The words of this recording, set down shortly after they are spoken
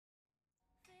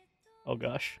Oh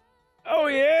gosh. Oh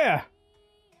yeah!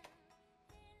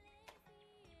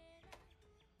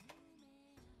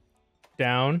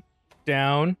 Down,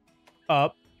 down,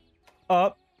 up,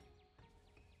 up,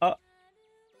 up.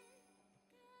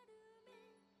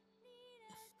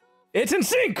 It's in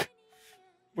sync!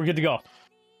 We're good to go.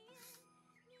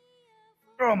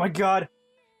 Oh my god.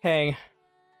 Hang.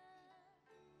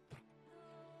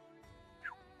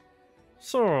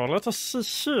 So, let us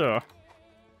see here.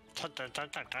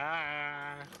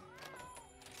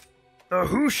 The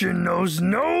Hushin knows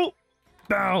no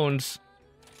bounds.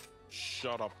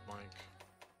 Shut up, Mike.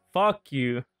 Fuck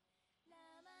you.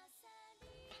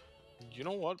 You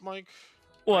know what, Mike?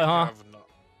 What, huh?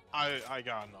 I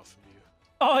got enough of you.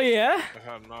 Oh, yeah? I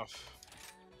had enough.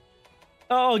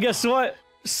 Oh, guess what?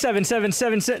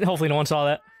 777. Hopefully no one saw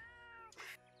that.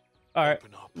 Alright.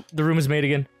 Open up. The room is made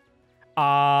again.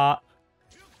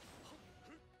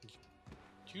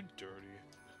 You dirty.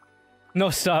 No,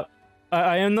 stop.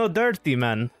 I am no dirty,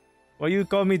 man. Why you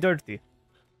call me dirty?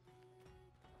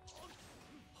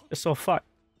 It's so fuck.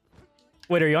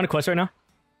 Wait, are you on a quest right now?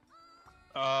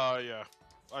 Yeah.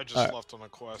 I just left on a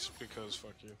quest because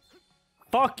fuck you.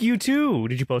 Fuck you too!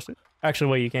 Did you post it?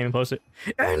 Actually, wait, you can't even post it.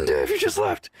 And if you just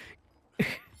left!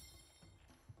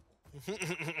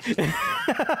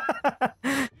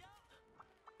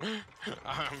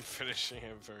 I'm finishing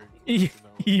it very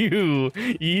You!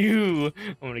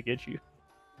 I'm gonna get you.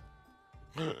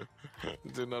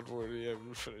 Do not worry, I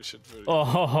will finish it very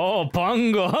Oh,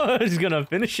 Pongo is gonna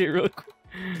finish it real quick.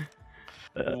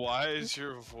 Why is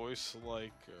your voice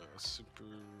like super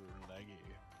laggy?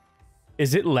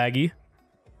 Is it laggy?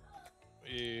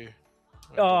 Yeah.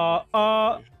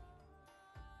 I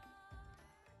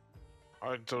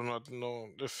do not know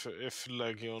if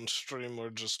laggy on stream or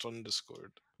just on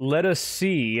Discord. Let us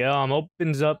see.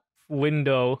 Opens up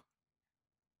window.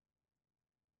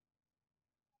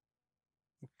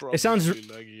 Probably It sounds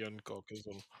laggy on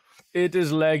Caucasian. It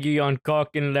is laggy on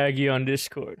Cock and laggy on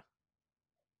Discord.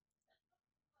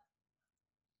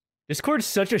 Discord's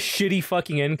such a shitty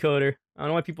fucking encoder. I don't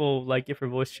know why people like it for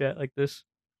voice chat like this.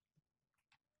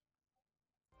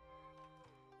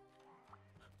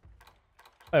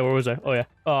 Hey, where was I? Oh yeah.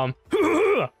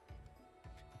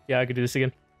 Yeah, I could do this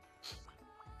again.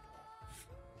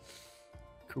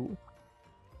 Cool.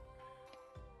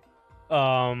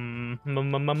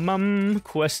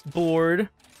 Quest board.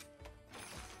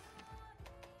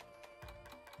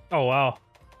 Oh wow.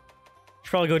 Should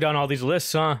probably go down all these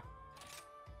lists, huh?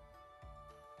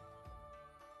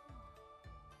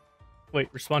 Wait,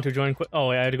 respond to join.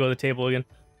 Oh, yeah, I had to go to the table again.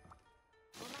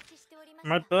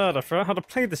 My bad, I forgot how to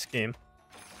play this game.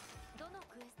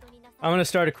 I'm gonna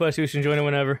start a quest. You can join it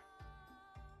whenever.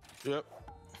 Yep.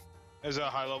 Is that a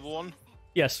high level one?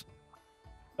 Yes.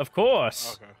 Of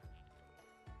course. Okay.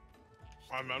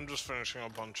 I'm just finishing a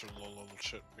bunch of low level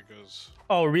shit because.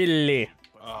 Oh really?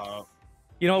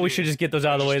 You know what? We should just get those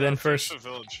out of the way then first. The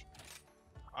village.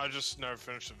 I just never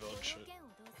finished the village shit.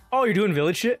 Oh, you're doing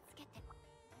village shit?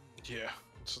 Yeah.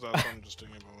 So that's why I'm just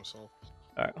doing it by myself.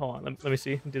 All right, hold on. Let me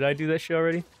see. Did I do that shit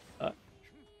already?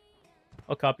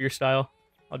 I'll copy your style.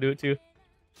 I'll do it too.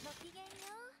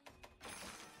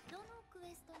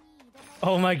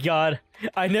 Oh my god.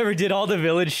 I never did all the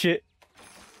village shit.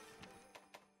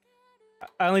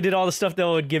 I only did all the stuff that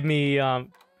would give me,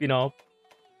 you know,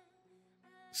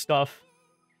 stuff.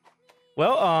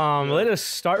 Well, Yeah. let us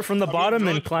start from the bottom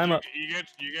and climb up.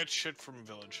 You get shit from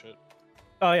village shit.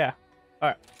 Oh yeah. All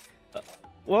right.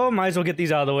 Well, might as well get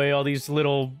these out of the way. All these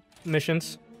little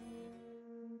missions.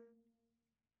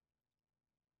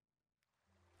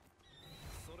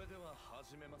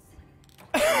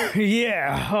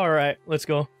 Yeah. All right. Let's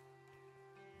go.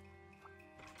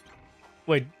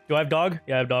 Wait. Do I have dog?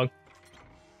 Yeah, I have dog.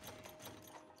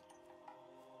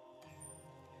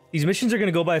 These missions are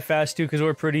gonna go by fast too, because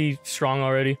we're pretty strong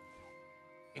already.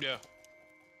 Yeah.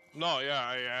 No, yeah,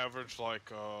 I average like,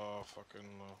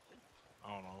 fucking,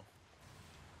 I don't know.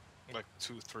 Like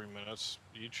 2-3 minutes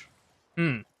each.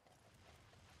 Hmm.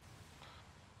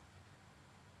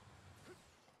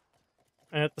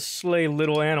 I have to slay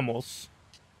little animals.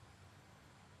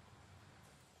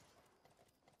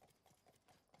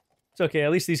 It's okay,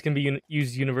 at least these can be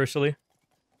used universally.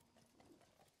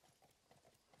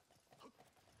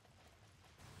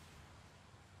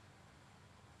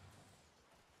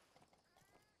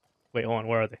 Wait, hold on,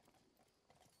 where are they?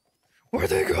 Where'd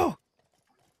they go?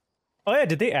 Oh yeah,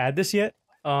 did they add this yet?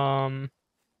 No,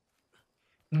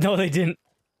 they didn't.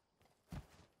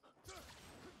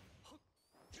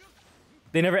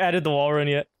 They never added the wall run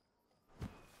yet.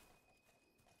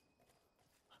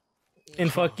 in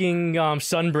fucking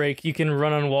Sunbreak, you can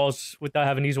run on walls without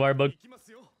having to use Wirebug.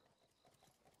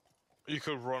 You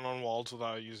could run on walls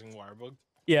without using Wirebug?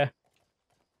 Yeah.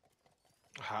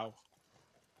 How?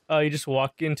 You just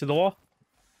walk into the wall.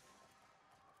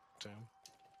 Damn.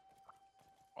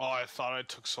 Oh, I thought I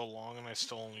took so long and I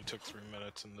still only took 3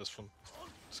 minutes in this one.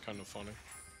 It's kind of funny.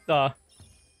 Oh,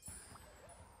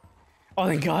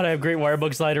 thank God, I have great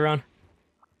Wirebug slide around.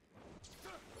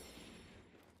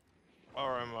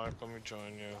 Alright, Mike, let me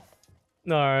join you.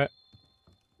 Alright.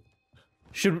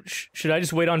 Should I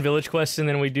just wait on village quests and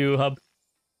then we do hub?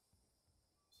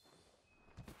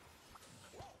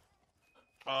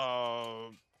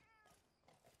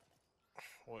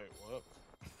 Wait, what?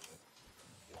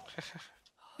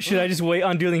 Should I just wait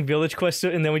on doing village quests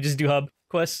and then we just do hub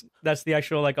quests? That's the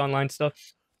actual like online stuff.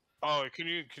 Oh, can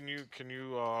you invite me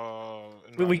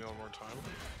one more time?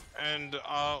 And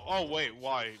oh wait,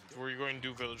 why? Were you going to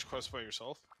do village quests by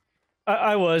yourself?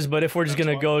 I was, but if we're just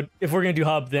gonna go, if we're gonna do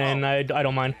hub, then I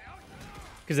don't mind.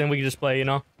 Because then we can just play, you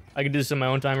know? I can do this in my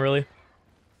own time, really.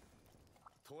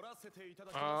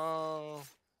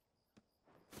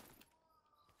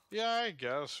 Yeah, I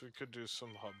guess we could do some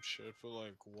hub shit, but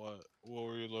like, what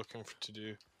were you looking to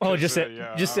do? Oh, just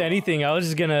anything. I was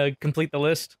just gonna complete the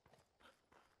list.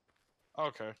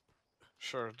 Okay,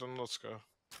 sure. Then let's go.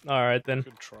 All right, then. We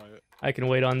could try it. I can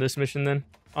wait on this mission then.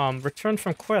 Return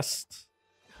from quest.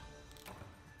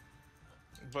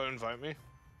 But invite me.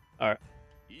 All right.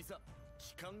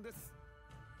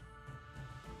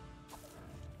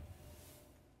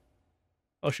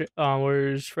 Oh shit.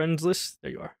 Where's friends list?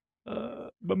 There you are. There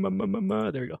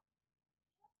we go.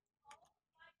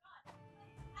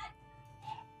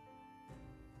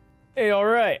 Hey, all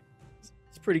right.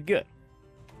 It's pretty good.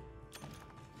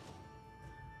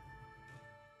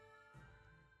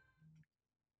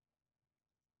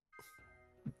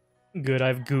 Good, I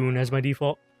have Goon as my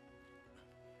default.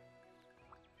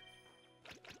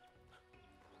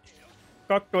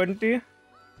 Cock 20.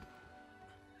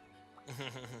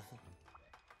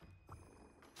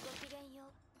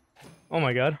 Oh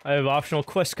my god, I have optional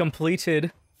quest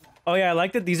completed. Oh yeah, I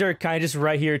like that these are kind of just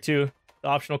right here too, the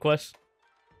optional quests.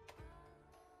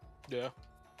 Yeah.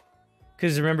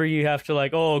 Because remember, you have to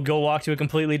like, oh, go walk to a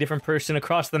completely different person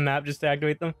across the map just to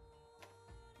activate them.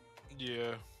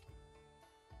 Yeah.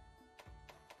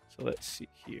 So let's see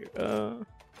here.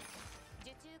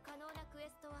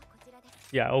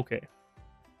 Yeah, okay.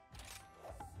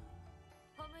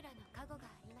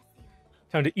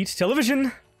 Time to eat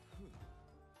television.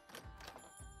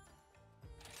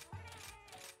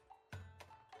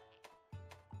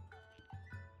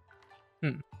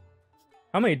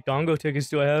 How many Dongo tickets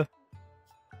do I have?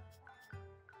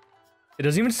 It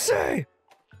doesn't even say!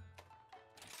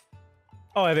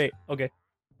 Oh, I have 8. Okay.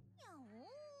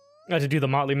 I have to do the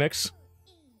Motley mix.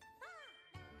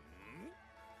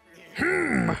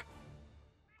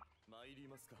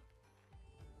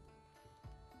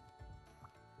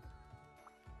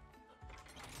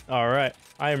 Alright,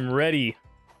 I am ready.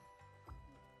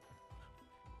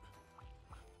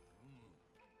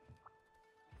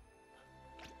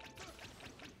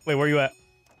 Wait, where are you at?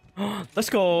 Let's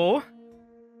go!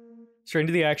 Straight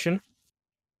into the action.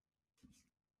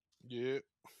 Yeah.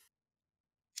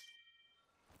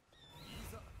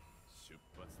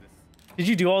 Did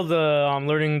you do all the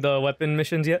learning the weapon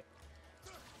missions yet?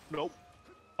 Nope.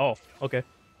 Oh, okay.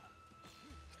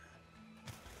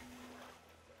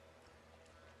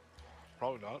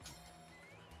 Probably not.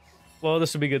 Well,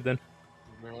 this will be good then.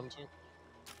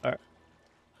 Alright.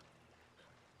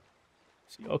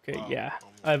 See, okay, yeah.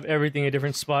 I have everything a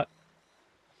different spot.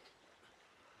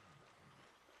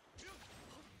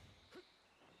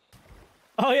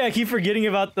 Oh yeah, I keep forgetting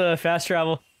about the fast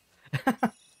travel.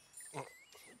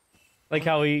 Like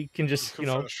how we can just, you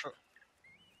know...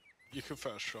 You could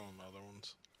fast travel in other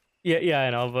ones. Yeah, I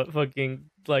know, but fucking,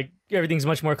 like, everything's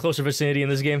much more closer vicinity in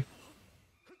this game.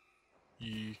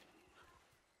 Yeah.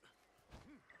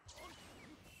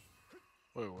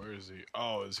 Wait, where is he?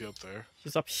 Oh, is he up there?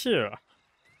 He's up here.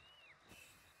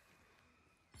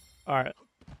 Alright.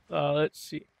 Let's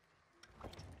see.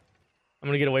 I'm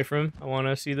gonna get away from him. I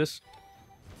wanna see this.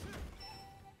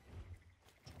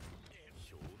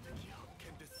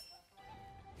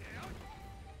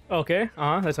 Okay,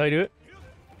 that's how you do it.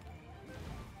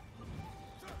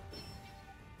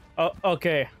 Oh,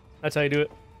 okay. That's how you do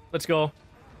it. Let's go.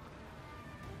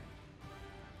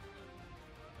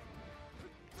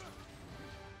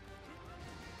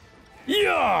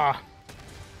 Yeah!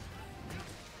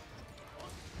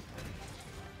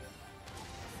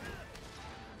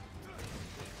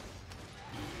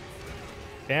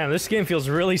 Damn, this game feels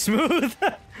really smooth.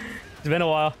 It's been a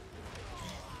while.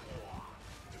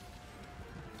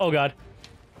 Oh god.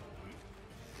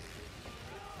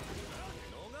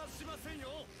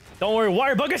 Don't worry,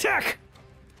 wire bug attack!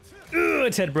 Ugh,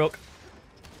 its head broke.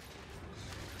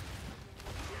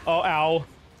 Oh, ow.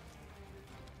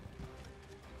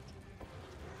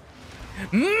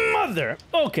 Mother!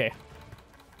 Okay.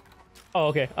 Oh,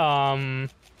 okay.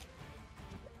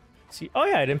 See. Oh,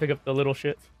 yeah, I didn't pick up the little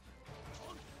shit.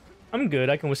 I'm good.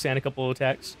 I can withstand a couple of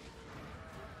attacks.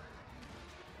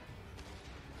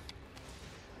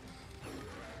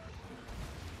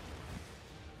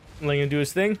 I'm letting him do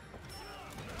his thing.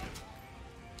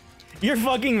 Your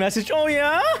fucking message. Oh,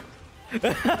 yeah?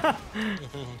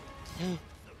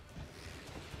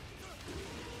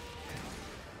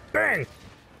 Bang!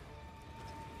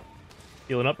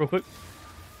 Healing up real quick.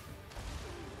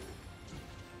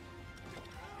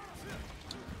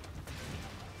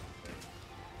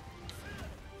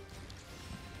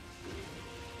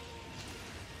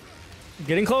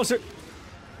 Getting closer.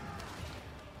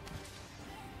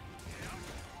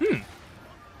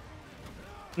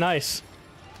 Nice.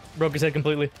 Broke his head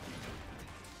completely.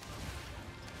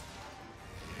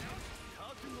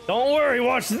 Don't worry,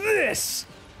 watch this!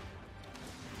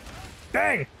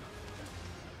 Bang!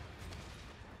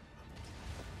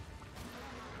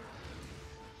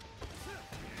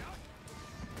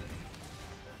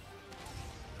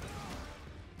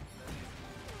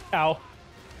 Ow.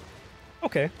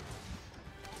 Okay.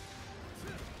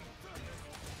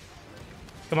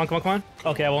 Come on, come on, come on.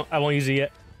 Okay, I won't use it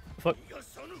yet. Fuck.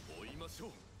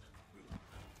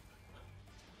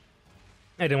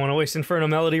 I didn't want to waste Inferno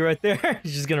Melody right there.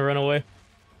 He's just gonna run away.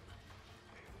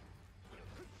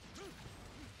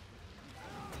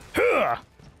 Yeah.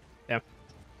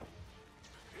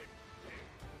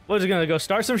 What is it gonna go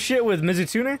start some shit with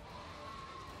Mizutune?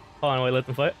 Hold on, wait, let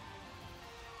them fight.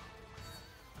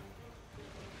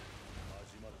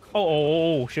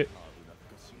 Oh, shit.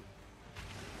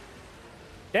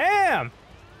 Damn!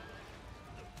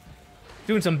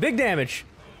 Doing some big damage.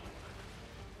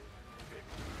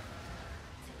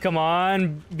 Come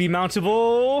on, be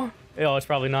mountable. Oh, it's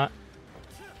probably not.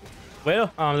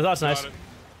 Well, that's nice.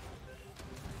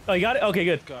 Oh, you got it? Okay,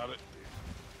 good. Got it.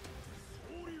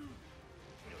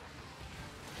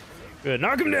 Good,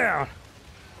 knock him down.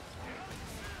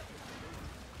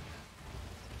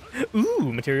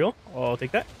 Ooh, material. I'll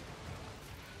take that.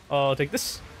 I'll take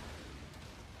this.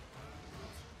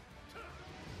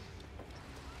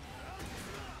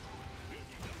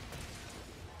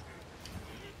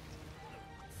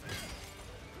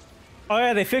 Oh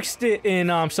yeah, they fixed it in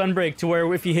Sunbreak to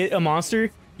where if you hit a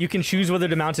monster, you can choose whether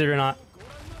to mount it or not.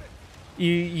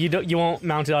 You won't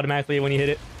mount it automatically when you hit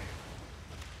it.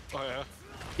 Oh yeah.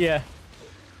 Yeah.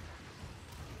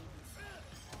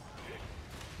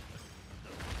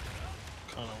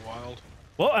 Kind of wild.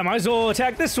 Well, I might as well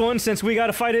attack this one since we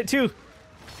gotta fight it too.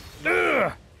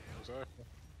 Ugh. Exactly.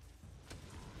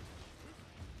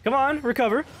 Come on,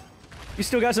 recover. You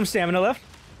still got some stamina left.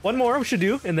 One more we should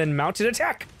do, and then mounted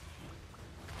attack.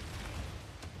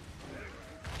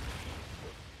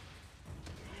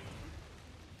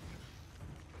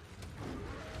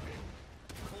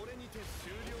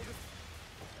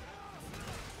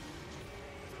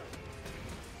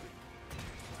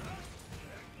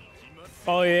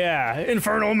 Oh yeah,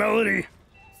 Infernal Melody.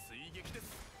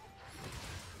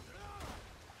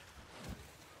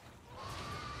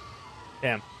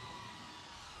 Damn.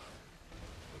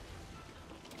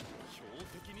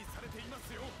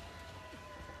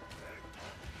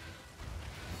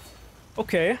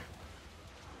 Okay.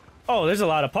 Oh, there's a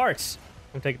lot of parts.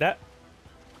 I'll take that.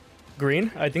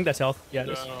 Green. I think that's health. Yeah, it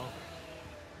is. No.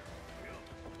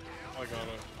 I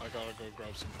gotta go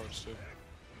grab some parts too.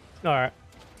 Alright.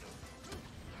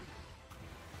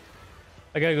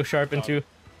 I gotta go sharpen too.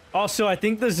 Also, I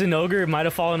think the Zinogre might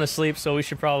have fallen asleep, so we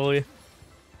should probably...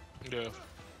 Yeah.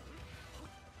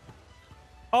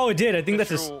 Oh, it did. I think that's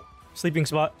his sleeping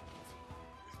spot.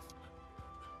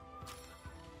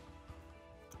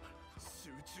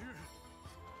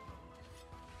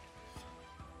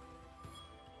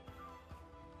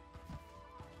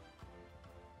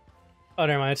 Oh,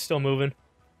 never mind. It's still moving.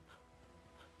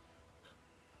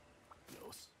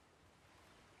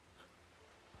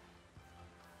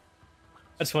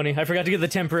 That's funny. I forgot to get the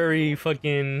temporary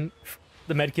fucking...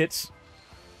 the med kits.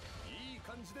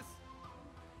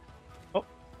 Oh. Hold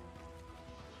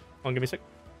on, give me a sec.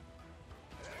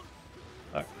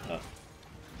 Alright,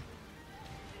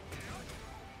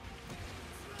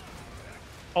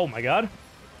 Oh my god.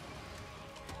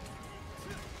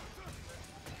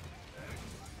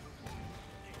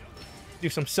 Do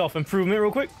some self-improvement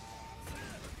real quick.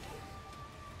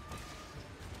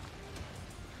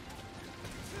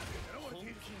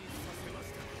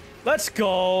 Let's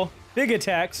go. Big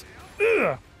attacks.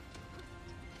 Ugh.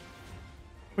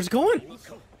 Where's it going?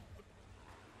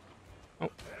 Oh.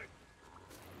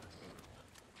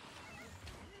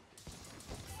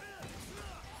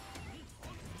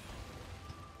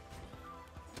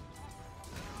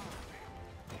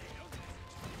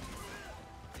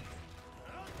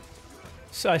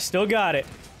 So I still got it.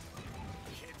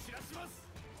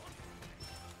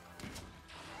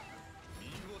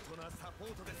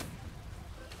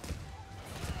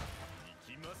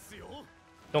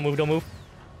 Don't move, don't move.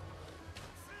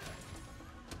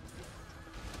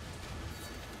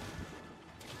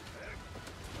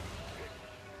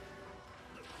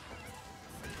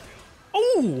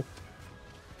 Oh!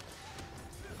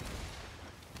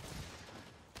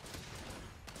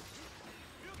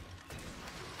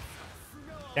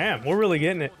 Damn, we're really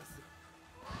getting it.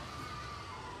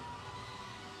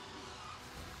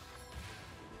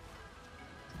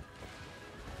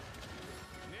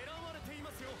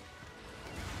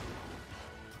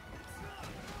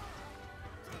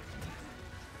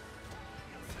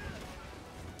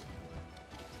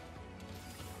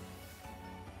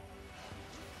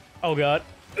 Oh god.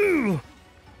 Ooh.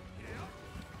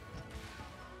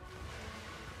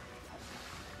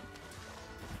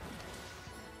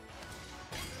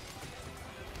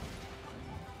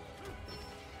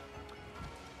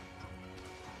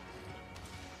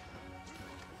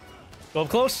 Go up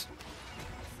close.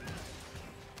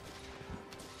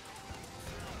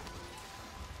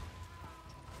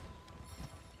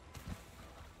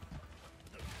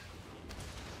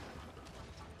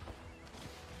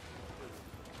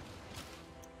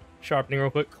 Sharpening real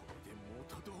quick.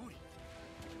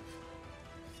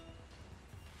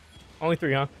 Only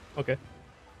 3, huh? Okay.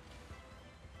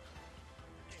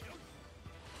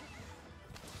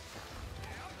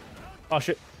 Oh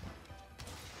shit.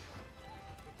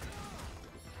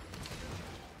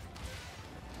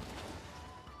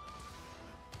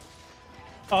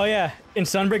 Oh yeah, in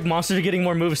Sunbreak, monsters are getting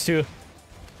more moves too.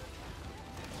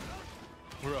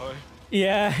 Really?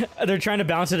 Yeah, they're trying to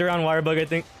bounce it around Wirebug, I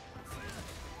think.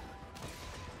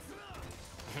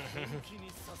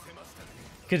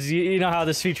 Because you know how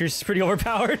this feature is pretty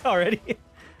overpowered already.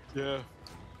 Yeah.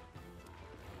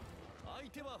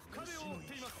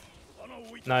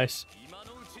 Nice.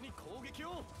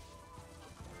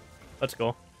 Let's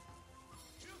go.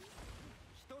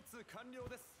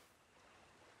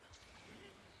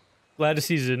 Glad to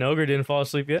see Zenogre didn't fall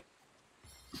asleep yet.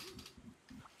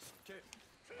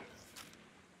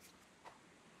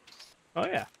 Oh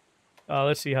yeah.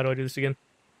 Let's see, how do I do this again?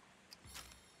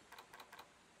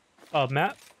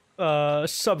 Map.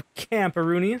 Sub-Camp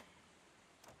Arunia.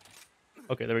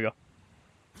 Okay, there we go.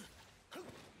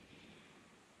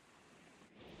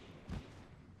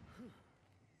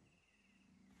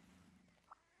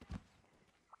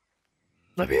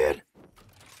 Let me in!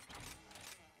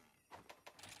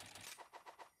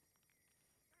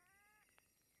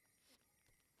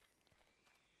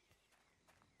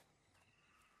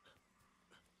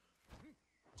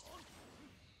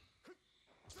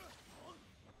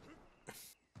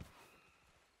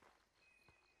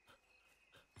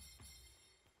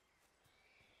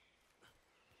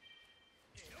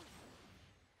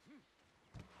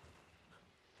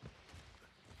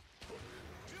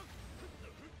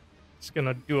 Just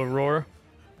gonna do a roar.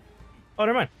 Oh,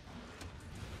 never mind.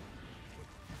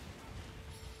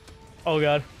 Oh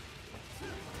god.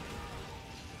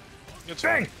 It's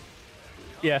Bang!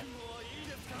 Yeah.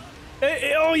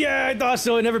 Oh yeah, I thought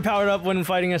so. It never powered up when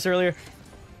fighting us earlier.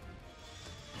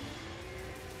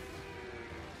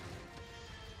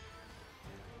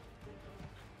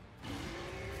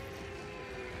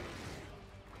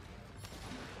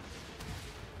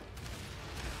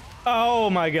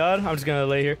 Oh my god, I'm just gonna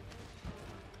lay here.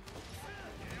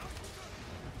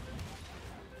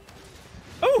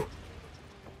 Oh!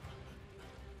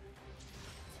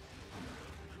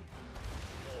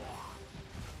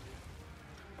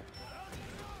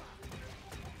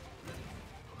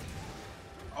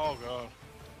 Oh god.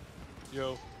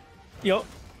 Yo. Yo.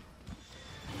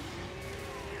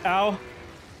 Ow.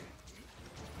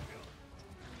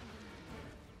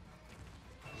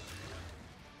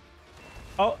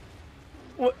 Oh.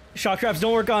 What? Shock traps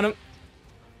don't work on him.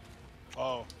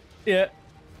 Oh. Yeah.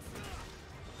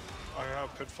 I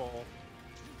have pitfall.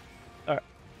 Alright.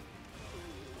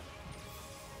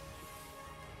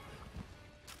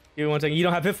 Give me 1 second. You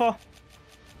don't have pitfall?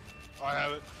 I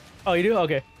have it. Oh, you do?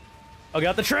 Okay. I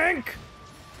got the trank!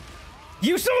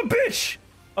 You son of a bitch!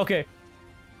 Okay.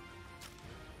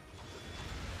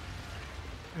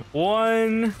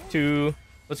 1, 2.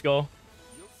 Let's go.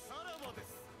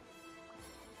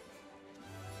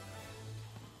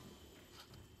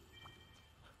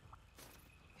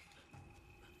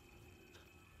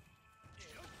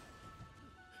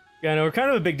 Yeah, no, we're kind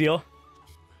of a big deal.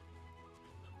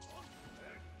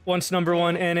 Once number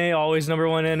one NA, always number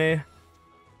one NA.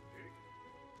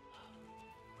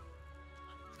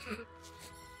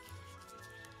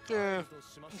 Yeah.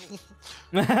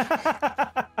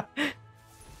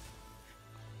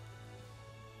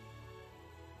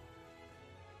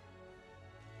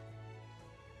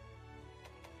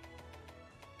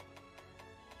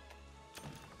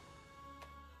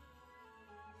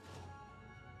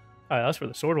 Alright, that's for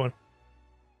the sword one.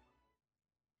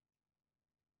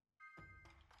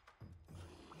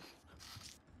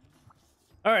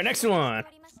 Alright, next one.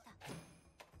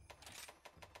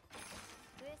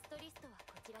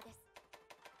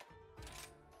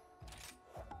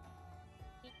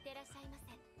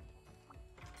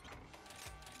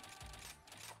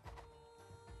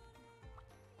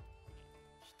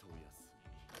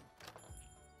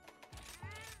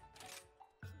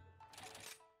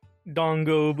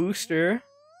 Dongo booster.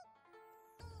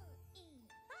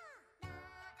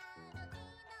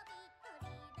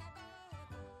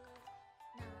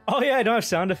 Oh yeah, I don't have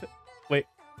sound effects. Wait.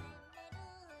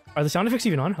 Are the sound effects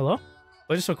even on? Hello?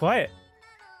 Why is it so quiet?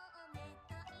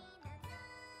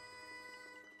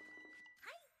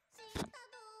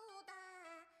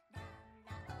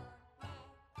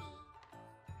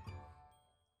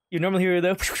 You normally hear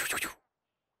the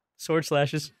sword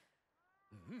slashes.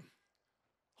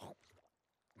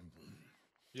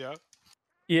 Yeah.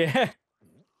 Yeah.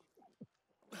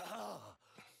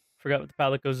 Forgot what the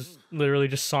palette goes. Literally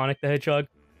just Sonic the Hedgehog.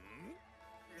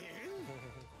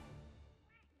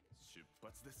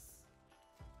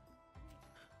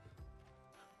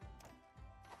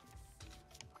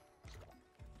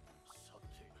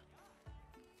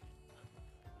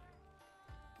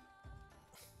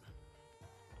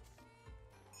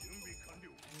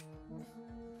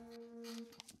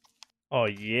 Oh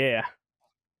yeah.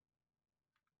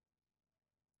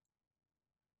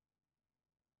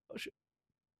 Oh shit.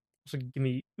 So give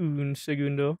me un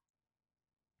segundo.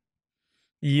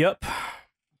 Yep.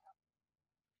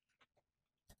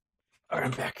 Alright,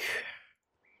 I'm back.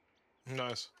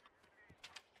 Nice.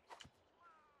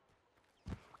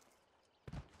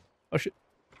 Oh shit.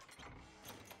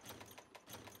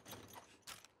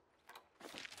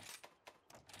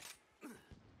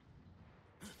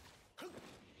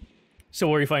 So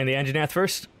where are you finding the Anjanath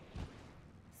first?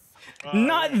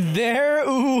 Not there!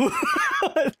 Ooh!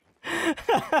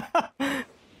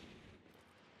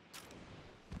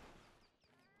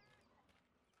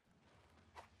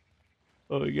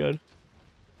 Oh my god.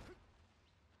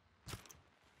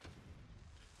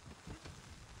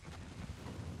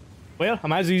 Well, I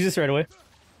might as well use this right away.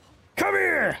 Come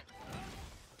here!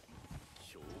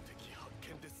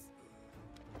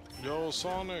 Yo,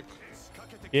 Sonic.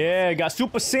 Yeah, got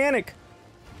Super Sonic!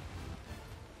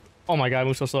 Oh my god, I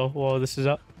move so slow. Whoa, this is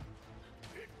up.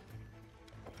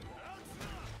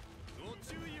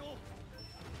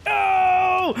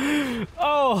 Oh!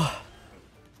 Oh!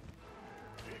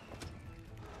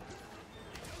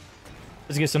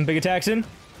 Let's get some big attacks in.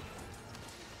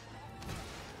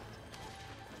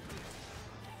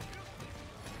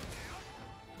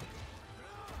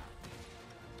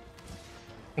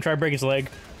 I'm trying to break his leg.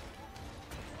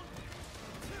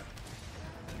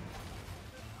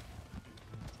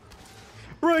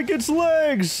 Break its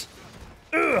legs!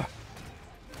 Ugh.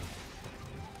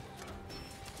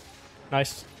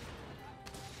 Nice.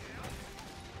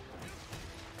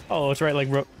 Oh, it's right leg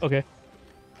broke. Okay.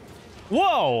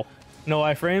 Whoa! No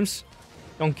iframes.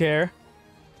 Don't care.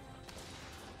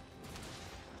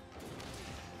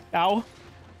 Ow.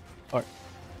 Alright.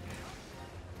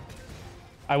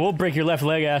 I will break your left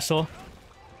leg, asshole.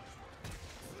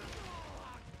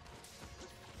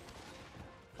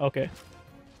 Okay.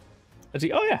 Let's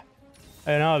see. Oh, yeah.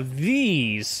 And now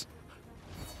these.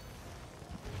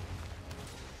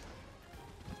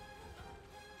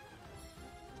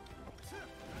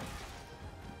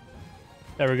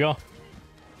 There we go.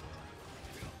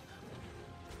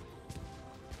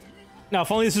 Now,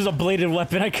 if only this was a bladed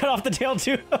weapon, I'd cut off the tail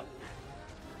too.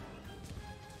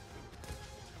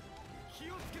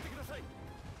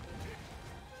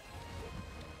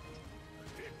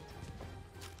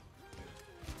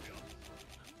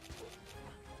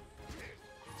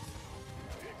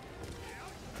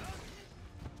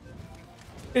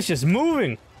 It's just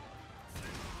moving.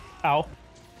 Ow.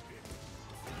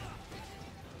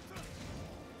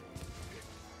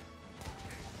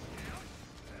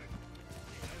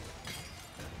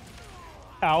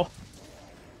 Ow.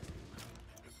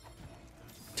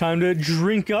 Time to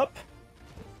drink up.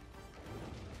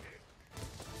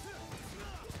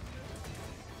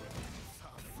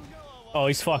 Oh,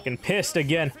 he's fucking pissed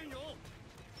again.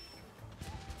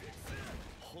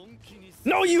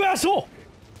 No, you asshole!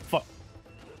 Fuck.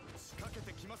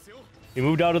 He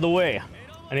moved out of the way.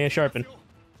 I need to sharpen.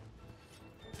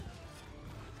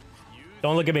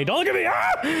 Don't look at me. Don't look at me!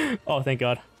 Ah! Oh, thank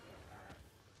God.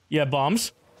 You have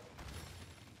bombs?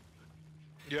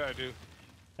 Yeah, I do.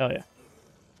 Hell yeah.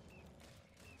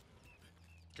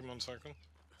 Give me 1 second.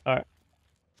 Alright.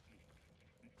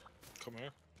 Come here.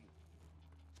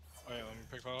 Oh yeah, let me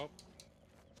pick that up.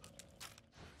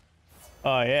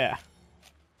 Oh, yeah.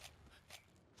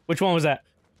 Which one was that?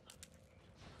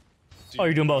 Oh,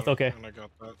 you're doing both, okay. And I got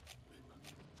that.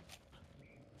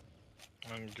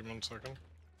 And give me 1 second.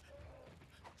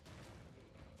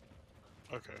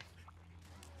 Okay.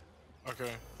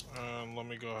 Okay, let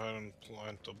me go ahead and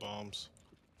plant the bombs.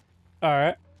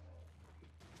 Alright.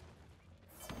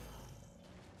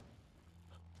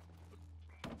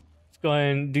 Let's go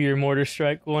ahead and do your mortar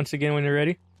strike once again when you're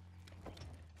ready.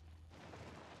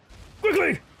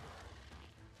 Quickly!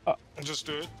 Just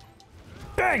do it.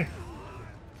 Bang!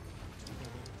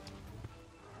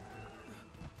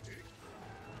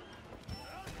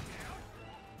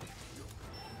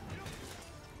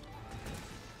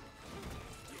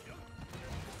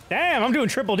 Damn, I'm doing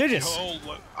triple digits.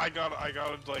 Oh, I gotta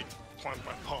like plant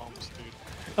my bombs, dude.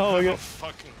 Oh my God.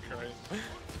 Fucking great.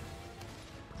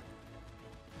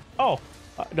 Oh,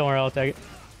 don't worry, I'll take it.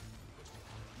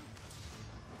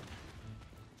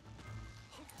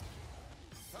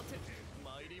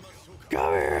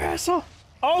 Come here, asshole.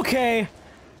 Okay.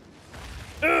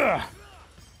 Ugh.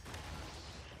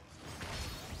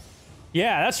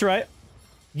 Yeah, that's right.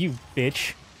 You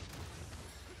bitch.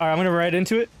 Alright, I'm gonna ride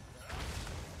into it.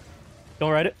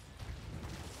 Don't ride it.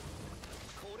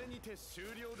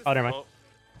 Oh, never mind. Oh,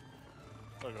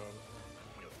 God.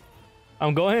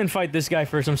 I'm going ahead and fight this guy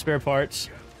for some spare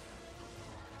parts.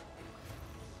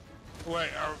 Wait,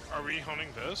 are we hunting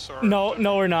this? Or No,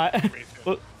 no, we're not.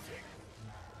 we'll,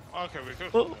 okay, we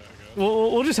could hunt it, I guess.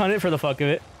 we'll just hunt it for the fuck of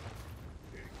it.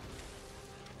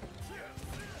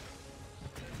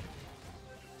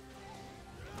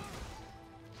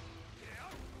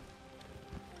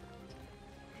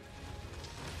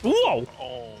 Whoa!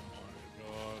 Oh my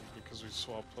God, because we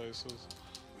swapped places.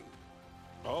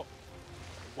 Oh.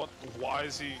 What? Why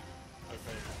is he... Okay,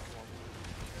 come on.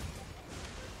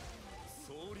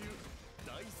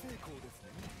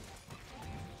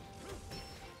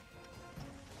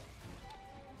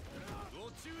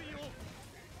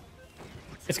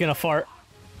 It's gonna fart.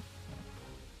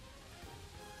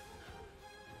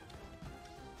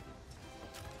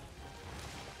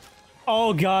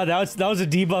 Oh God, that was a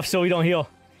debuff, so we don't heal.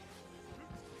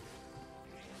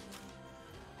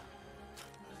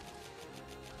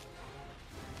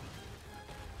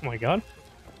 Oh my God.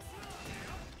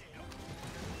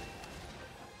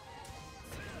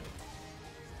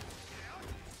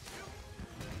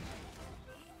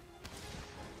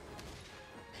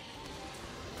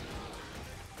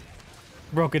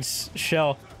 Broke its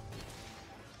shell.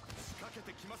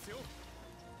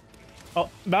 Oh,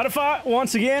 about to fight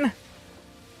once again.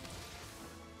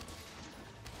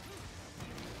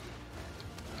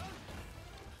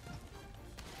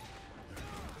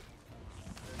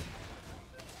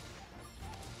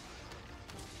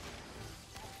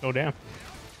 Oh, damn.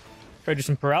 Try to do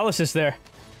some paralysis there.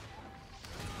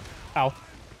 Ow.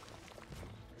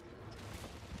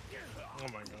 Oh my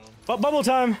God. But bubble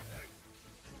time.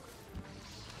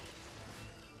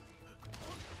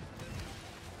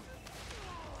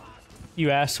 You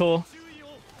asshole.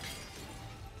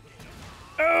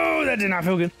 Oh, that did not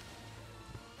feel good.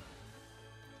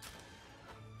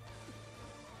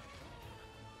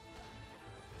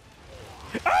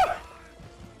 Ah!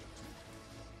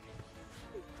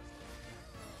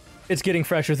 It's getting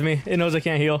fresh with me. It knows I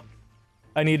can't heal.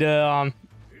 I need to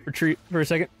retreat for a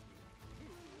second.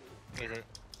 Okay.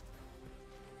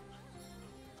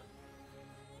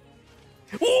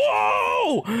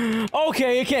 Whoa!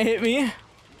 Okay, it can't hit me.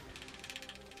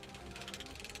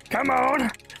 Come on!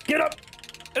 Get up!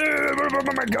 Oh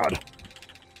my God!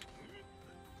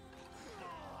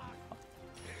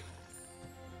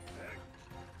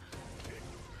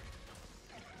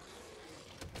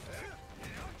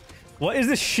 What is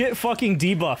this shit fucking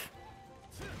debuff?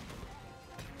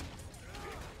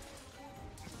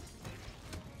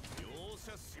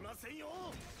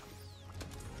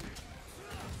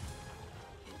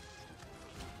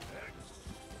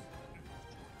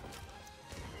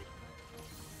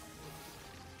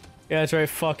 Yeah, that's right,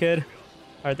 fuckhead.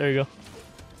 Alright, there you go.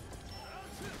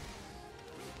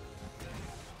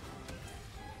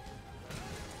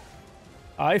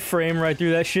 I frame right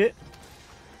through that shit.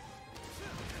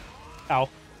 Ow.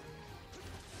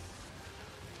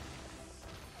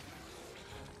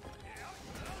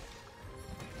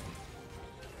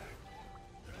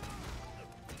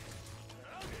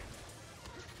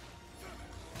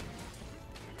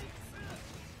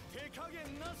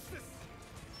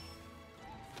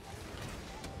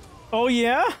 Oh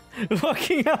yeah?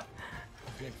 Fucking hell.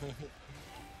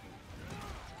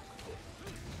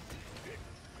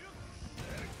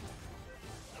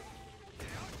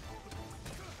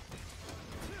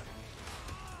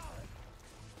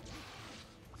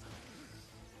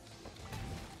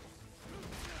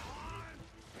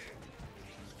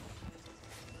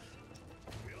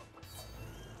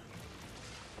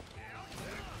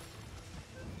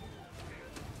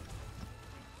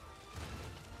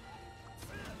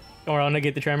 Or I'll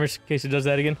negate the tremors in case it does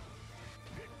that again.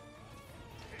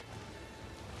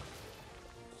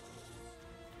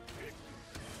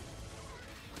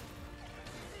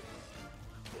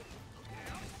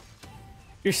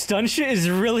 Your stun shit is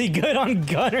really good on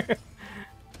Gunner.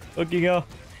 Okay, go.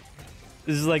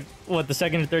 This is like, what, the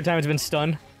second or third time it's been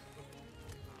stunned?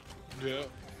 Yeah.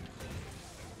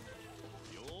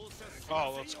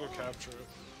 Oh, let's go capture it.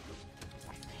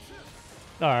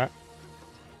 Alright.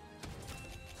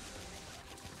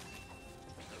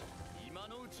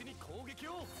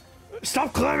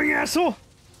 Stop climbing, asshole!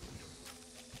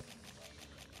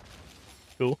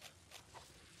 Cool.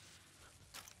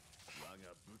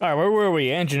 Alright, where were we?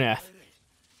 Anjanath.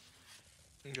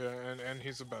 Yeah, and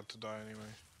he's about to die anyway.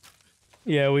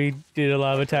 Yeah, we did a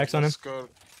lot of attacks on him. Let's go.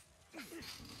 Go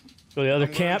to the other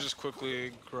I'm gonna camp. just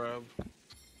quickly grab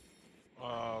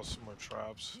some more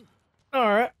traps.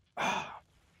 Alright.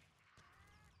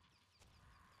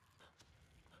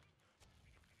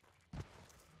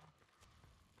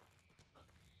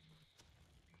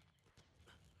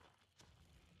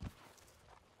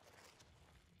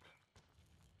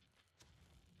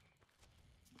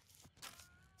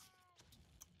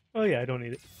 Oh yeah, I don't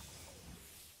need it.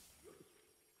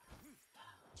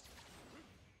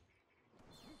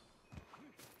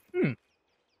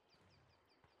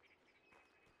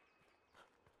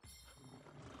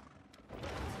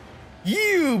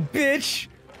 You bitch!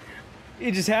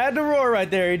 You just had to roar right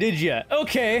there, did ya?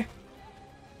 Okay.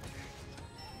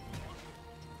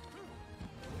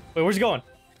 Wait, where's he going?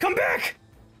 Come back!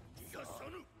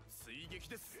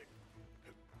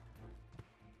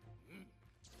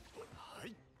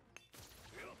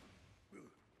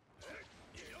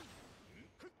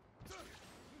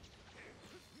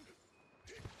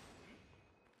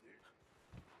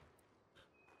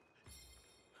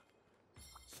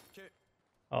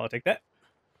 I'll take that.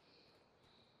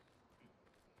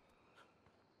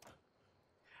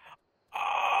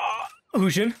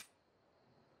 Hushin,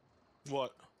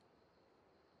 What?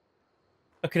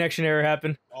 a connection error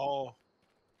happened. Oh.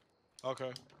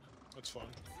 Okay. That's fine.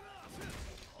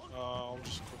 I'll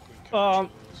just quickly capture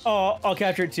this. Oh, I'll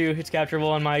capture it too. It's capturable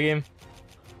on my game.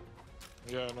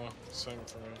 Yeah, no. Same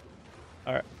for me.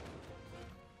 Alright.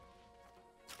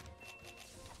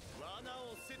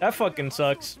 That fucking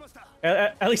sucks.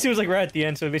 At least it was like right at the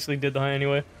end, so it basically did the hunt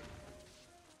anyway.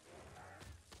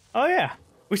 Oh yeah.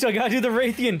 We still gotta do the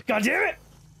Raytheon. God damn it!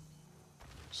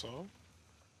 So?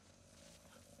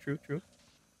 True, true.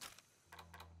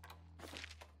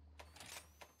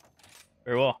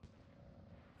 Very well.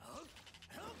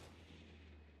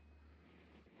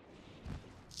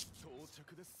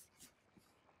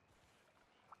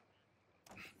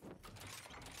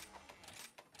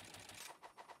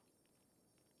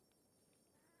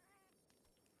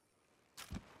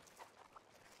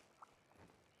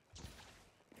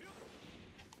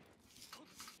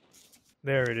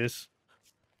 There it is.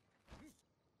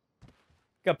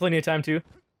 Got plenty of time too.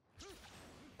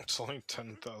 It's only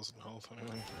 10,000 health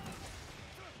anyway.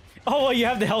 Oh, well, you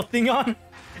have the health thing on?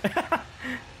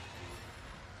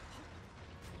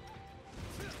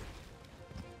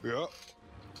 Yeah.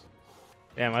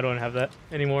 Damn, I don't have that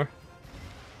anymore.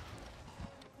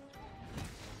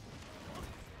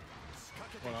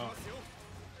 Why not?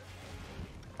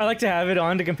 I like to have it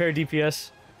on to compare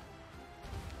DPS.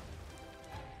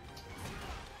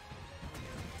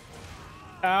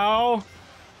 Ow!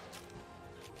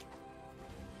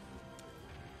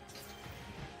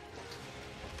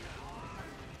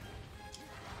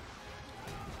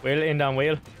 Whale in down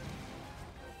whale.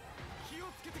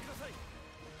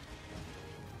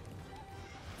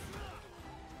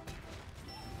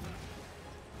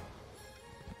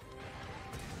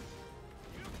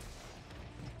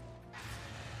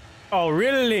 Oh,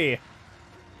 really?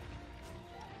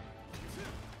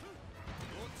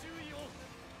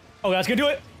 Oh, that's gonna do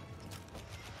it.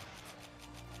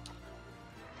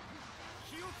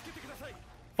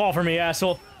 Fall for me,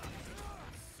 asshole.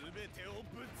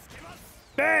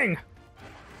 Bang!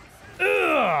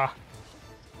 Ugh!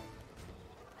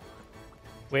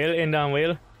 Whale in down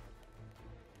whale.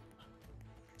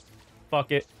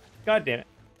 Fuck it. God damn it.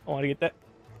 I want to get that.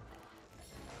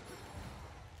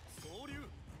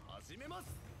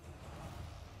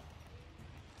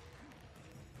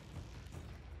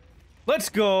 Let's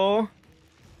go.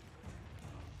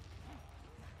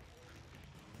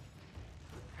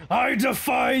 I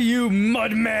defy you,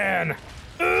 Mudman!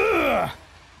 Ugh!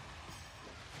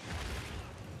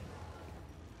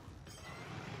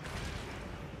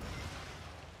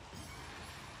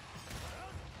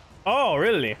 Oh,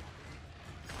 really?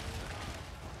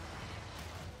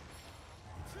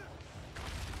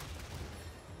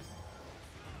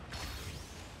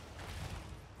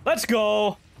 Let's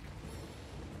go!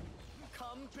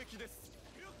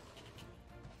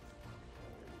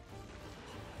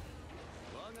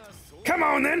 Come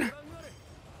on, then!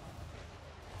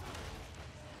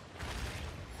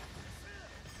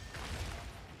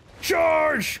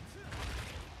 Charge!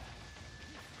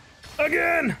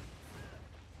 Again!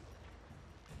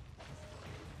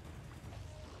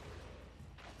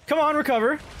 Come on,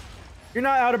 recover. You're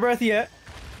not out of breath yet.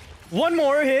 One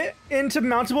more hit into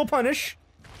mountable punish.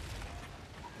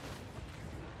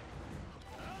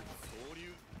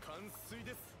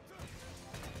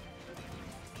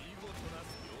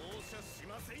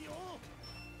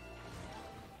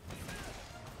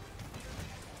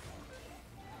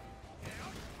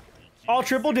 All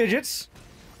triple digits.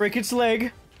 Break its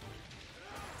leg.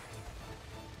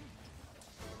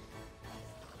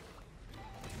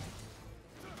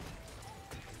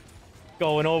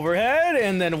 Going overhead,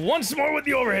 and then once more with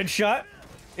the overhead shot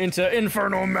into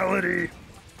Infernal Melody.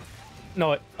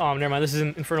 No, never mind. This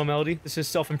isn't Infernal Melody. This is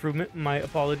self-improvement. My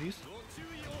apologies.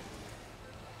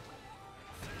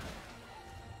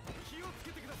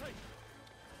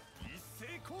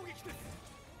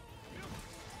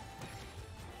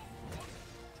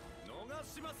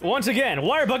 Once again,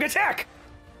 wirebug attack!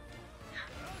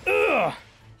 Ugh!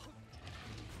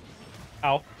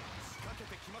 Ow.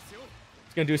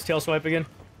 He's gonna do his tail swipe again.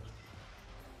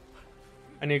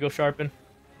 I need to go sharpen.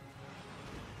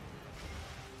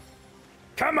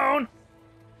 Come on!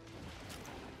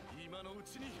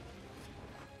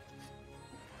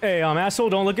 Hey,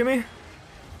 asshole, don't look at me.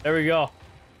 There we go.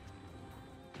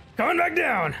 Coming back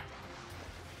down!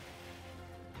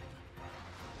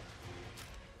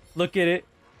 Look at it.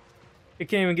 It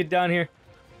can't even get down here.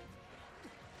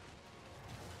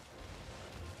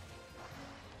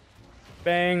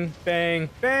 Bang, bang,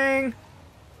 bang.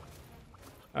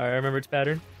 Alright, I remember its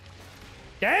pattern.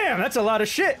 Damn, that's a lot of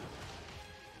shit.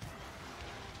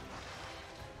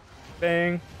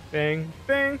 Bang, bang,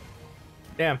 bang.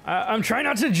 Damn, I'm trying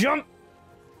not to jump.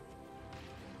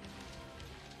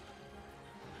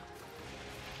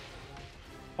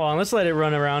 Hold on, let's let it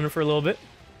run around for a little bit.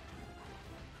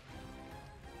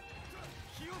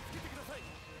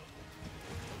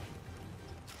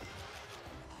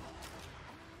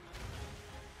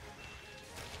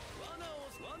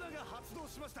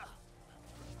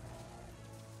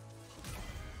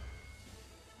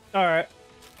 Alright.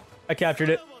 I captured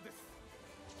it.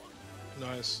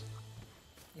 Nice.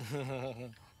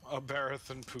 A Bareth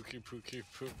and Pookie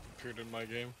appeared in my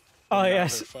game. Oh,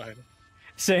 yes. They're fine.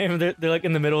 Same, they're like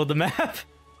in the middle of the map.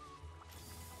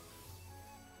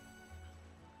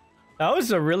 That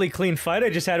was a really clean fight I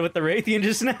just had with the Raytheon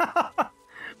just now.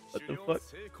 What the fuck?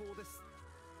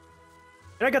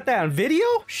 And I got that on video?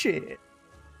 Shit.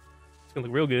 It's gonna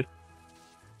look real good.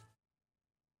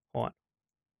 Hold on.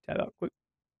 Tab out quick.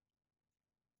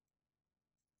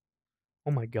 Oh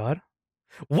my god.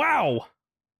 Wow!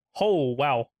 Oh,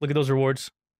 wow. Look at those rewards.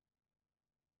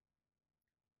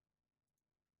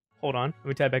 Hold on. Let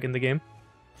me tab back in the game.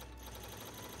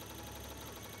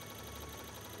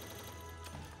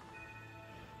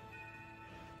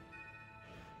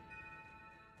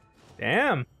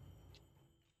 Damn.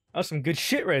 That was some good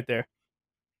shit right there.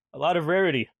 A lot of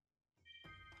rarity.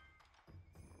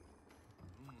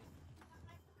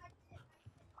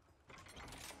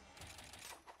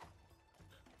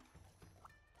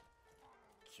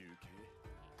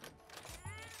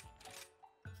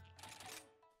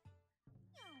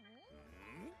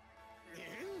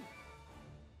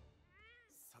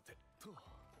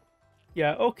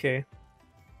 Yeah, okay.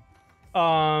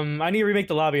 I need to remake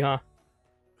the lobby, huh?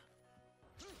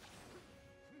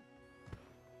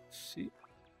 Let's see.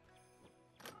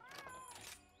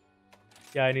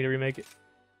 Yeah, I need to remake it.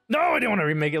 No, I didn't want to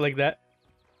remake it like that.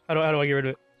 How do I get rid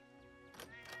of it?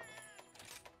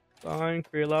 Fine,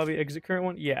 create lobby, exit current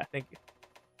one. Yeah, thank you.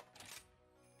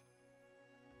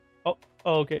 Oh,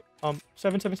 okay.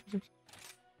 777.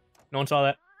 No one saw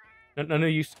that. No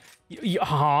use.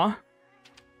 Huh?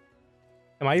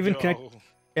 Am I even connected?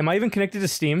 Am I even connected to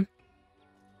Steam?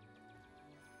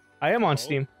 I am on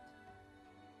Steam.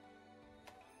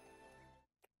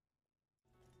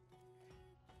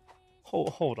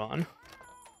 Hold on.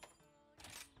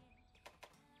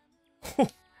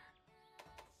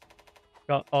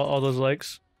 Got all those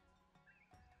likes.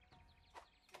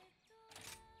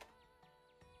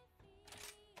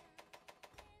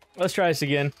 Let's try this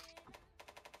again.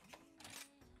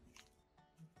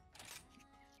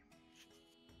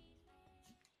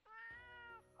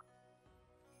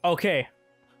 Okay.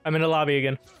 I'm in the lobby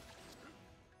again.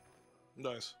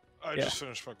 Nice. I just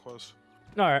finished my quest.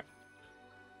 Alright.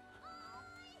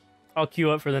 I'll queue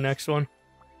up for the next one.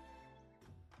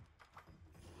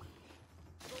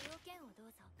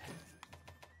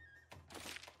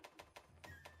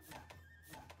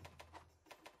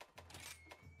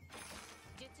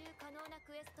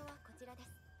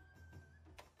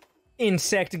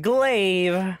 Insect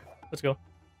glaive. Let's go.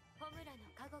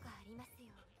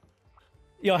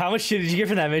 Yo, how much shit did you get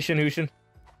from that mission, Hushin?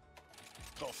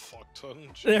 Oh, fuck ton.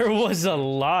 There was a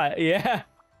lot, yeah.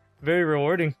 Very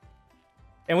rewarding.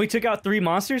 And we took out 3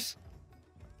 monsters?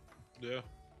 Yeah.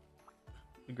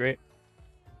 Great.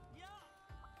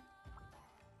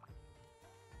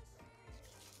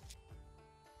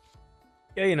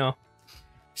 Yeah, you know.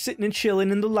 Sitting and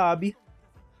chilling in the lobby.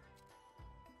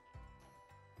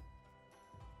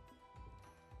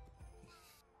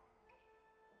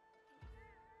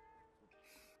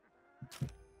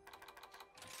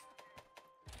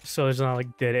 So there's not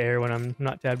like dead air when I'm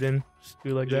not tabbed in. Just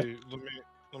do like that.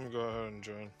 Let me go ahead and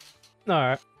join.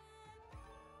 Alright.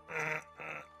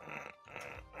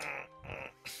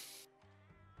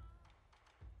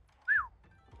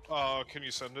 Can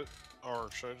you send it? Or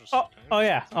should I just... Oh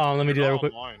yeah. Let me do that real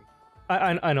quick. Online.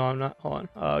 I know I'm not. Hold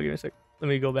on. Give me a sec. Let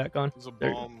me go back on. He's a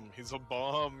bum. He's a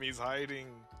bum. He's hiding.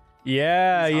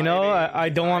 Yeah, He's you know, hiding. I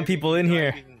don't want people in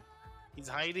here. He's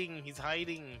hiding. He's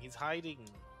hiding. He's hiding.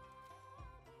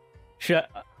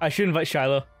 I should invite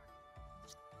Shiloh.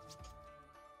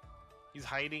 He's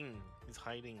hiding. He's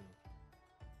hiding.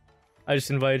 I just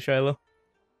invited Shiloh.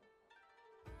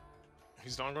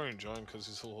 He's not going to join because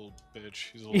he's a little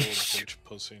bitch. He's a little bitch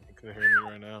pussy. He could hear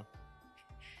me right now.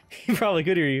 He probably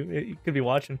could hear you. He could be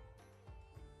watching.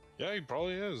 Yeah, he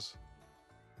probably is.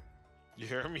 You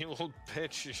hear me, little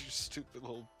bitch? You stupid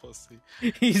little pussy.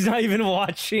 He's not even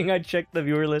watching. I checked the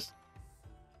viewer list.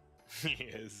 He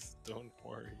is. Don't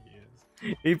worry, he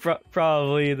is. He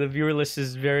probably, the viewer list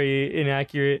is very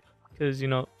inaccurate because, you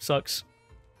know, sucks.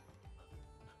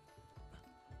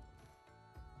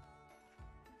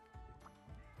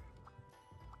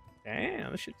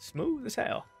 Damn, this shit's smooth as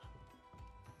hell.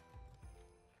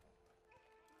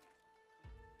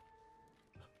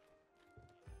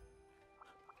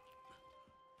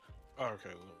 Okay,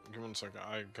 give me 1 second.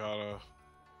 I gotta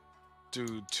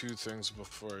do 2 things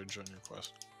before I join your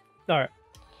quest. Alright.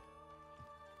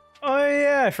 Oh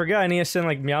yeah, I forgot I need to send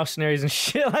like meow snares and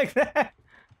shit like that.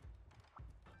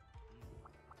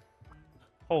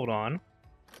 Hold on.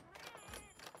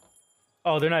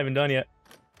 Oh, they're not even done yet.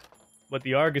 But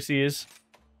the Argosy is.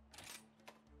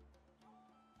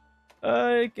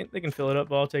 They can fill it up,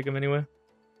 but I'll take them anyway.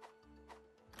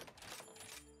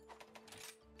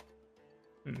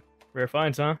 Rare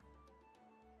finds, huh?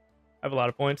 I have a lot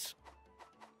of points.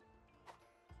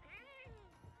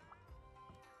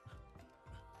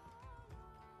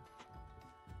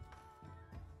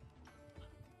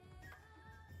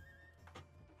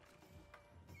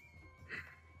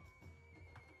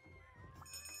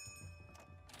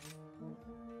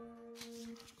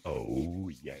 Oh,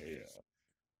 yeah.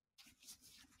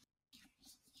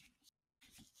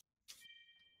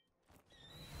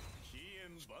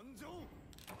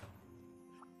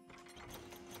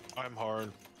 I'm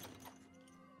hard.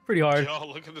 Pretty hard. Yo,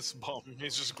 look at this bum.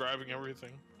 He's just grabbing everything.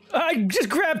 I just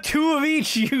grabbed 2 of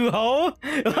each, you hoe!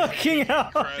 Fucking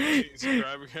hell! He's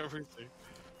grabbing everything.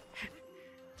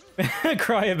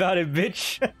 Cry about it,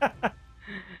 bitch.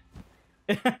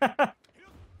 Look at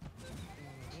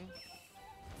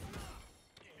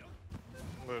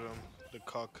the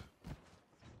cuck.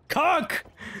 Cuck!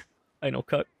 I know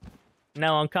cuck.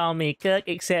 No one call me cuck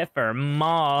except for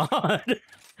Maud.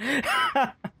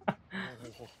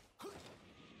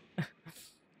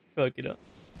 Fuck it up.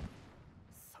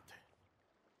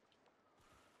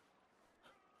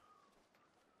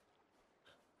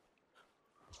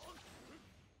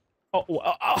 Oh,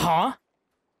 huh?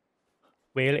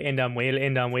 Whale and whale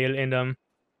and whale and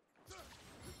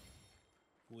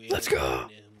Let's go!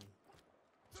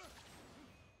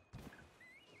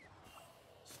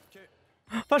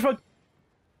 Flashbug!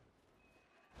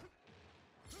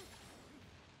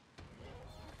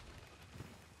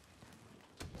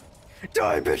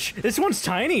 Die, bitch! This one's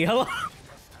tiny, hello?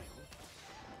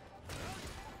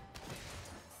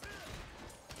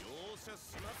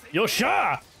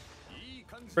 Yosha!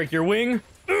 Break your wing.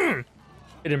 It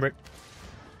didn't break.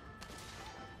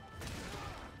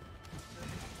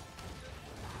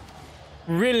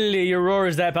 Really, your roar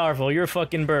is that powerful? You're a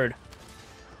fucking bird.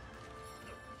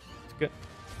 It's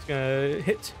gonna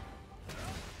hit.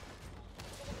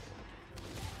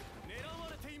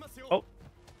 Oh.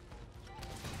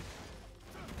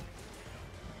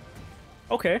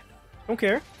 Okay. Don't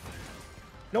care.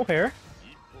 No hair.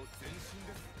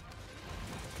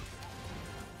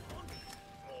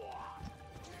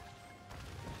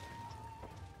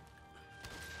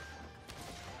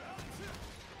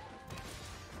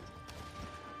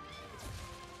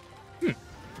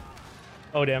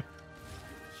 Oh, damn.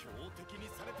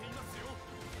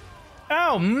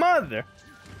 Ow, mother!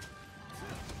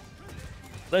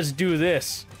 Let's do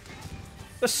this.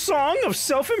 The song of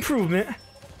self-improvement.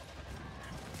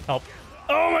 Help.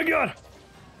 Oh my god!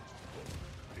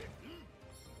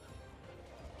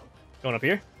 Going up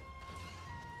here?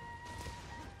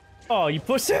 Oh, you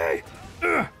pussy!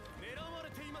 Ugh.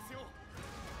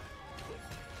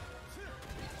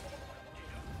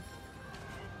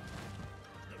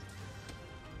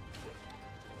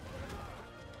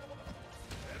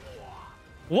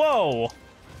 Whoa!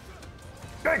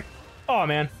 Bang! Oh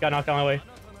man, got knocked out of my way.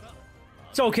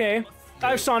 It's okay.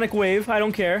 I have Sonic Wave, I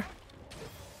don't care.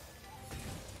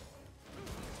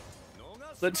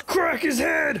 Let's crack his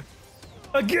head!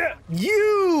 Again!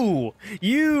 You!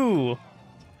 You!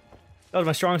 That was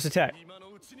my strongest attack.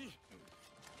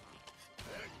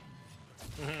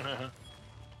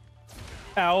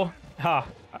 Ow. Ha.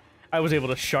 I was able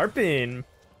to sharpen.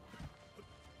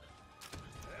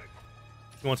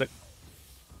 One sec.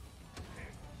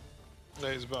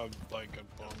 Yeah, he's about like get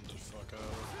bummed the fuck out.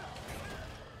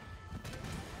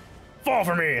 Fall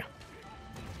for me!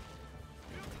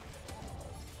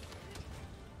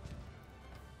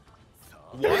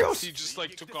 What? He just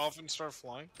like took off and started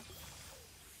flying?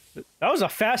 That was a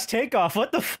fast takeoff,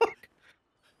 what the fuck?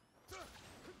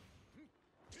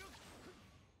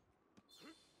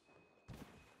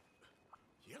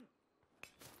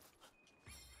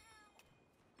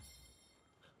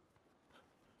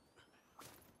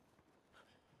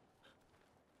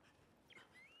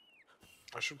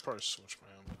 I should probably switch my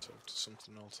ammo type to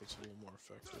something else that's a little more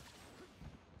effective.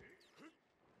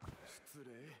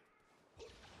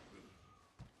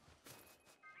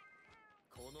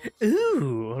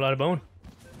 Ooh, a lot of bone.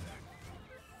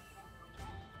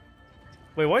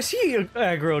 Wait, why is he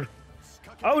aggroed?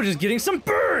 I was just getting some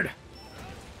bird!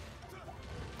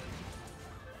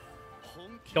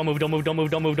 Don't move, don't move, don't move,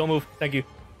 don't move, don't move. Thank you.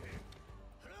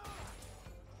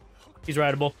 He's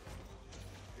rideable.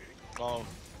 Oh.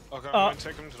 Okay, I'm gonna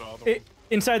take him to the other one.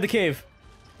 Inside the cave.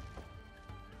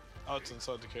 Oh, it's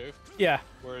inside the cave? Yeah.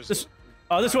 Where is this, it?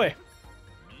 Oh, this way.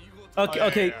 Okay, yeah,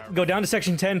 okay. yeah. Go down to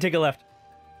section 10, take a left.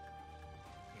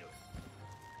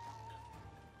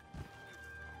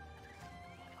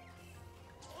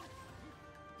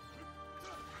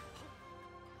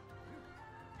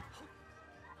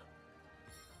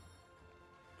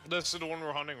 This is the one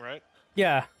we're hunting, right?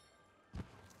 Yeah.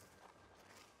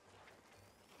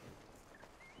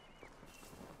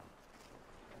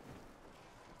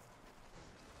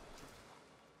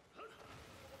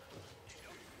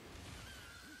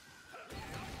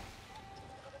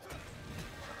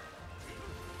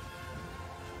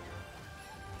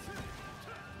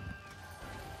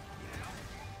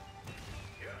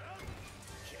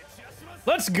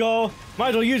 Let's go! Might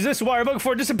as well use this wire bug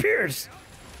before it disappears!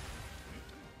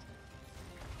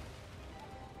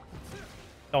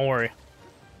 Don't worry.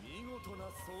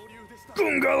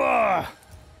 Gungala!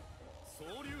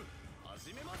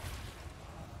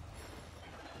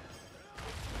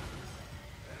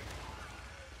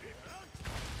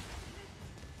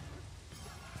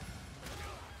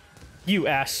 You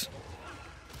ass.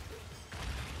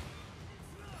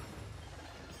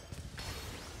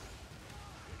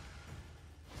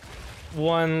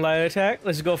 One light attack.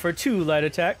 Let's go for 2 light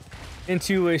attack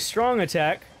into a strong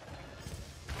attack.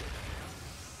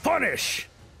 Punish!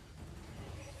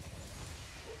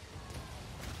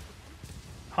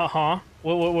 What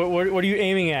are you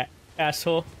aiming at,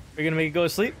 asshole? Are you gonna make it go to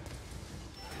sleep?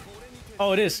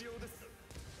 Oh, it is.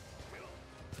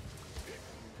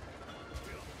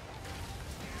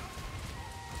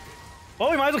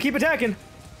 Well, we might as well keep attacking.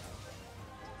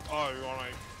 Oh, you wanna...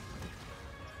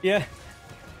 Yeah.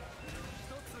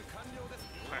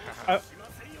 I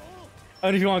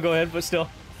don't know if you want to go ahead, but still.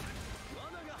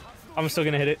 I'm still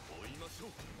gonna hit it.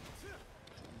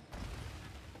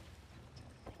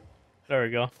 There we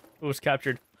go. It was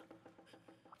captured.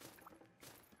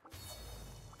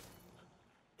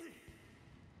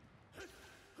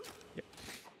 Yep.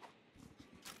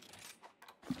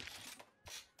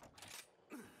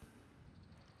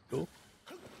 Cool.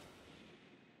 1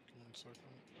 second.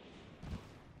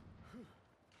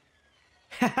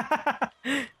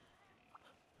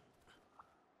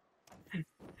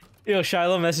 Yo,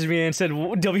 Shiloh messaged me and said,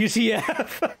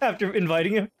 WTF after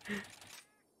inviting him.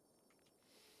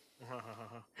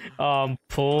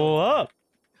 Pull up.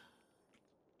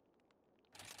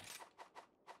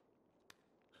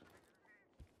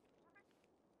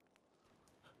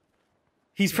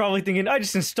 He's probably thinking, I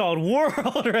just installed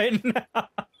World right now.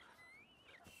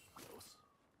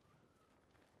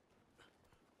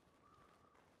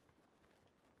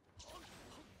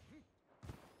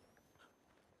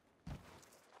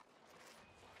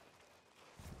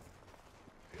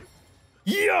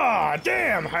 Yeah,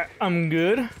 damn, I'm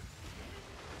good.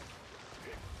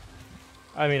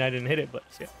 I mean, I didn't hit it, but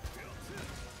yeah.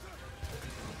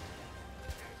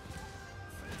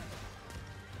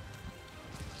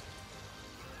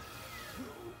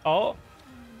 Oh.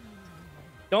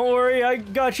 Don't worry, I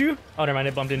got you. Oh, never mind,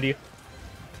 it bumped into you.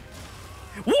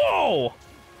 Whoa!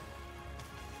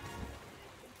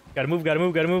 Gotta move, gotta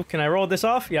move, gotta move. Can I roll this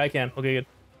off? Yeah, I can. Okay, good.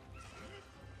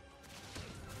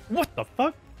 What the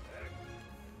fuck?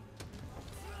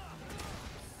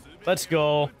 Let's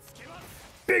go.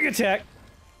 Big attack.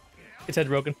 Its head's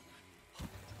broken.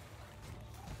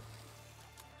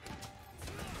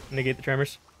 Negate the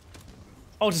tremors.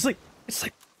 Oh, it's asleep. It's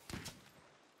asleep.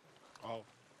 Oh.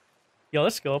 Yo,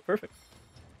 let's go. Perfect.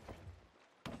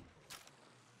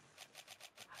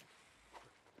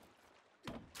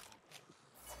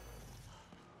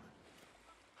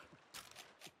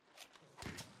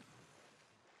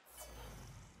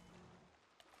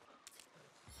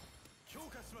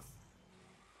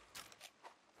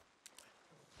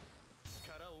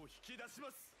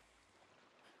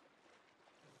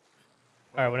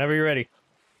 All right, whenever you're ready.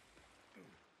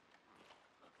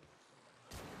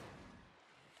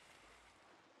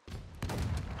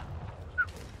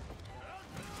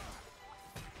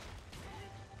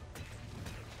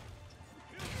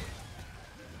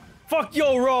 Fuck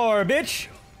your roar, bitch!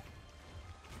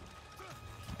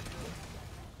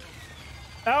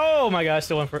 Oh my god, I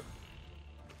still went for it.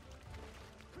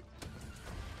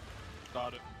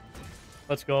 Got it.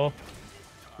 Let's go.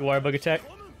 The wire bug attack.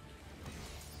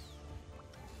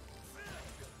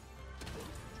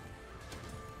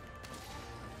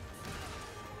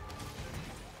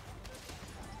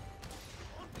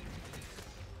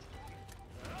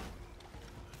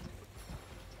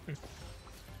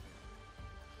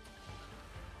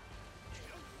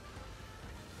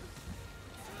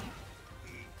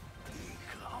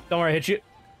 Don't worry, I hit you.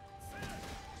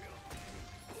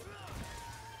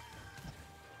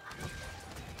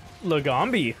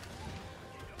 Lagambi.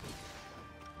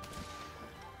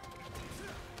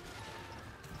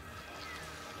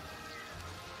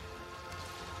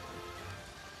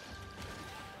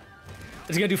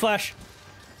 Is he gonna do flash?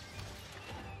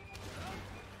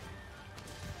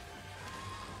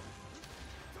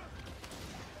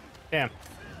 Damn.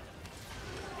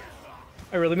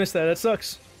 I really missed that. That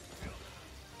sucks.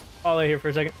 I'll lay here for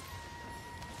a second.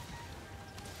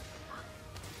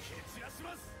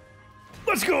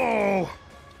 Let's go!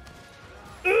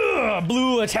 Ugh,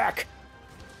 blue attack!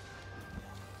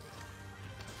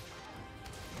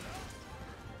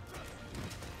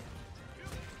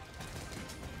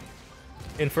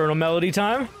 Infernal Melody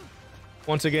time.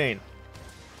 Once again.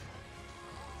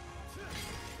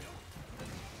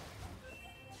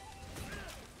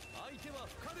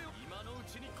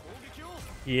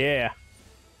 Yeah.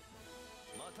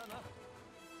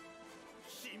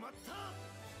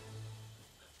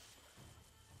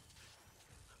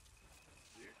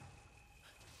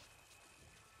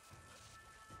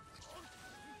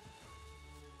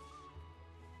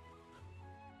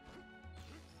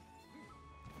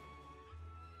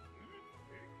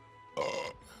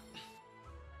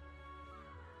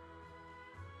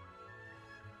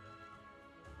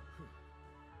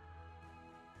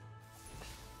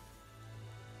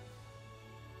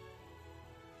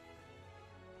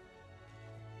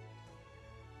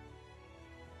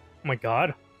 Oh my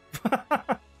god.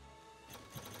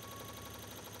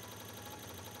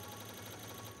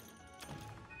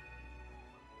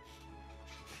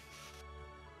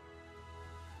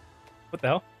 What the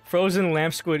hell? Frozen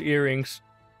lamp squid earrings.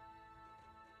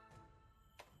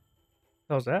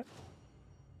 What was that?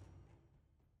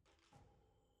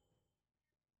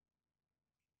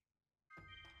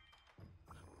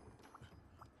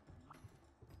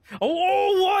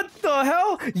 Oh, what the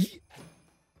hell?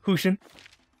 Hushin.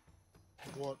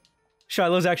 What?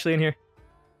 Shiloh's actually in here.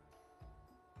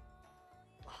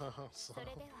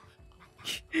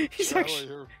 He's Shiloh, actually.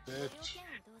 you're a bitch.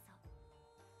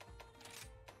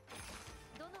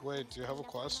 Wait, do you have a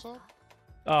quest up?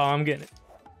 Oh, I'm getting it.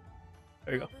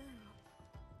 There you go.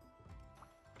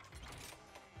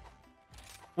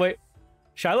 Wait.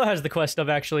 Shiloh has the quest up,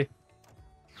 actually.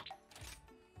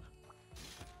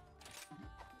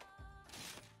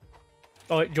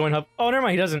 Oh, wait, join hub. Oh, never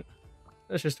mind, he doesn't.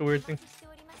 That's just a weird thing.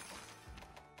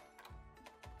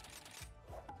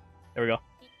 There we go.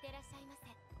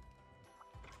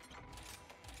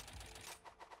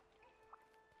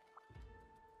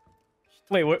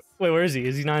 Wait, where is he?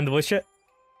 Is he not in the bush yet?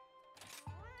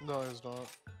 No, he's not.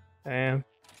 Damn.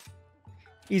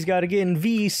 He's got to get in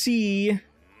VC.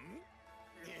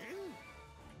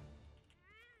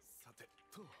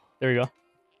 There we go.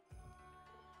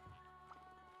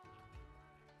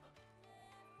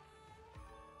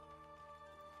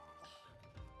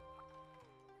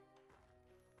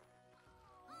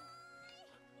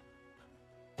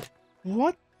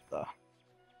 What the?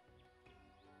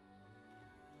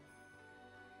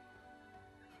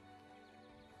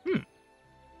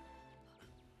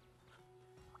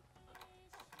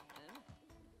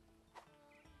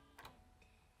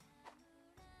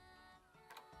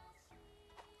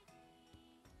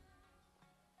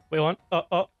 Wait, one.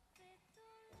 Oh.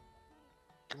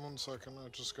 Give me 1 second, I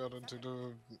just got into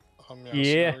the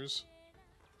Yeah. series.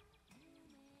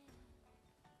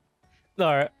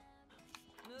 Alright.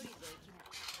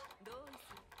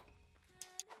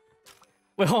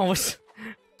 Wait, hold on, what's...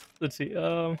 Let's see,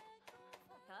 Oh,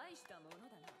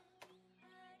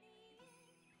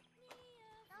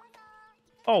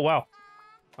 wow.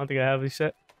 I don't think I have these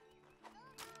set.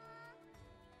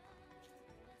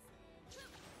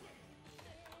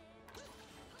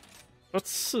 Let's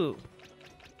see.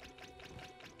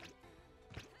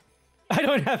 I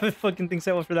don't have a fucking thing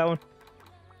set up for that one.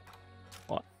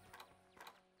 What?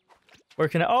 Where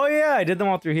can I... Oh, yeah, I did them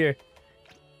all through here.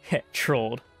 Heh,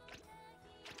 trolled.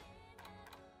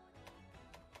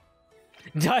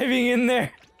 Diving in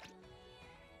there.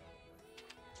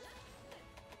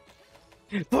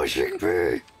 Pushing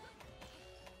me.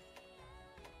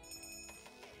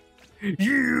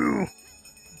 You.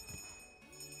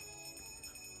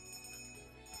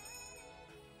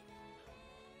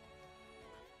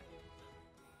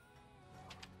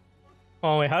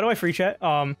 Oh wait, how do I free chat?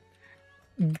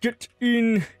 Get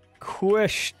in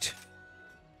quest.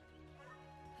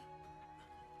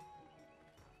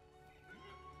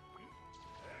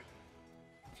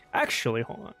 Actually,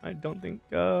 hold on. I don't think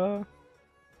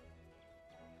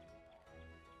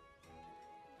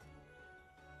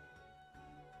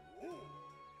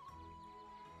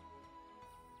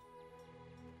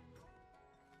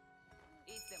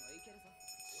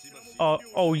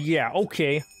oh yeah,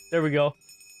 okay. There we go.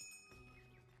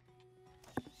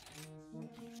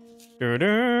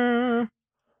 Alright,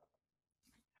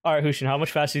 Hushin, how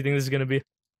much faster do you think this is gonna be?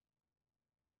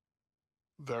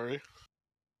 Very.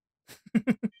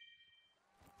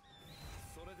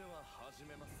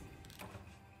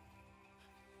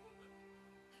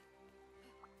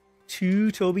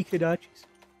 Two Toby Kadachis.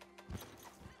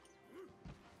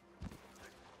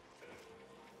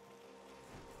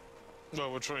 No,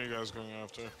 which one are you guys going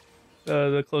after?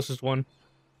 The closest one.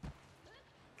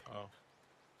 Oh.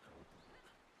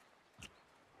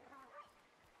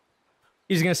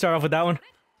 You're just gonna start off with that one?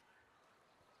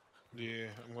 Yeah,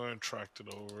 I'm gonna tract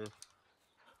it over.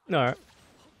 Alright.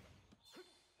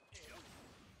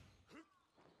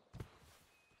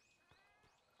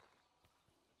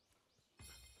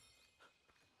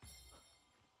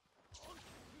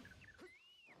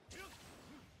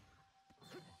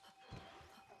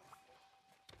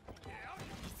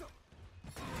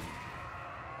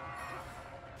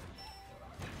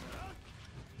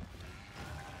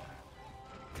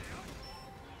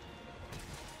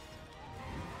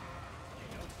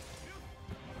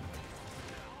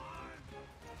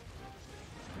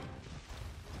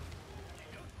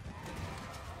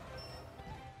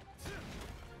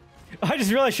 I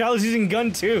just realized Shiloh's using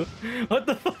gun too. What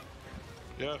the fuck?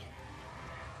 Yeah.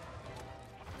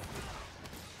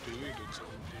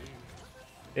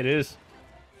 It is.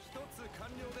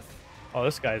 Oh,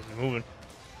 this guy's moving.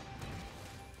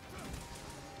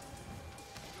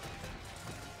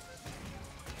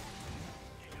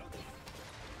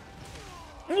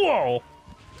 Whoa!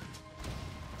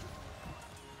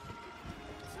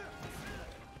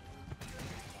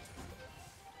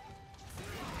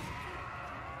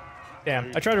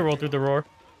 Damn, I tried to roll through the roar.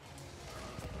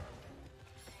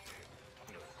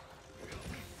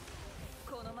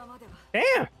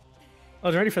 Damn! I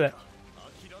was ready for that.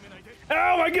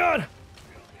 Oh my god!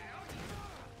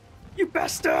 You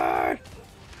bastard!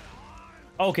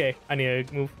 Okay, I need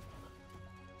to move.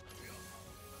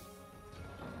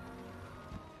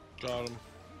 Got him.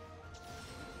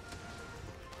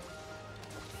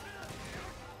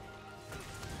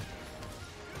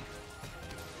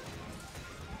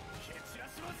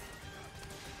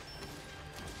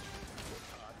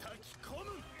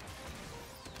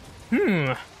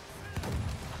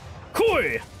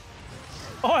 Koi!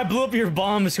 Oh, I blew up your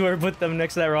bombs, whoever put them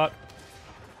next to that rock.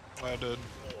 I did.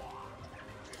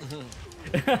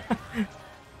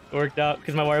 Worked out,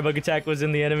 because my wire bug attack was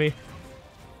in the enemy.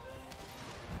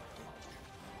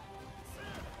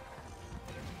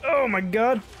 Oh my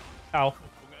god! Ow.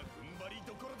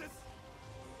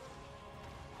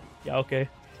 Yeah, okay.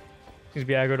 Seems to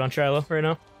be aggroed on Shiloh right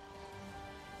now.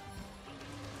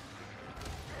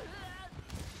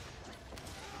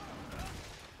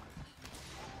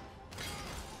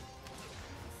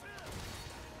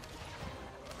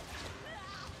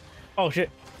 Oh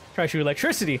shit. Try to shoot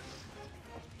electricity.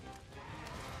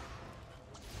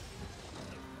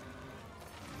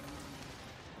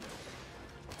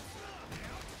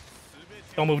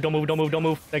 Don't move, don't move, don't move, don't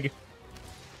move. Thank you.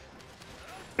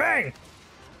 Bang!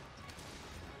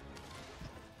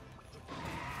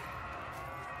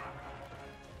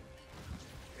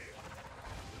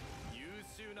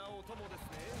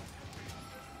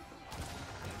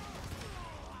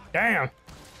 Damn.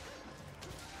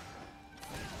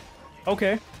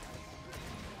 Okay.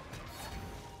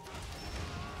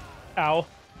 Ow.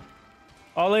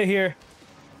 I'll lay here.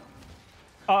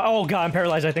 Oh god, I'm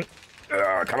paralyzed, I think.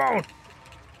 Come on!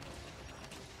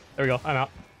 There we go, I'm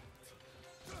out.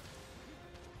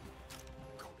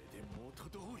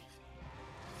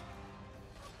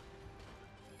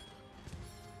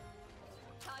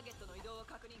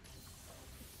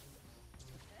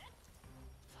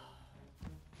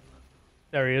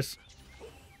 There he is.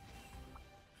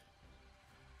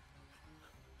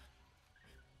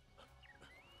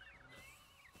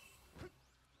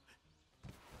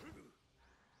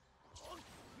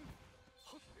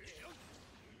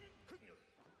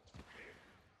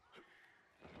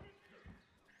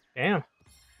 Damn.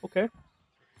 Okay.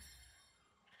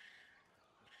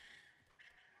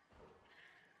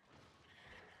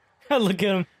 Look at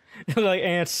them. They're like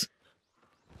ants.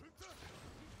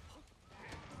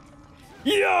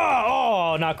 Yeah!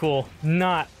 Oh, not cool.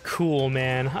 Not cool,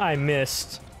 man. I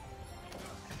missed.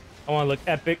 I want to look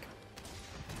epic.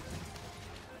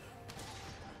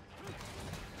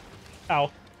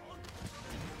 Ow.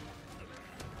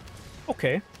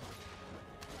 Okay.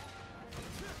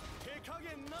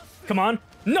 Come on.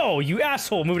 No, you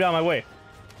asshole. Move out of my way.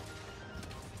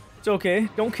 It's okay.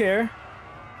 Don't care.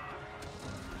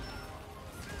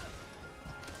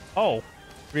 Oh.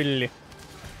 Really?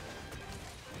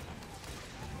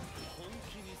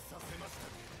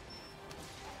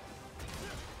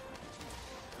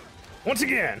 Once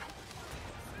again.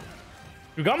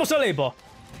 Jugamos a labor.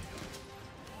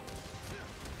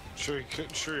 Should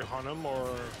we hunt him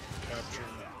or capture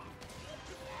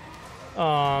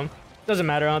him? Doesn't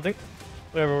matter, I don't think.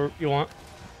 Whatever you want.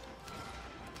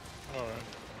 Alright.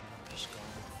 Just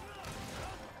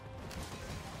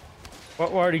We're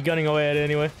already gunning away at it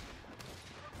anyway.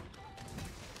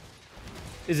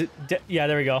 Is it dead? Yeah,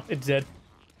 there we go. It's dead.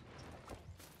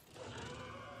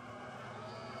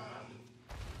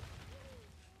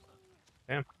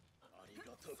 Damn.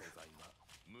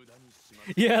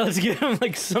 Yeah, let's get him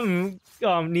like some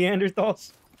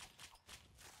Neanderthals.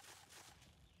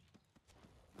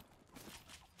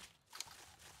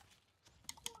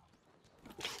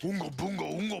 Unga bunga,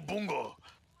 unga bunga.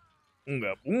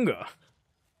 Unga bunga.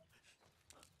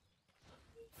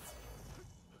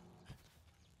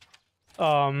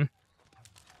 Oh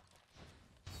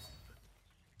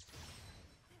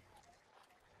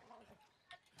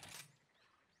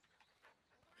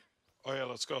yeah,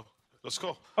 let's go. Let's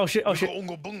go. Oh shit, oh shit.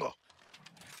 Unga bunga.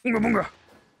 Unga bunga.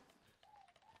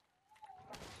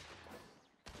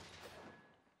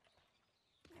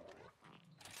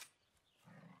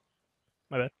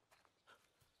 My bad.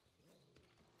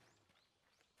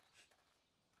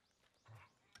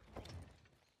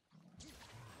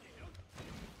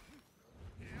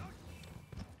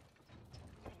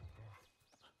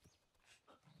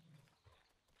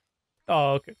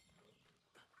 Oh, okay.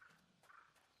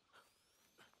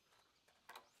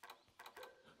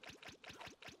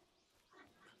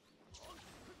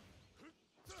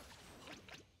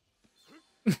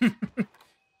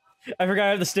 I forgot I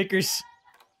have the stickers.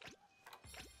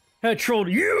 I trolled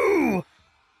you!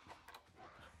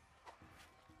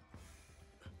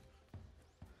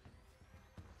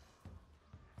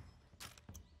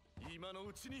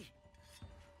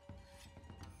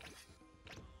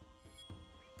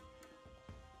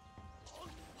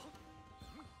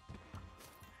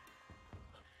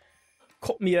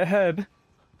 Cut me a herb.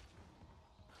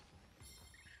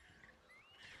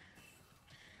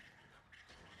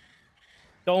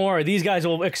 Don't worry, these guys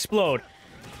will explode.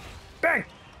 Bang!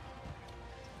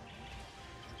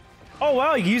 Oh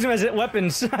wow, you can use them as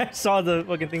weapons. I saw the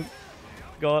fucking thing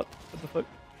go up. What the fuck?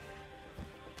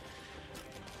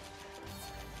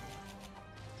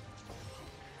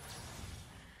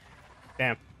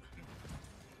 Damn.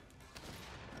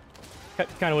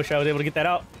 Kind of wish I was able to get that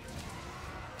out.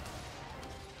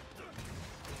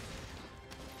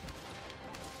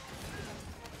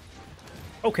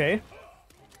 Okay.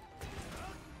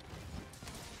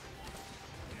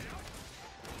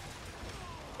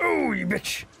 Oh, you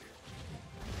bitch!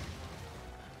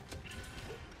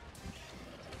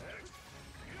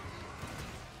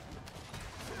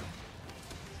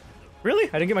 Really?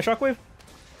 I didn't get my shockwave?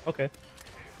 Okay.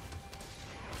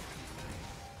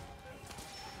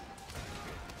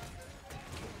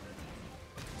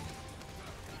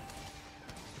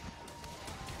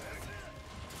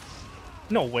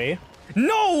 No way.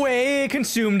 No way! It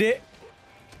consumed it!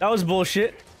 That was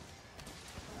bullshit.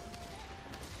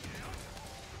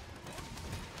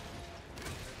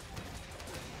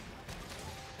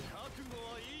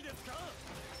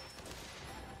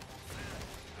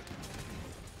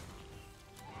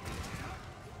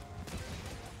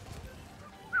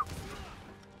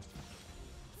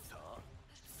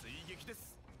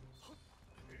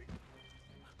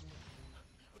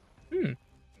 Hmm.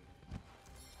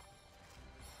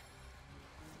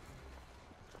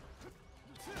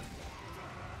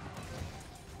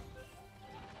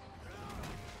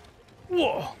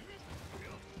 Whoa.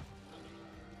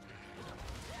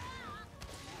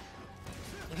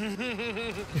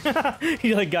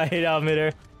 He like got hit out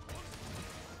midair.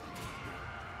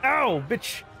 Ow,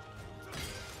 bitch.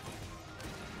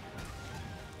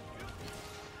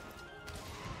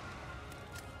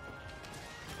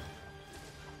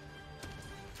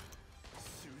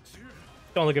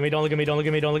 Don't look at me, don't look at me, don't look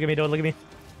at me, don't look at me, don't look at me.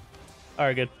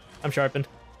 Alright, good. I'm sharpened.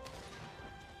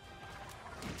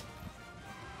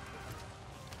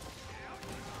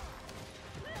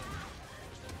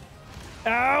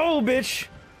 Ow, bitch!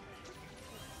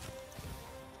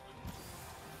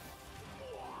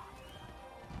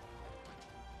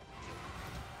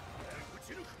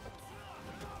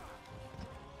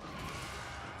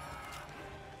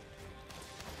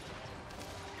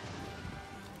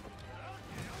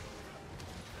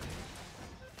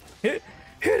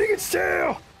 Hitting its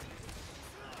tail!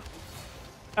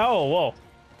 Oh, whoa.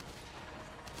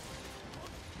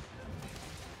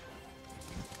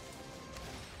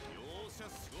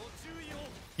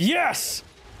 Yes!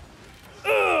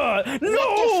 Ugh!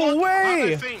 No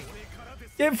way!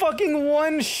 It fucking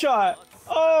one shot!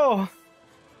 Oh!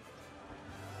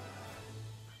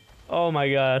 Oh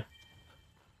my god.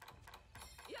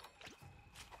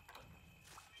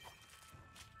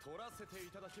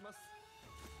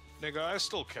 Nigga, I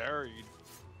still carried.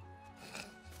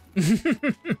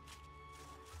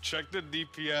 Check the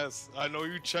DPS. I know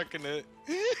you checking it.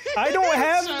 I don't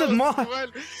have the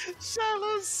mod.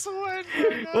 Shallow's sweat.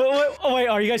 Wait,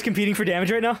 are you guys competing for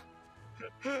damage right now?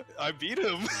 I beat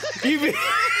him. You beat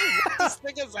this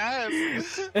nigga's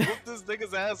ass. Whooped this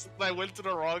nigga's ass. I went to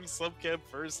the wrong sub camp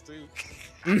first too.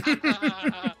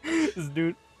 This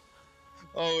dude.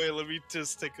 Oh wait, let me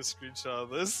just take a screenshot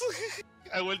of this.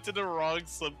 I went to the wrong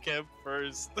sub camp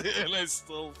first, and I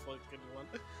still fucking won.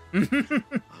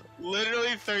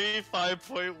 Literally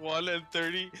 35.1 and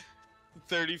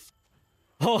 30.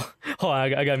 Oh, hold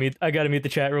on, I gotta mute the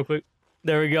chat real quick.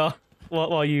 There we go.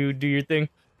 While you do your thing.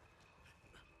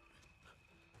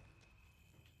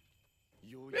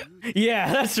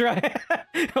 Yeah, that's right.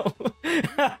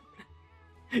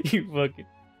 You fucking.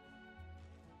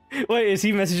 Wait, is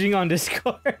he messaging on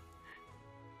Discord?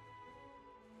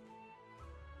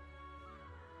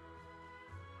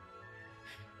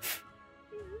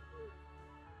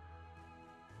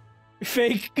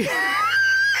 Fake.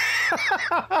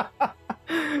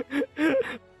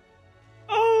 Oh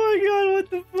my god, what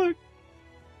the fuck?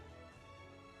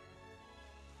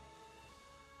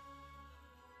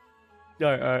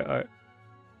 Alright.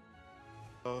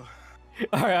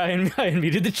 Alright, I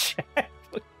unmuted the chat.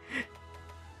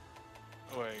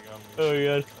 Wait, oh my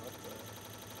god.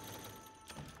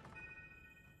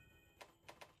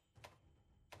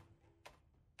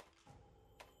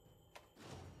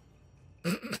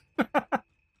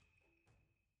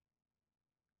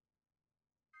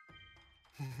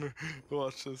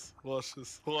 Watch this.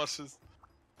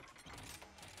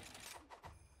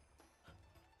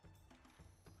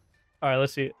 Alright,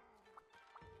 let's see it.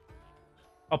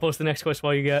 I'll post the next quest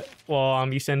while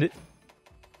you send it.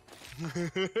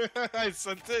 I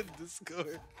sent it in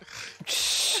Discord.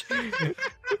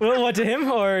 What, to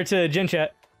him or to Gen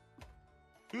Chat?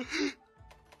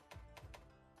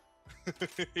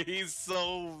 He's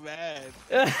so mad.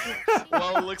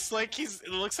 Well, it looks like he's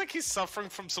suffering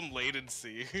from some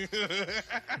latency.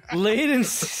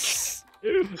 Latency.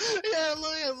 Yeah,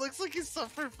 look, it looks like he's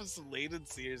suffering from some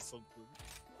latency or something.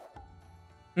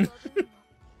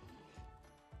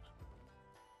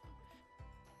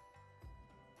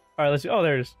 All right, let's see. Oh,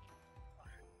 there it is.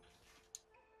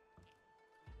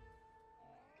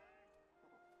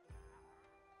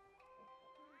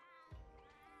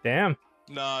 Damn.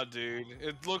 Nah, dude.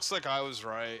 It looks like I was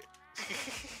right.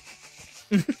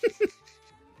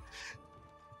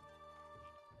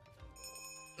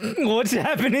 What's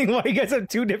happening? Why you guys have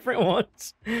two different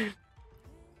ones?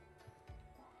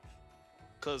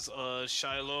 Cause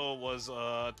Shiloh was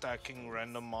attacking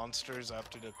random monsters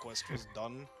after the quest was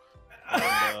done.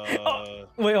 And,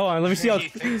 Wait, hold on. Let me see how.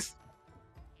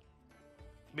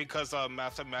 Because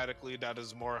mathematically that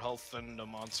is more health than the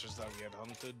monsters that we had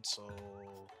hunted, so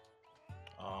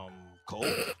Cole,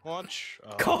 watch.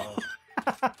 Cole.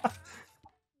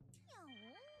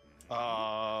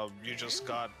 You just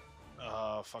got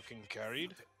fucking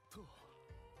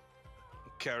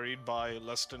carried by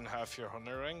less than half your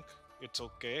hunter rank. It's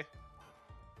okay.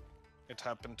 It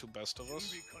happened to best of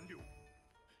us.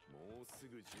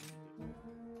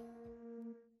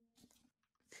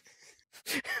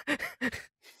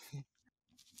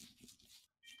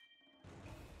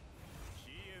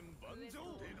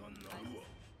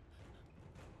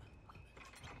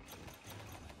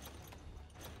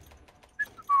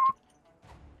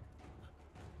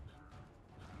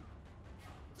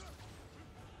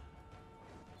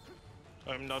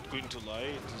 I'm not going to lie,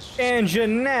 it is just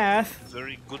Anjanath.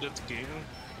 very good at game.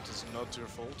 It is not your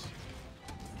fault.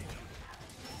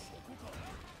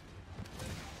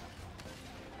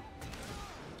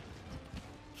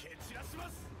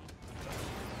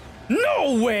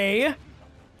 No way!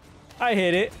 I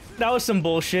hit it. That was some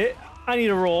bullshit. I need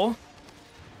a roll.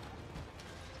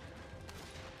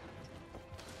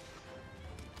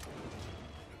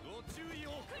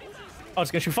 Oh,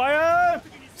 it's gonna shoot fire!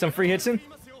 Some free hits in.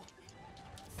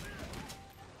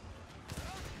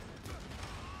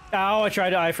 Ow, I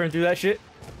tried to iframe through that shit.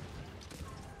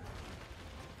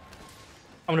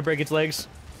 I'm gonna break its legs.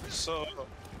 So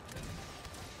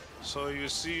you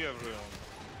see, everyone,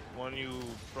 when you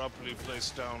properly place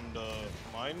down the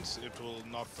mines, it will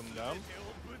knock them down.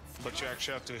 But you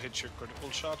actually have to hit your critical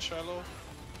shot, Shiloh.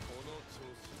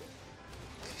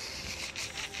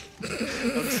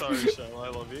 I'm sorry, Shiloh, I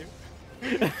love you.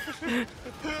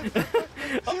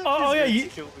 Oh yeah, yeah.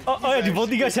 Do both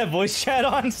of you guys have voice chat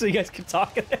on so you guys can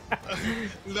talk?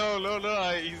 No.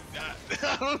 I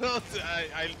don't know.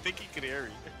 I think he could hear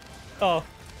me. Oh,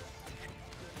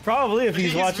 probably if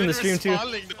he's watching the stream too. He's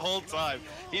responding the whole time.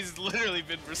 He's literally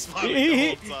been responding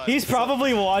the whole time. He's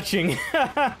probably watching.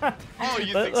 Oh,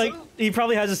 you think like, so? He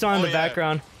probably has us on in the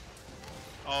background.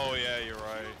 Oh yeah, you're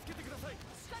right.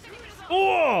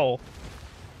 Whoa!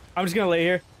 I'm just gonna lay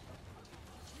here.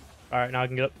 Alright, now I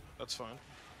can get up. That's fine.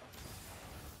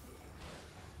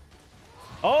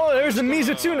 Oh, there's the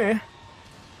Mizutune!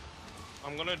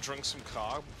 I'm gonna drink some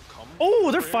cum.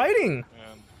 Oh, they're fighting!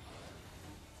 And,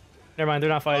 never mind, they're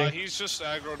not fighting. he's just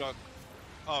aggroed on...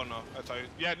 Oh no, I thought...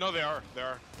 Yeah, no, they are.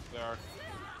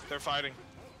 They're fighting.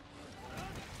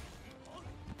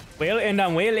 Whale and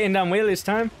on whale this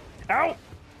time. Ow!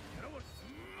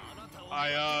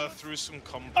 I threw some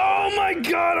cum. Oh my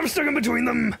god, I'm stuck in between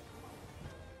them!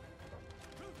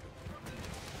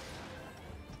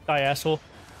 Die, asshole.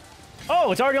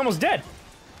 Oh, it's already almost dead!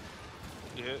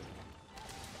 Yeah.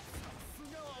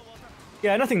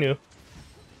 Yeah, nothing new.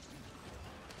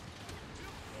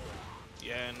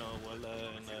 Yeah, no, well,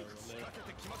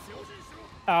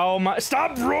 Ow, my-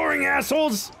 Stop roaring,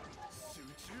 assholes!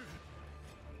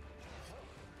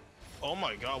 Oh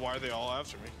my god, why are they all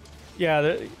after me?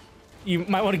 Yeah, you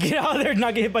might want to get out of there and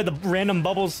not get hit by the random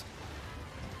bubbles.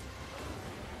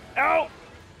 Ow!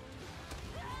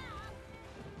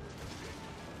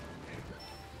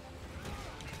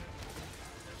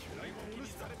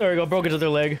 There we go, broke its other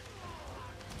leg.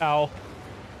 Ow.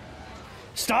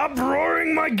 Stop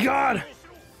roaring, my god!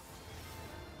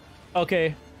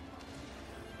 Okay.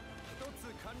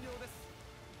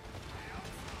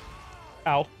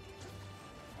 Ow.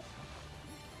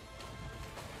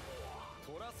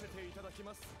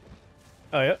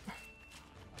 Oh, yeah.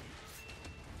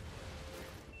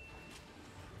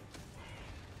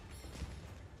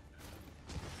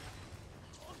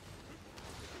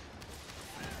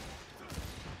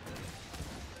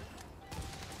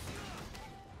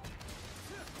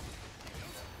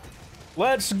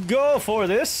 Let's go for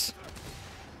this.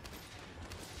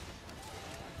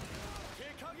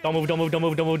 Don't move, don't move, don't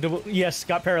move, don't move, don't move. Yes,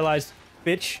 got paralyzed.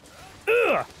 Bitch.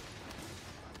 Ugh!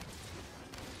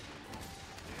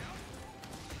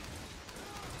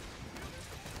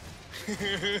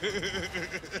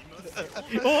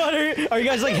 What are you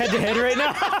guys like head to head right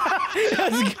now?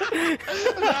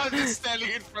 No, I'm just standing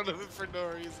in front of him for no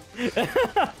reason.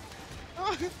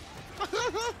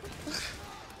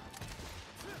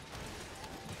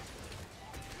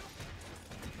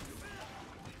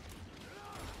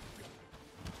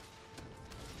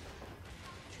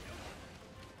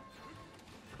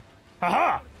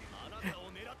 Haha!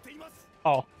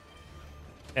 Oh.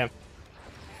 Damn.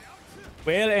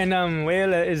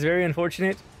 Well, is very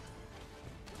unfortunate.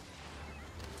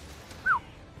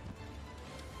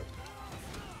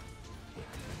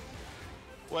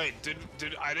 Wait, did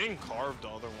I didn't carve the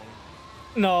other one?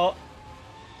 No.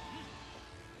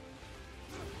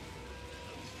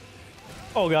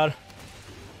 Oh god.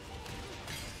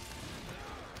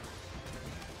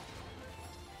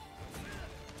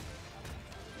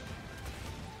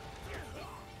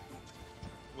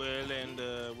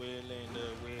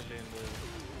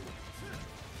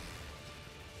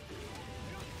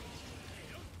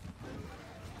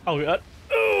 Oh god.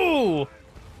 Ooh!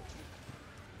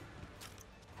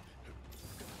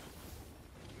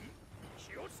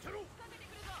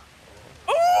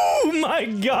 Oh my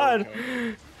god!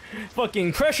 Okay.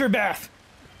 Fucking pressure bath!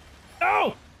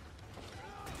 Oh!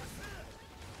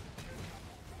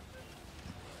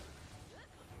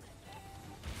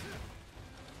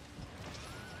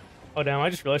 Oh damn, I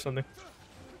just realized something.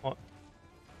 Oh.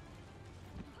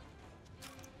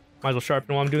 Might as well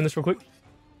sharpen while I'm doing this real quick.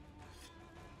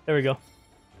 There we go.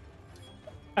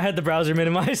 I had the browser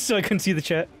minimized so I couldn't see the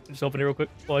chat. Just open it real quick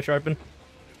while I sharpen.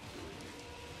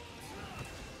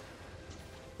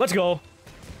 Let's go.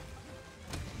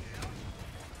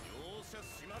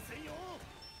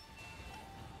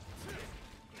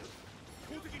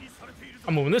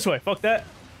 I'm moving this way. Fuck that.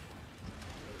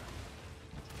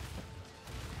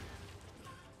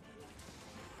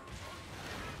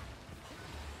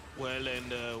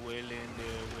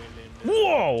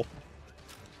 Whoa!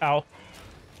 Ow.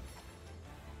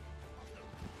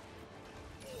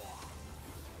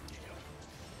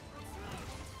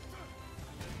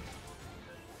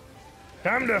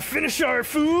 Time to finish our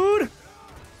food!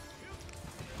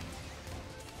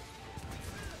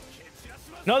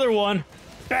 Another one!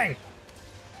 Bang!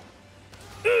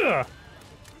 Ugh!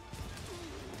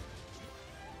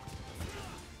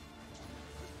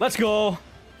 Let's go!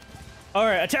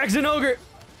 Alright, attack Zenogre!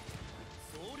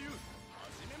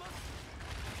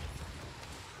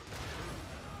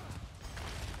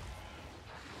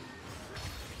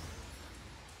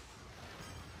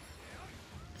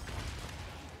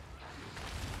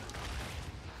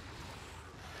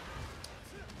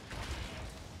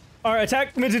 Alright,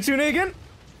 attack Mizutune again.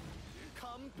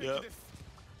 Yep.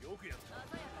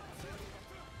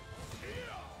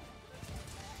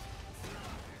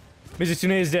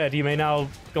 Mizutune is dead. You may now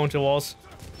go into walls.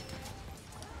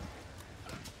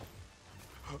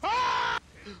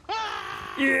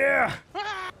 Yeah!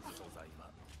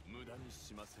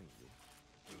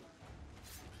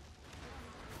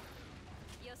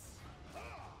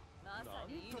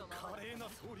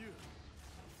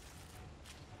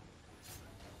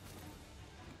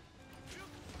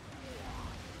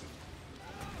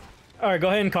 Alright, go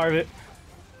ahead and carve it.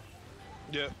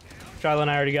 Yep. Charlotte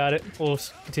and I already got it. We'll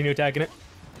continue attacking it.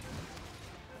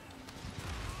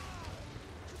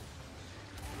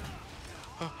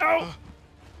 Ow!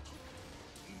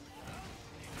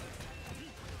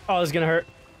 Oh, this is gonna hurt.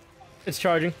 It's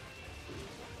charging.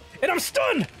 And I'm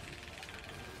stunned!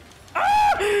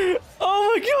 Ah!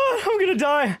 Oh my god, I'm gonna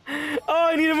die! Oh,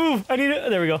 I need to move. I need to...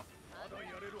 There we go.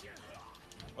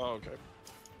 Oh, okay.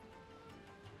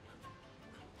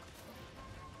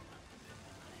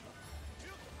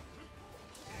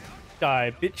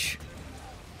 Die, bitch.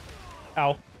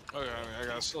 Ow. Okay, I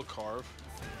gotta still carve.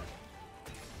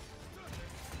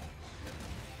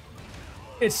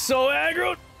 It's so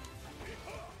aggroed!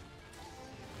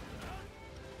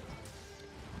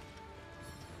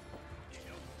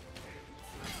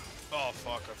 Oh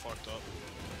fuck, I fucked up.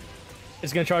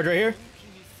 It's gonna charge right here.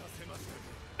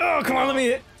 Oh, come on, let me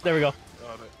hit. There we go.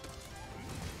 Got it.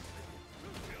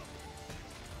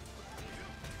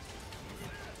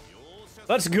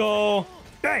 Let's go.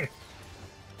 Bang!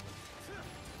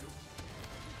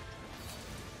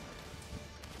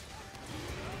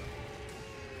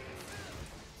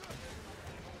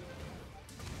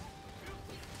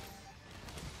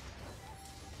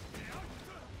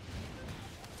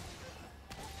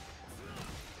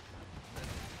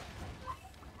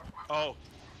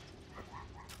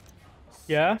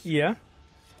 Yeah, yeah.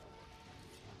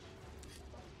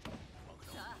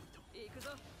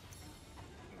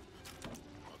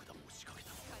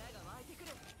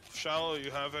 Shallow,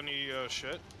 you have any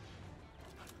shit?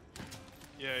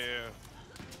 Yeah,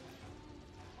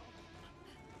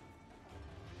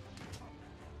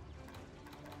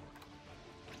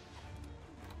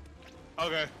 yeah.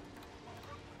 Okay.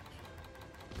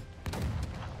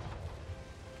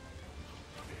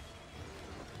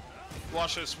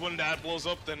 Watch this. When that blows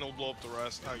up, then it'll blow up the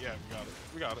rest. Oh yeah, we got it.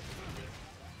 We got it.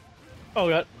 Oh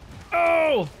god.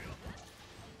 Oh!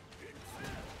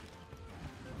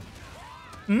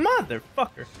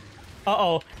 Motherfucker.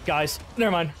 Uh-oh, guys.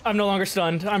 Never mind. I'm no longer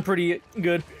stunned. I'm pretty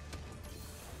good.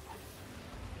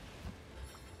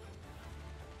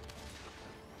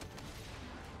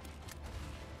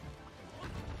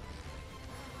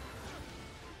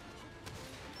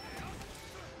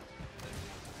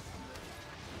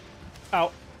 Ow.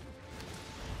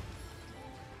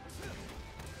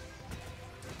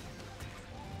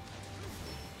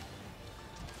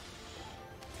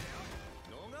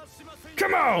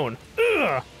 Come on!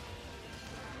 Ugh!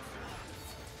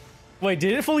 Wait,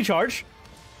 did it fully charge?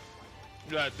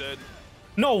 Yeah, it did.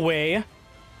 No way.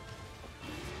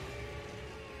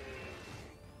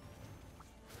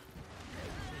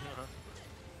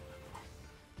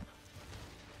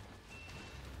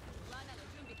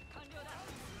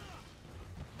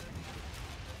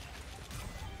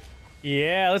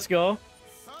 Yeah, let's go.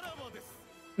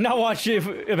 Now watch it.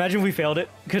 Imagine if we failed it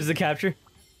because of the capture.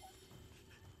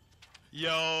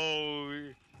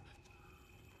 Yo.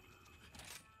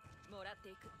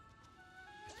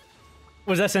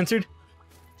 Was that censored?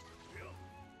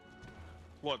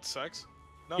 What, sex?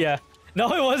 No. Yeah.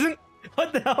 No, it wasn't.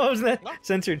 What the hell was that? No.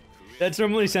 Censored. That's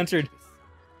normally censored.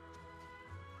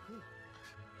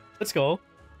 Let's go.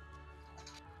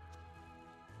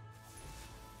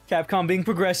 Capcom being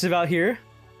progressive out here.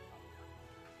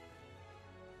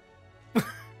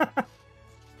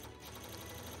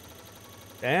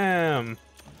 Damn.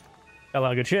 Got a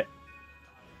lot of good shit.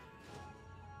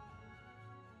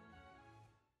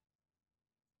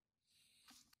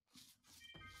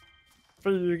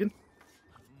 Friggin'.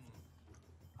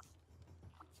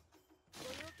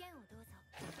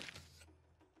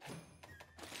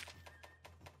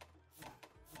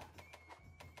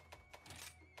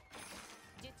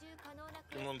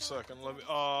 Give me 1 second. Let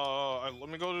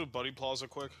me go to Buddy Plaza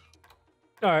quick.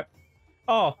 Alright.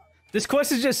 Oh, this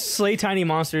quest is just slay tiny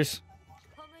monsters.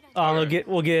 We'll get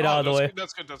it out of the way. Good,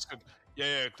 that's good. That's good.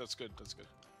 Yeah, that's good. That's good.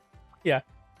 Yeah.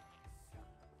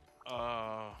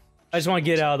 I just want to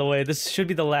get it out of the way. This should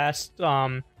be the last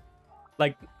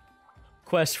like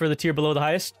quest for the tier below the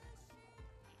highest.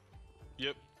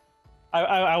 Yep.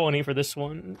 I won't eat for this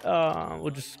one. We'll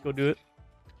just go do it.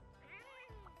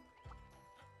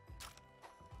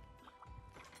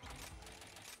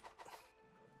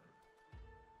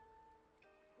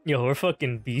 Yo, we're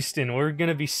fucking beasting. We're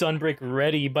gonna be Sunbreak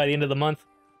ready by the end of the month.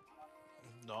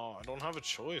 No, I don't have a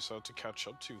choice. I have to catch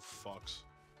up to you fucks.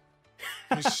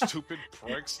 These stupid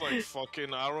pricks, like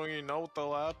fucking, I don't even know what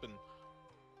they'll happen.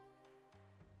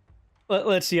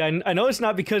 Let's see. I know it's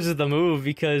not because of the move,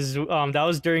 because that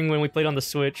was during when we played on the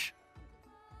Switch.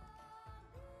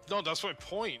 No, that's my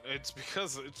point. It's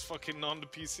because it's fucking on the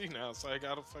PC now, so I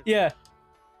gotta fucking... Yeah.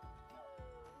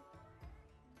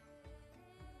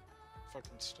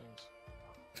 Fucking stinks.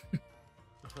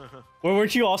 Well,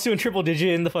 weren't you also in triple digit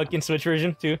in the fucking Switch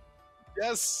version, too?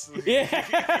 Yes!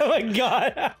 Yeah! Oh my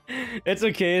god! It's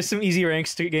okay, it's some easy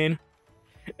ranks to gain.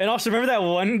 And also, remember that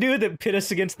one dude that pit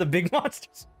us against the big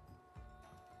monsters?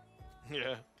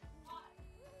 Yeah.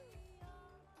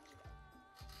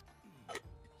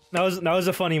 That was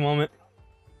a funny moment.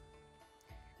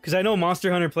 Because I know Monster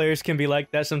Hunter players can be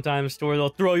like that sometimes, to where they'll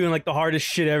throw you in like the hardest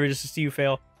shit ever just to see you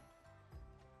fail.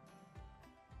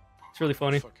 It's really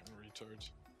funny. Fucking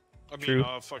retards. I mean, True.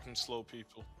 fucking slow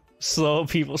people. Slow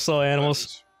people, slow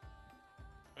animals.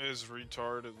 Is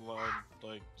retarded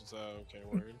like, is that okay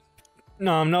word?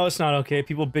 No, it's not okay.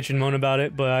 People bitch and moan about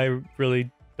it, but I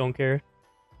really don't care.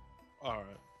 Alright.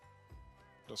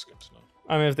 That's good to know.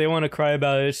 I mean, if they want to cry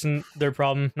about it, it's their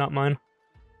problem, not mine.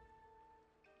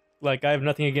 Like, I have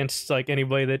nothing against, like,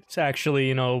 anybody that's actually,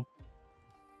 you know,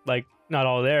 like, not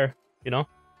all there, you know?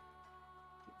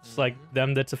 It's like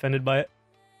them that's offended by it.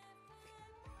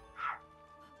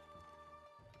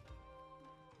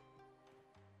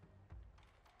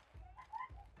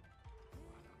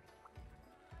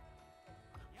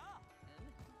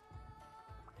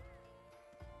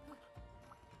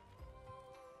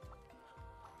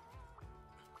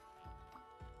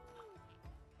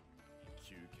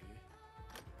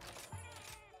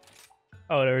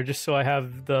 Oh, whatever, just so I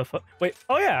have the... Wait,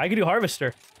 oh yeah, I can do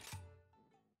Harvester.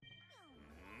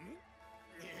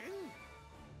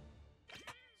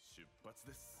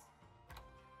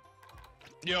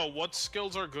 Yo, what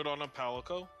skills are good on a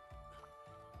Palico?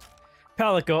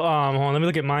 Palico, hold on, let me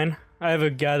look at mine. I have a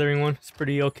gathering one, it's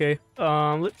pretty okay.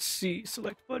 Let's see,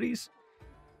 select buddies.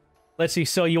 Let's see,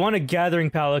 so you want a gathering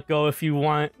Palico if you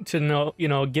want to know, you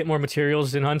know, get more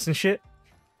materials and hunts and shit.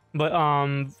 But,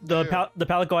 the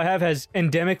Palico I have has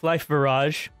Endemic Life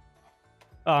Barrage,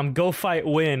 Go Fight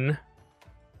Win,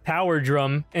 Power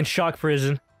Drum, and Shock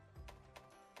Prison.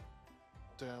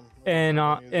 Damn.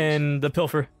 And the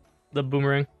Pilfer, the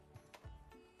Boomerang.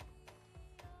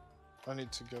 I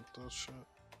need to get those shit.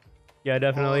 Yeah,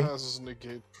 definitely. All it has is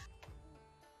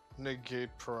negate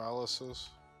paralysis.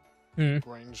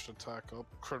 Ranged attack up,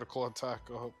 critical attack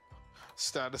up,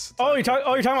 status attack. Oh, you're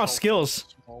talking about skills.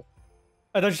 Small.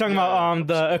 I thought you were talking about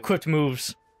the equipped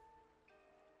moves.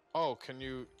 Oh, can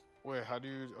you wait? How do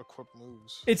you equip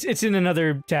moves? It's in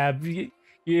another tab.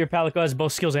 Your Palico has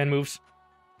both skills and moves.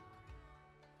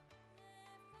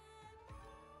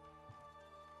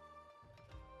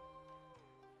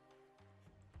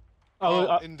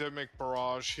 Endemic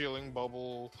Barrage, Healing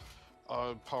Bubble,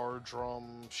 Power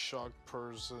Drum, Shock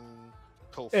Person,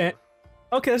 Pilfer.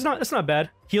 Okay, that's not bad.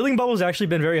 Healing Bubble's actually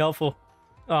been very helpful.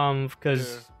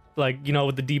 Because like, you know,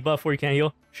 with the debuff where you can't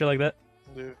heal, shit like that.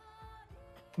 Yeah.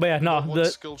 But yeah, no. What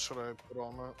skill should I put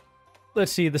on that?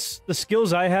 Let's see. The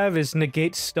skills I have is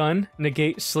negate stun,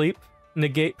 negate sleep,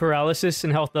 negate paralysis,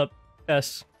 and health up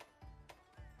S.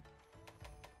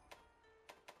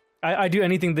 I do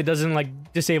anything that doesn't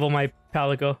like disable my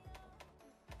Palico.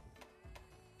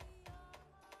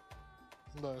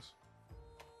 Nice.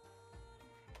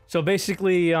 So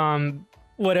basically,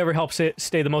 whatever helps it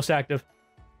stay the most active.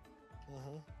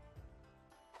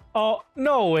 Oh,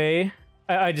 no way.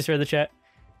 I just read the chat.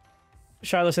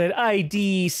 Charlotte said,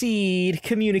 ID, seed,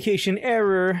 communication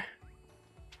error.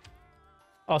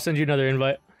 I'll send you another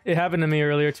invite. It happened to me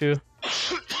earlier, too.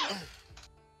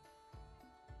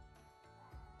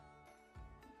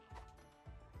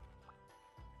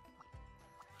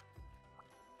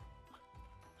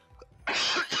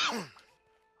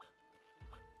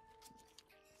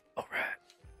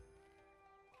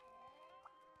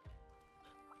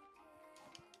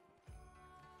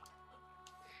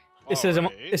 It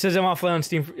says I'm offline on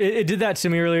Steam. It did that to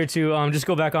me earlier too. Just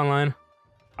go back online.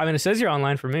 I mean, it says you're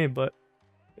online for me, but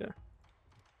yeah.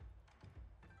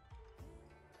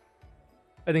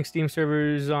 I think Steam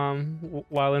servers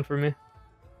wilding for me.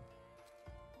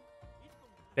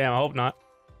 Damn, I hope not.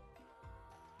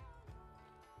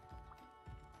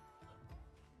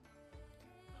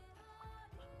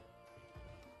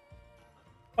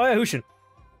 Oh yeah, Hushin.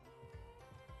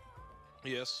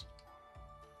 Yes.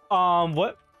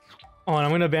 What? Oh,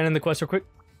 I'm gonna abandon the quest real quick.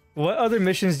 What other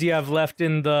missions do you have left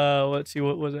in the? Let's see,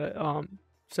 what was it?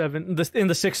 7. In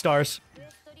the 6 stars.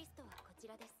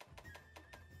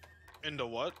 In the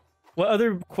what? What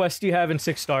other quests do you have in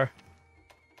 6 star?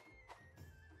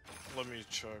 Let me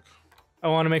check. I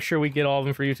want to make sure we get all of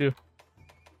them for you too.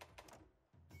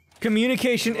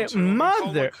 Communication,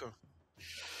 mother.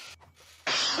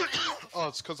 Oh,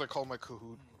 it's because I called my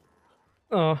Kahoot.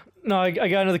 Oh no, I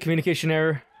got another communication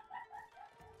error.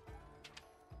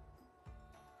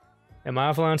 Am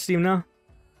I offline on Steam now?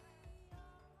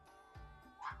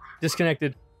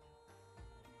 Disconnected.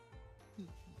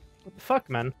 What the fuck,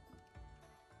 man?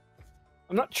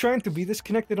 I'm not trying to be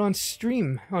disconnected on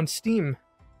Steam.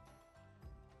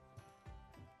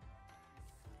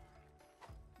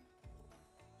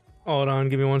 Hold on,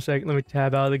 give me 1 second. Let me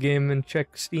tab out of the game and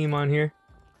check Steam on here.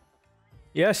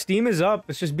 Yeah, Steam is up.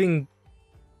 It's just being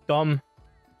dumb.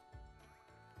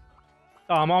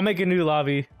 I'll make a new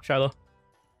lobby, Shiloh.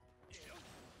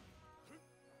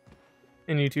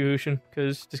 And you too, Hushin,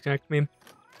 because disconnect meme.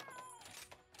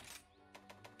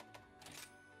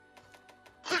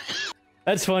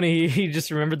 That's funny, he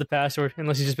just remembered the password,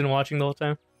 unless he's just been watching the whole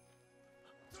time.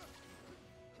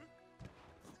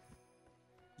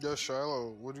 Yeah,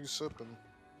 Shiloh, what are you sipping?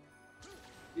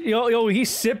 Yo, he's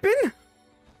sipping?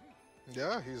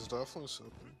 Yeah, he's definitely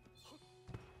sipping.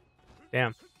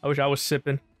 Damn, I wish I was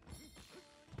sipping.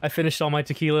 I finished all my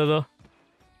tequila, though.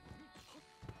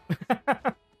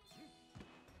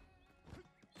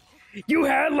 You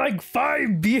had like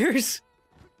 5 beers?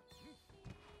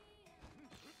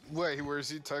 Wait, where is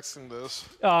he texting this?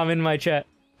 Oh, I'm in my chat.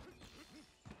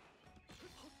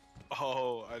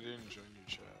 Oh, I didn't join your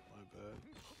chat,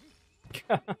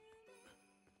 my bad.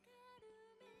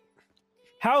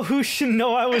 How who should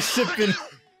know I was sipping?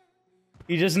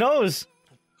 He just knows.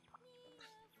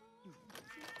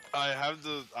 I have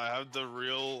the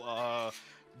real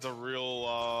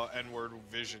N-word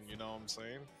vision, you know what I'm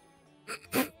saying?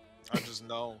 I just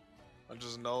know. I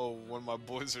just know when my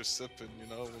boys are sipping, you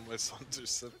know, when my sons are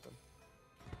sipping.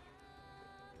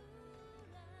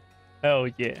 Oh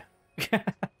yeah.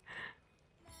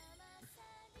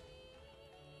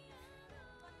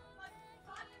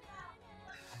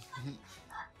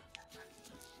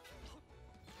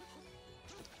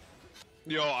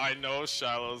 Yo, I know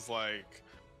Shiloh's like,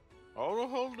 how the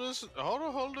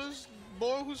hell this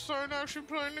boy who's starting actually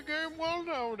playing the game well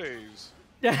nowadays?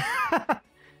 Yeah.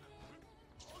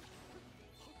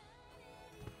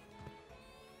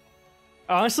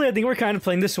 Honestly, I think we're kind of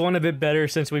playing this one a bit better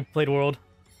since we played World.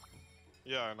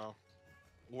 Yeah, I know.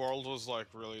 World was like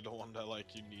really the one that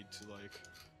like you need to like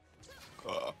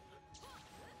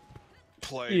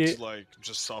play to like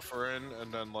just suffer in,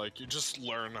 and then like you just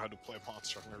learn how to play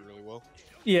Monster Hunter really well.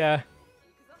 Yeah.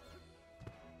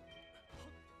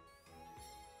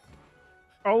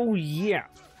 Oh yeah.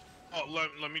 Oh,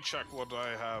 let me check what I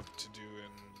have to do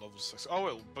in level 6. Oh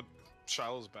wait, but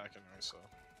Shiloh's back anyway, so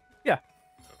Yeah.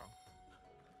 okay.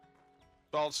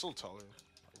 But I'll still tell her,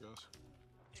 I guess.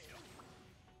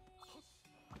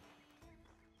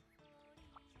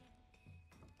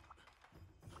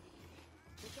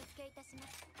 受付いたしま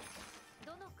す。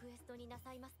どのクエストにな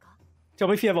さいますか? Tell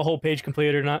me if you have a whole page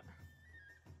completed or not.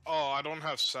 Oh, I don't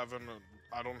have 7.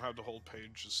 I don't have the whole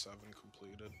page of 7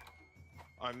 completed.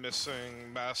 I'm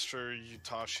missing Master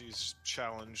Yutashi's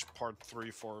Challenge Part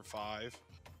 3, 4, 5.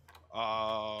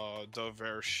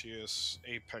 Doversius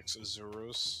Apex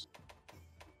Azurus.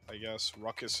 I guess.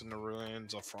 Ruckus in the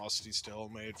Ruins, A Frosty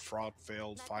Stalemate, Fraud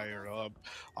Failed, Fired Up,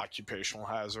 Occupational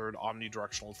Hazard,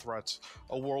 Omnidirectional Threats,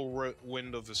 A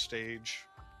Whirlwind of a Stage.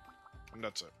 And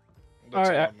that's it. That's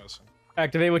all I'm missing.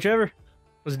 Activate whichever.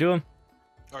 Let's do them.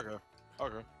 Okay.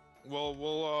 Okay. Well,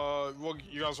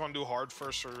 you guys want to do hard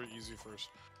first or easy first?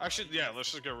 Actually, yeah,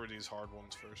 let's just get rid of these hard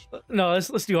ones first. No,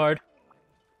 let's do hard.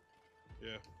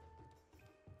 Yeah.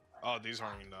 Oh, these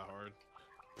aren't even that hard.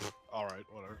 Alright,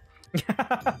 whatever.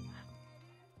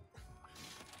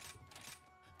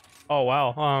 Oh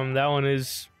wow, that one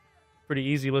is pretty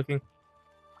easy looking.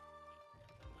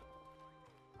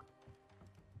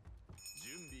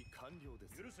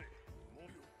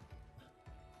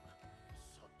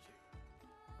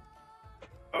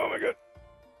 Oh my god.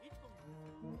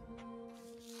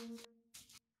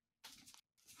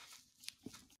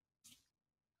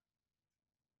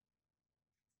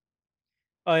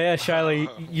 Oh yeah, Shiloh,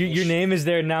 your name is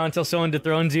there now until someone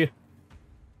dethrones you.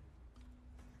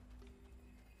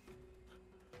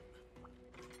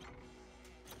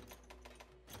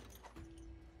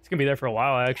 It's gonna be there for a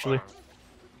while, actually.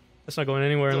 That's not going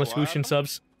anywhere unless Hushin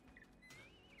subs.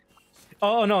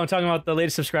 Oh no, I'm talking about the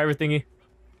latest subscriber thingy.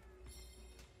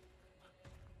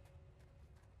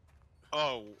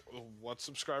 Oh, what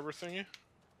subscriber thingy?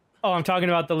 Oh, I'm talking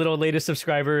about the little latest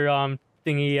subscriber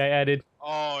thingy I added.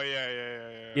 Oh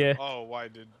yeah. Oh, why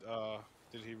did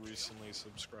he recently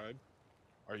subscribe?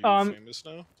 Are you famous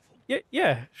now?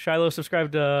 Yeah. Shiloh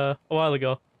subscribed a while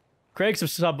ago. Craig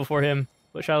subbed before him,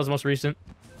 but Shiloh's the most recent.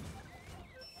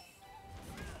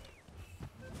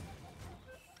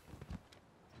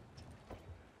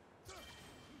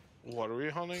 What are we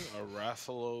hunting? A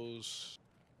Rathalos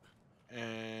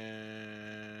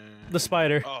and The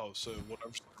spider. Oh, so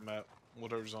whatever's on the map.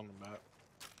 Whatever's on the map.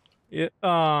 Yeah.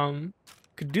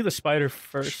 Could do the spider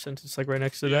first since it's like right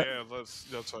next to that. Yeah,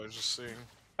 that's what I was just seeing.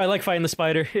 I like fighting the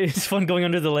spider. It's fun going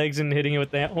under the legs and hitting it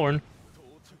with that horn.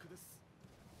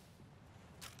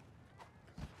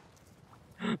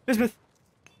 Bismuth.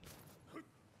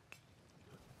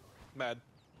 Mad.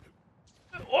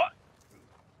 What?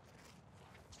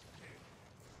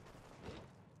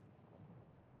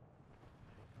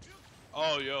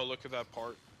 Oh, yo, look at that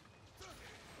part.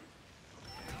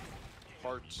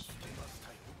 Parts.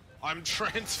 I'm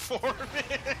transforming!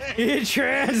 You're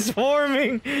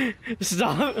transforming!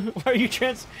 Stop! Why are you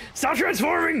Stop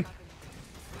transforming!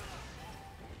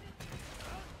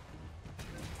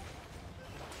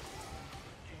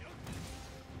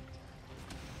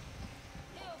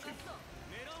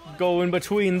 Go in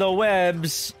between the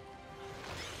webs.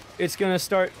 It's gonna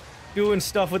start doing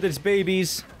stuff with its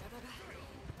babies.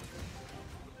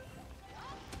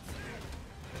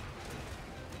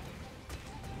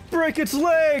 Break its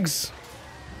legs!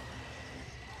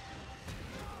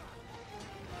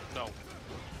 No.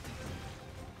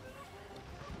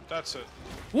 That's it.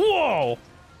 Whoa!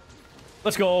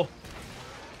 Let's go.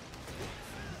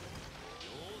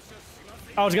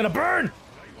 I was gonna burn!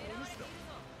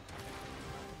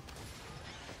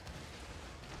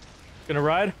 Gonna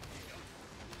ride?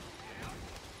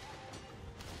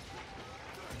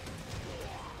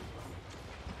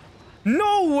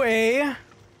 No way!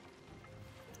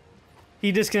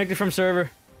 He disconnected from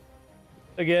server.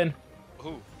 Again.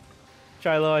 Who?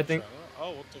 Shiloh, I think.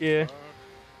 Oh, what the Yeah. fuck?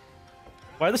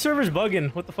 Why are the servers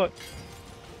bugging? What the fuck?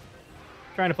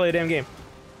 Trying to play a damn game.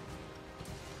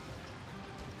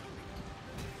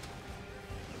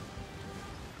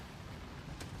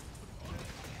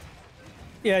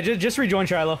 Yeah, just rejoin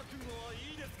Shiloh.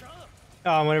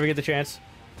 Whenever you get the chance.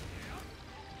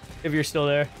 If you're still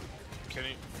there.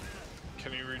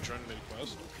 Can you rejoin mid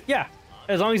quest? Yeah,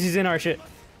 as long as he's in our shit.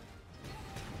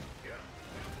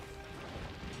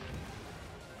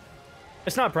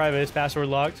 It's not private, it's password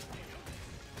locked.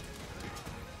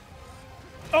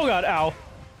 Oh god, ow.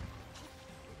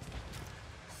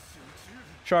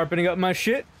 Sharpening up my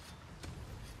shit.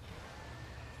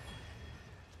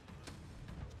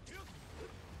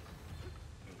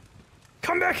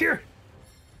 Come back here!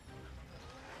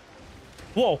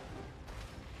 Whoa.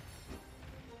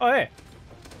 Oh, hey.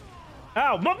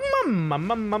 Ow.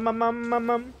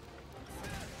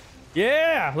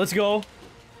 Yeah, let's go.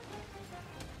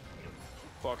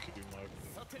 Fuck you, Mike.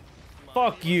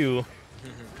 Fuck you,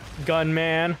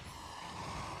 gunman.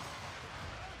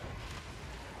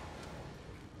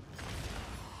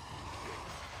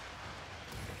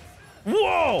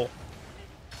 Whoa!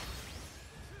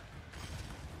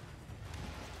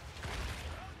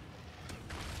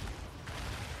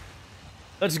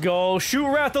 Let's go. Shoot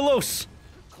Rathalos.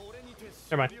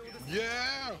 Never mind.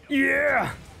 Yeah!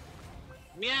 Yeah!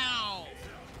 Meow!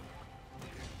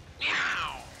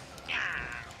 Meow!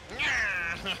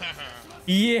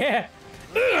 Yeah!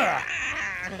 Ugh.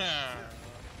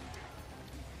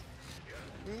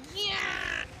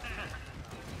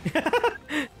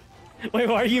 Wait,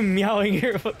 why are you meowing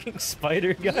your fucking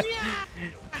spider guy?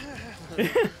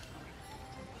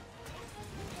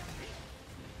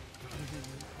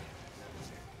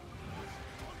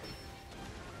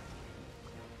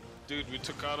 Dude, we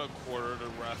took out a quarter to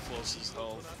Rathalos'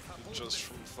 health just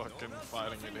from fucking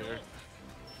fighting it here.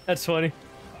 That's funny.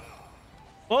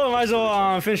 Well, we might as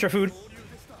well finish our food.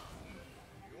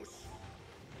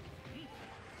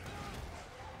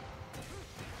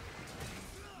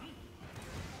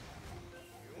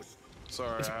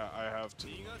 Sorry, I have to.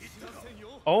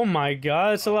 Oh my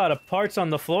god, that's a lot of parts on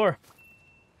the floor.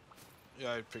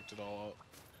 Yeah, I picked it all up.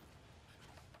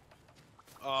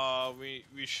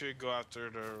 We should go after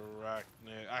the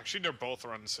arachnid. Actually, they're both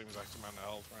around the same exact amount of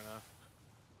health right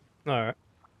now. Alright.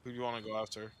 Who do you want to go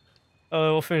after?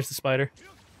 We'll finish the spider.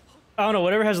 I don't know,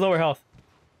 whatever has lower health.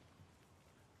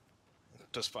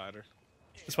 The spider.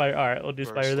 The spider, alright, we'll do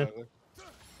First spider then.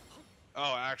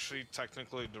 Oh, actually,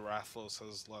 technically, the Rathalos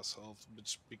has less health,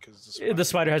 but because The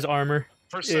spider has armor.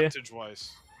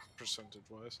 percentage-wise.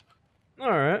 Percentage-wise.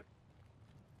 Alright.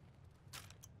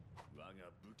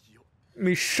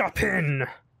 Me shopping!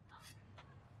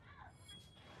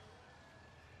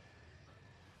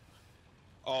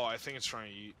 Oh, I think it's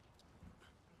trying to eat.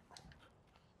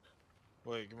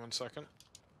 Wait, give me 1 second.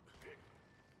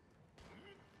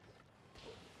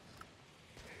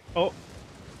 Oh.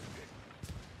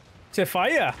 It's a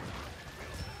fire!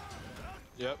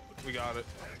 Yep, we got it.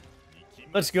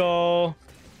 Let's go.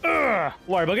 Ugh!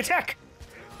 Water bug attack!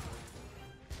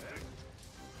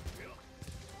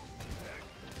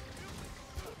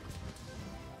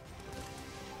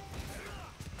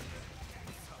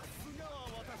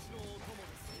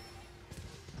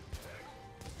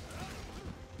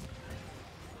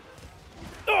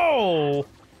 Oh!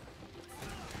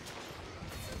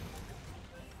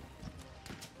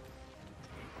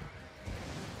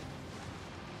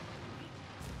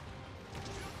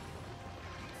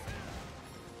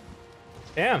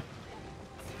 Damn.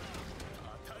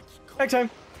 Next time.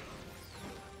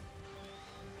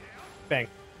 Bang.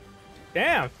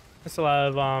 Damn. That's a lot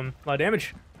of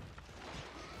damage.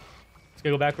 Let's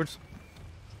go backwards.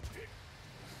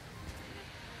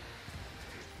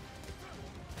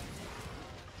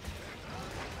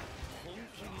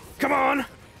 Come on!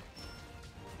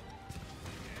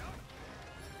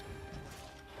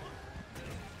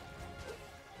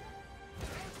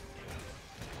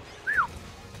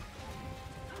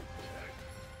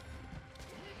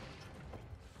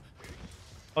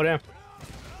 Oh damn.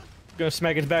 Gonna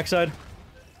smack its backside.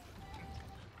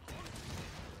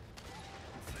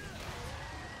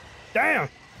 Damn!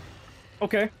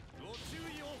 Okay.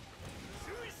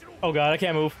 Oh god, I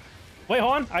can't move. Wait,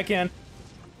 hold on. I can.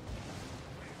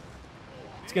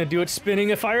 It's gonna do it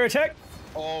spinning a fire attack.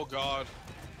 Oh god.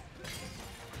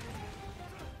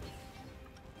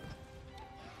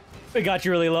 It got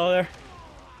you really low there.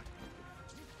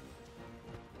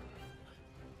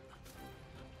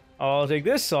 I'll take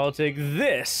this, I'll take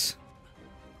this.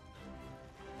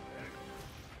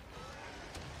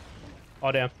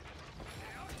 Oh, damn.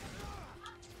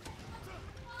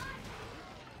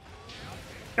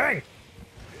 Dang!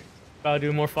 Gotta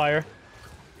do more fire.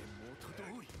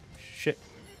 Shit.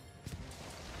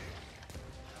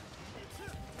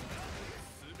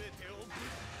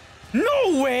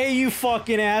 No way, you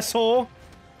fucking asshole!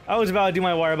 I was about to do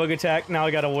my wire bug attack, now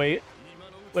I gotta wait.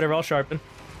 Whatever, I'll sharpen.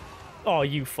 Oh,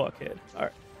 you fuckhead.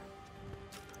 Alright.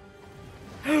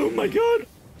 Oh my god!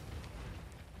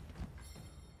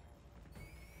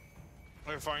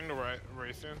 I find the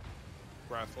Rathian?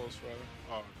 Rathos,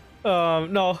 rather. Oh.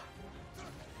 No.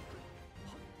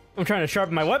 I'm trying to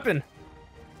sharpen my weapon.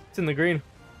 It's in the green.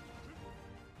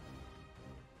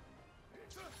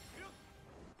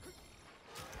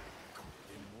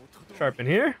 Sharpen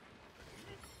here.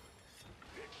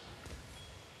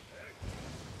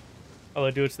 I'll let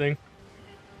it do its thing.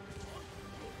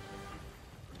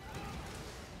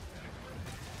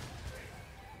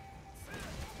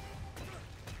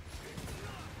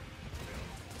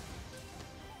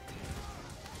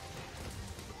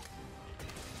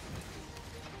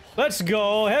 Let's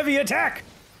go! Heavy attack!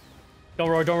 Don't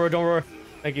roar, don't roar, don't roar.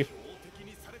 Thank you.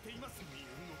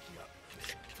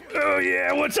 Oh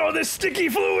yeah, what's all this sticky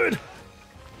fluid?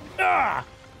 Ah!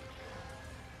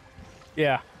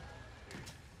 Yeah.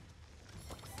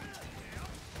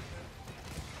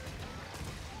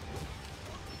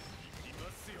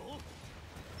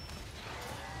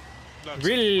 That's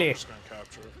Really? I'm just gonna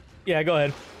capture it. Yeah, go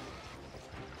ahead.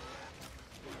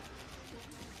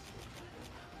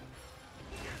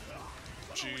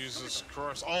 Jesus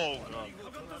Christ. Oh, God.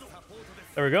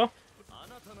 There we go.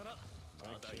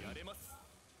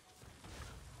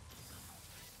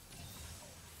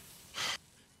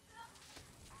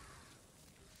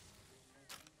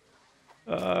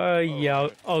 Yeah,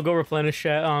 I'll go replenish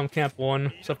at, camp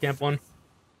 1, sub-camp 1.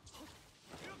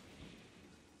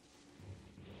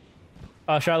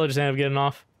 Shiloh just ended up getting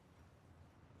off.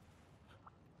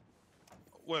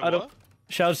 Wait, I don't. what?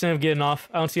 Shiloh just ended up getting off.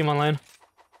 I don't see him on land.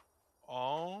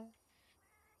 Oh.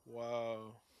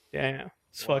 Wow. Yeah,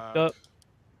 it's Wow. fucked up.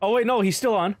 Oh wait, no, he's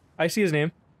still on. I see his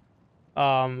name.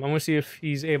 I'm gonna see if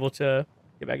he's able to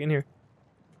get back in here.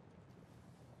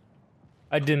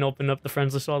 I didn't open up the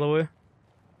friends list all the way.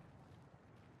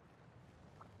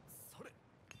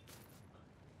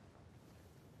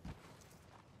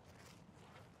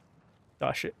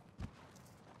 Oh shit.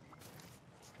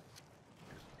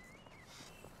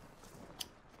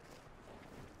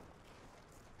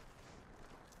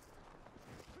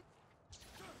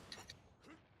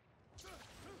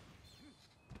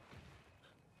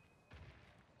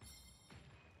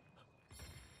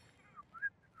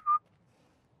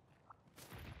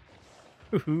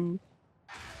 Woohoo.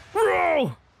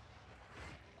 Bro!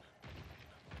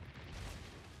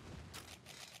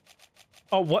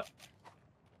 Oh, what?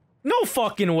 No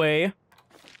fucking way.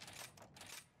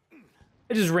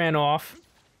 It just ran off.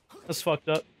 That's fucked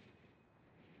up.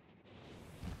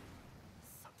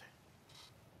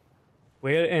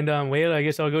 Wait, and wait, I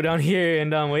guess I'll go down here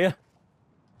and wait.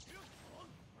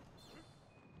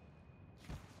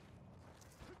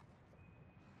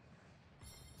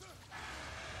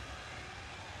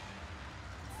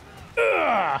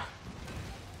 Ugh!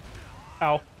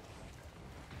 Ow.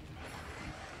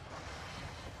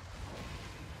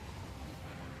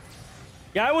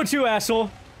 Yeah, I would too, asshole.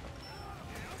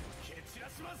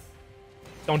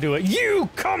 Don't do it. You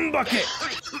cum bucket!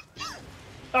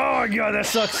 Oh god, that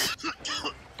sucks.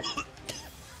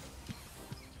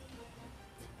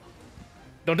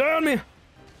 Don't die on me!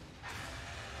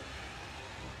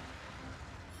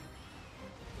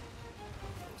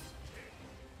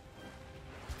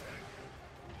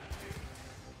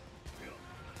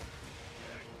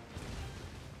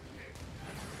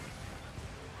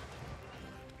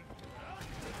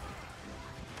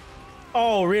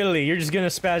 Oh, really? You're just gonna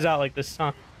spaz out like this,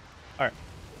 huh? Alright.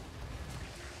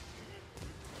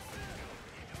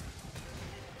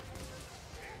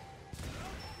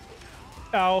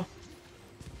 Ow.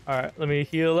 Alright, let me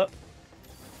heal up.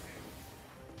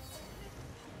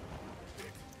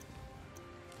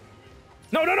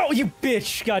 No, no, no, you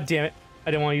bitch! God damn it.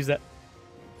 I didn't want to use that.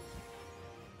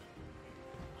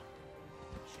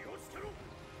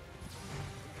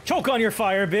 Choke on your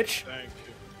fire, bitch! Thank you.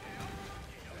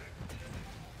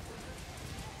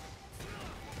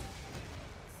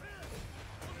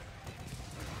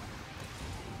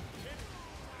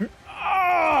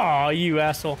 Oh, you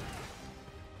asshole.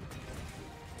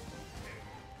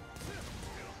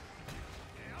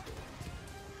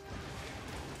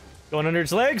 Going under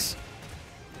its legs?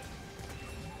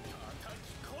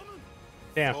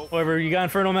 Damn, Oh. whatever, you got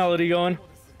Infernal Melody going.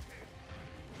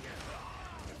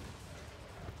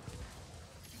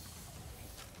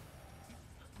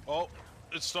 Oh,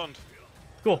 it's stunned.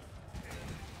 Cool.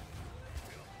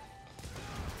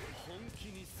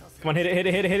 Come on, hit it, hit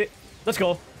it, hit it, hit it. Let's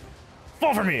go.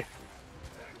 Fall for me.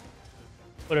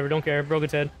 Whatever, don't care. Broke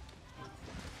its head.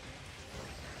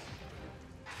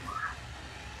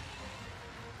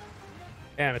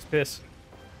 Damn, it's pissed.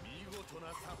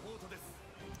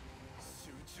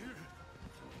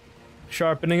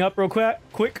 Sharpening up real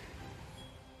quick.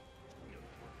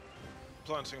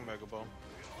 Planting Mega Bomb.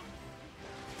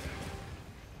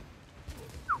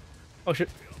 Oh shit.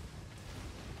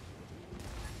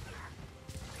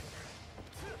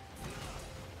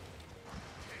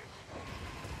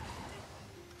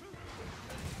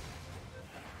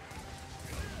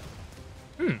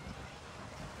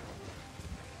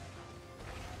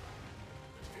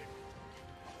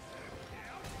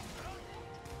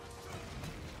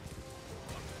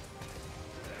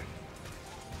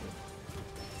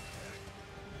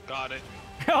 Got it.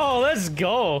 Oh, let's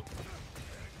go.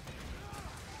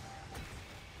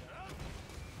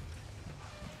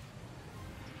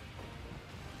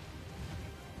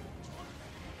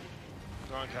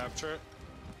 You wanna capture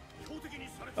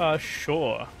it?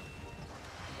 Sure.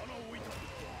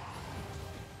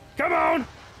 Come on!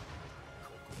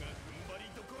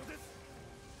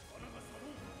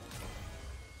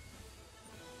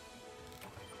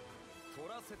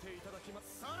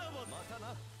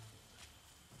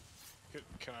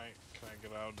 Can I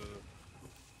get out of the...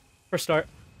 First start.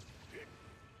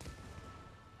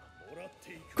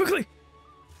 Quickly!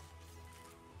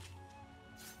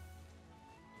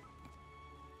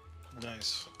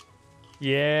 Nice.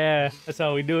 Yeah, that's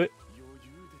how we do it.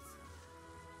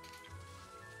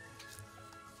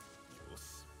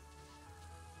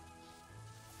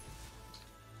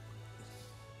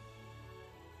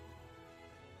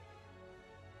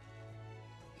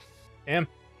 Damn.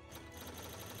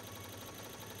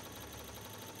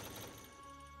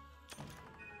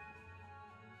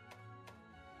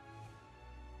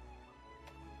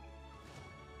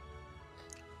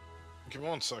 Give me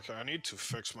 1 second. I need to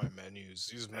fix my menus.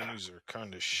 These menus are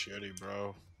kind of shitty,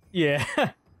 bro. Yeah.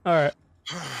 Alright.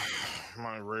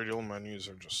 My radial menus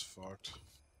are just fucked.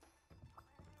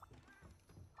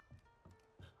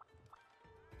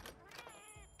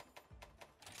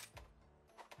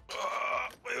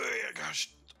 Wait,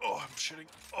 gosh. Oh, I'm shitting.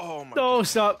 Oh my Oh, god.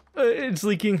 stop. It's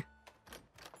leaking.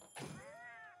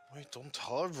 Wait, don't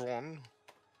tell everyone.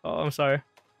 Oh, I'm sorry.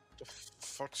 The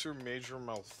fuck's your major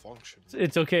malfunction?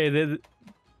 It's okay.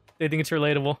 They think it's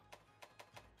relatable.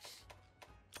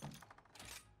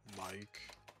 Mike.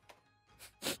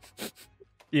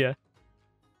 Yeah,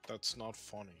 That's not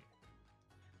funny.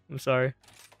 I'm sorry.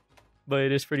 But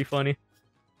it is pretty funny.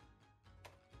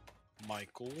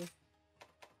 Michael?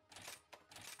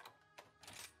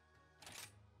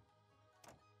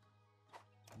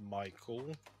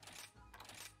 Michael?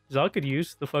 Zal could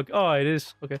use the fuck. Oh, it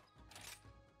is. Okay.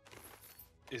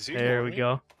 Is he There we horny?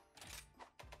 go.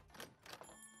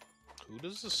 Who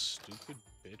does this stupid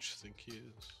bitch think he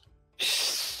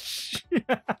is? You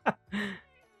know,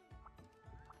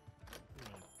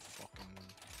 fucking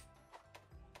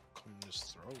come in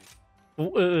his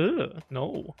throat.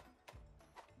 No.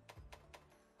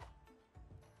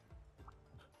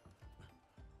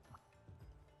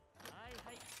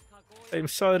 I'm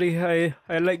sorry.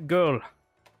 I like girl.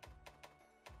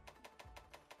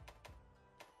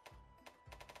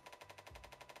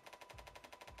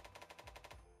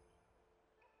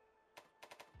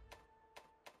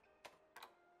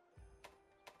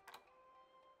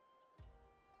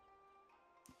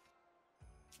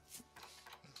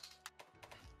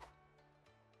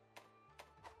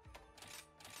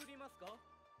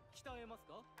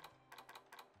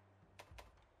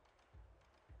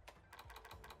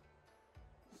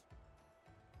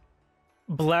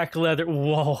 Black leather.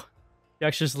 Whoa.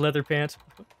 Actually, just leather pants.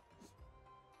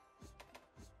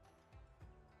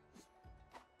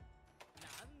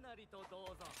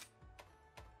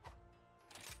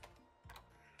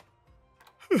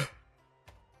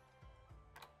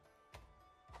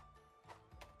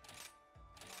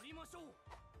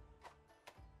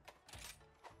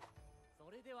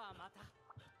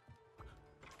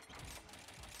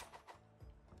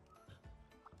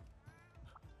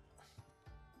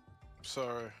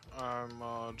 Sorry,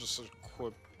 I'm just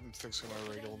fixing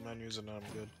my radial menus and then I'm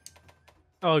good.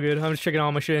 All good. I'm just checking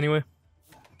all my shit anyway.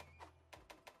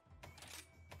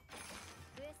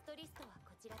 クエストリストは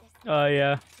こちらです。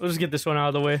 Yeah. We'll just get this one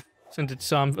out of the way since it's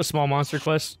a small monster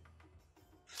quest.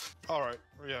 Alright,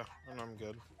 yeah, and I'm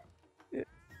good. Yeah.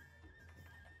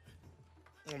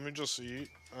 Let me just eat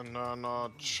and then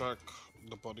check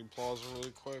the buddy plaza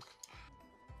really quick.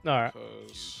 All right.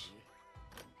 Cause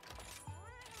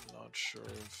not sure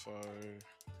if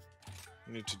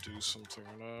I need to do something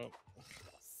or not.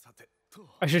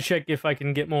 I should check if I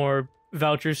can get more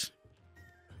vouchers.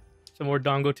 Some more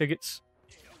Dongo tickets.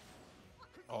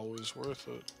 Always worth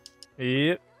it.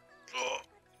 Yep.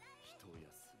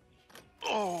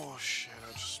 Oh shit,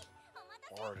 I just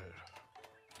farted.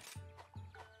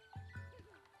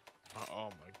 Oh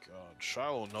my god.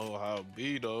 Shiloh know how it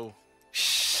be though.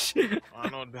 I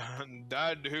know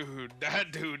that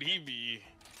dude, he be.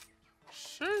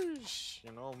 Sheesh,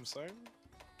 you know what I'm saying?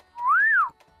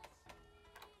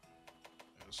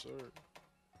 Yes, sir.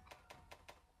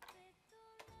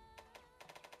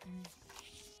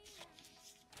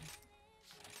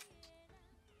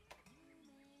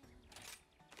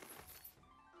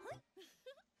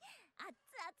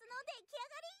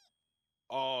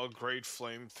 Oh, great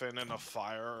flame fin and a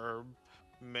fire herb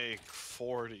make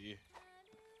 40.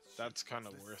 That's kind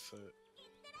of worth it.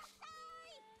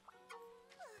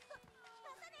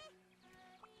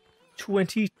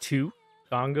 22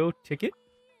 Dongo ticket?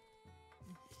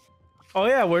 Oh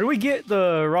yeah, where do we get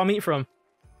the raw meat from?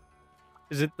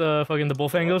 Is it the fucking the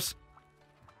bullfangos?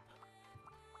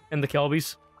 And the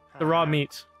kelbies? The raw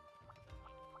meat.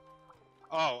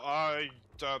 Oh,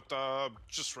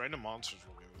 just random monsters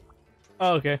will give it.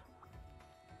 Oh, okay.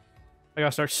 I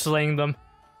gotta start slaying them.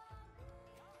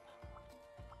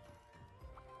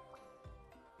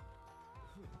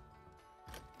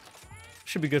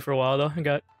 Should be good for a while though. I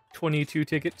got 22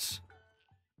 tickets.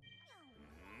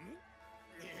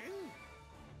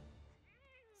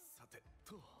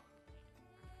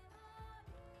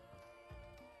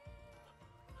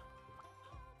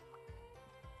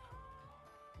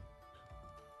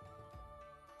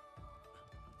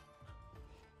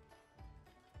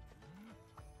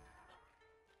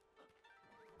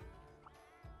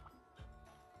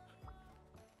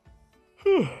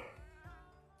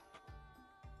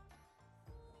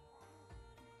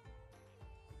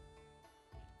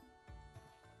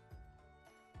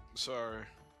 Sorry.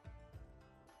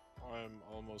 I'm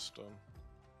almost done.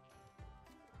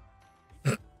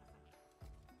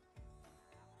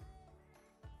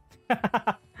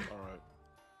 Alright.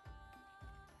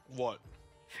 What?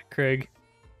 Craig.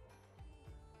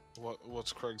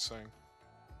 What's Craig saying?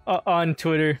 On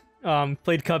Twitter,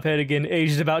 played Cuphead again,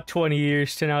 aged about 20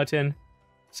 years, 10 out of 10.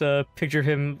 It's a picture of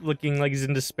him looking like he's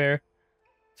in despair.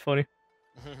 It's funny.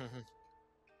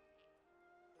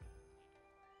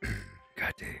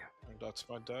 God damn. That's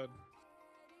my dad.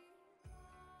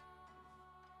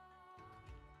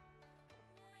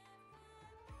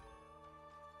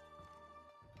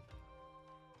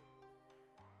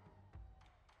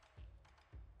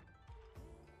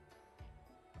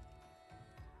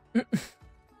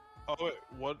 Oh wait,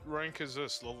 what rank is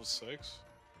this? Level 6?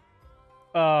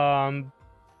 Yeah.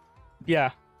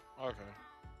 Okay.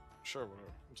 Sure,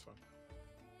 whatever. It's fine.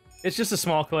 It's just a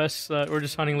small quest. We're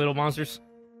just hunting little monsters.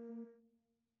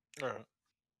 Alright.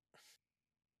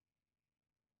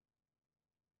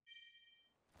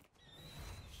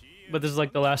 But this is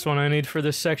like the last one I need for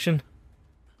this section.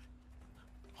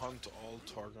 Hunt all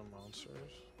target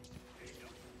monsters.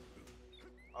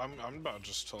 I'm about to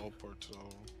just teleport to them.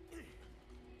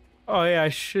 Oh yeah, I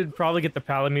should probably get the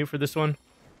Palamute for this one.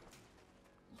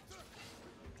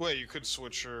 Wait, you could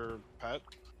switch your pet?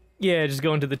 Yeah, just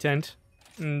go into the tent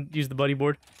and use the buddy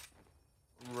board.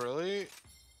 Really?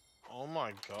 Oh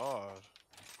my god.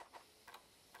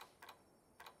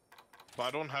 But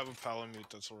I don't have a Palamute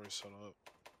that's already set up.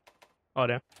 Oh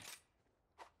damn.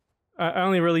 I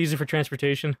only really use it for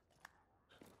transportation.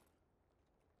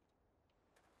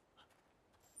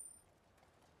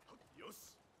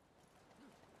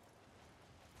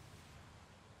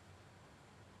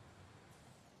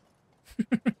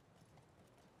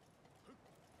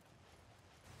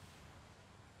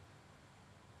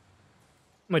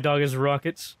 My dog has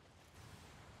rockets.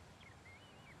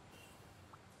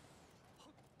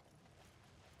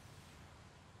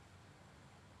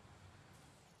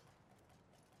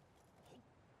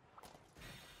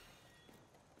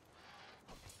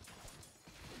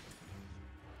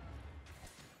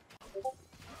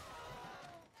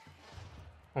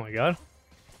 Oh my god.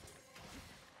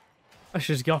 I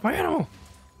should just get off my animal.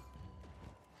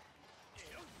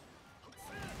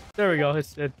 There we go.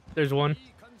 There's one.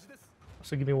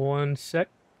 So give me 1 sec.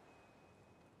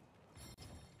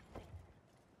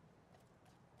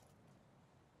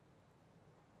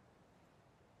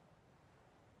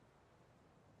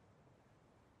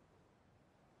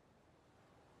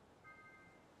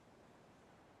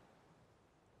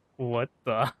 What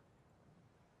the?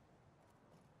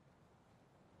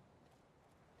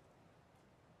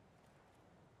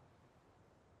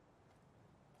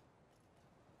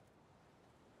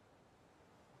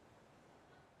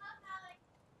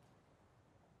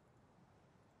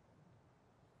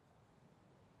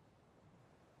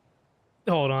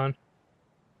 Hold on.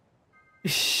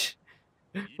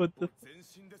 What the?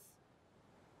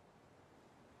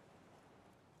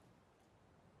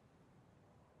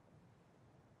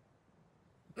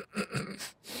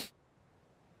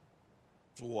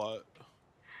 What?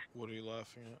 What are you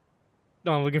laughing at?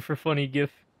 No, I'm looking for funny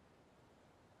GIF.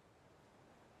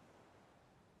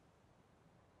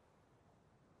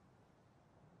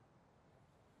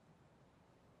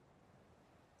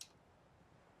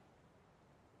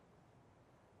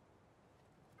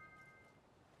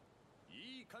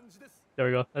 There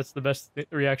we go. That's the best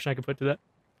reaction I could put to that.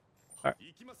 All right.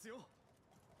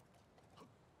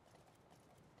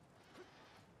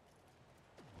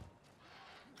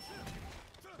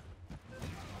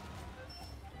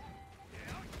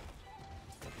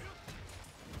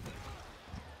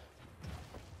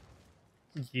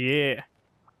 Yeah.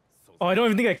 Oh, I don't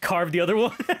even think I carved the other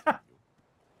one.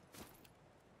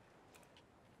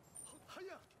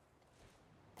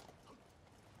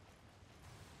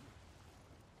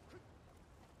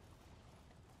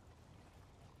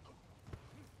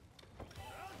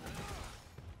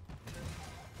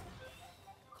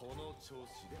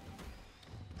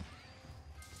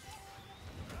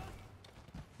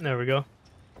 There we go.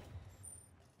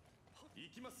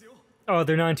 Oh,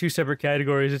 they're not in two separate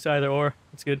categories. It's either or.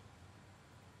 That's good.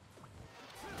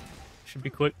 Should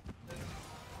be quick.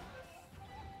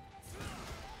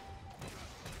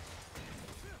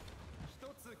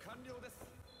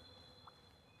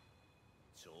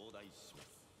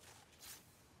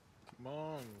 Come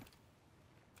on.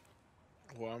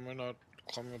 Why am I not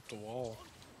climbing up the wall?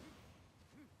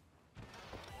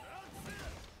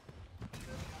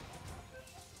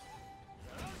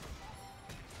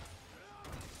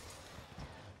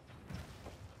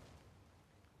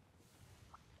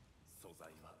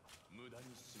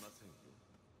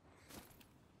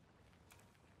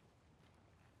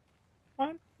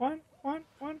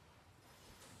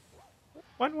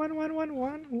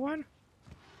 One.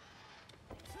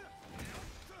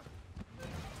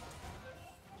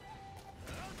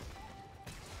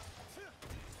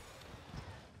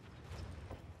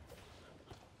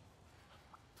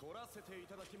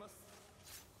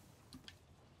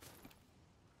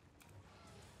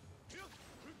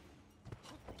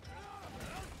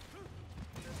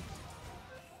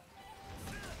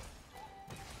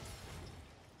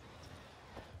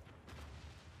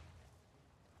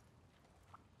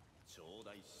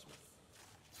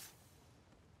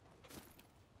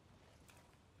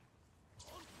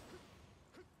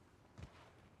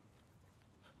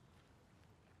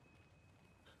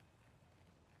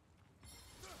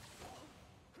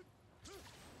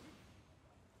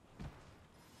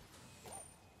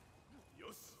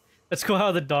 That's cool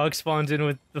how the dog spawns in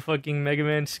with the fucking Mega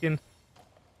Man skin.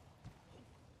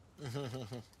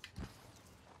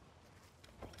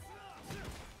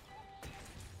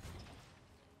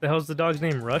 The hell's the dog's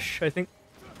name? Rush, I think?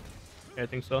 Yeah, I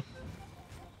think so.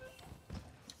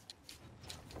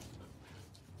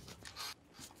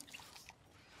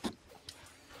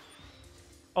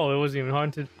 Oh, it wasn't even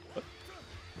haunted. What?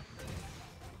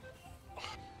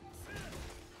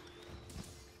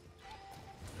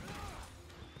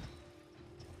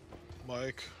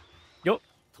 Mike. Yo.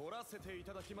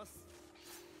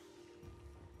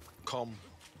 Come.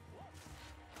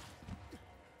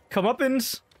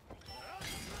 Comeuppance.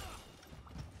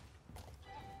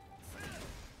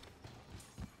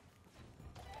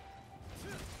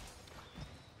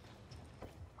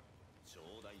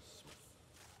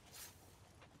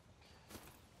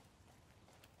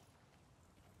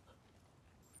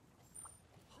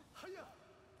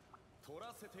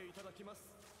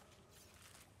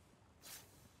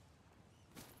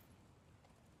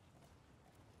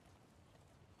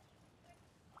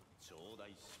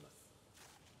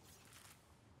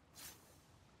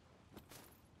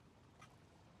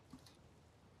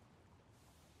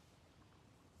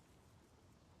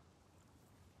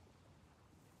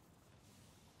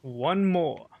 One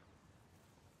more.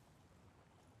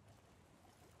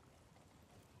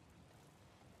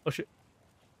 Oh shit.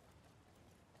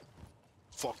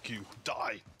 Fuck you.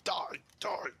 Die. Die. Die.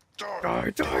 Die. Die,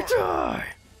 die, die!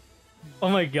 Oh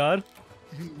my god.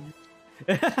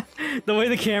 The way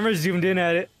the camera zoomed in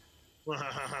at it. Like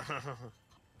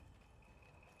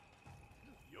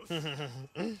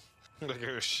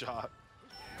it was shot.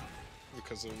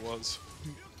 Because it was.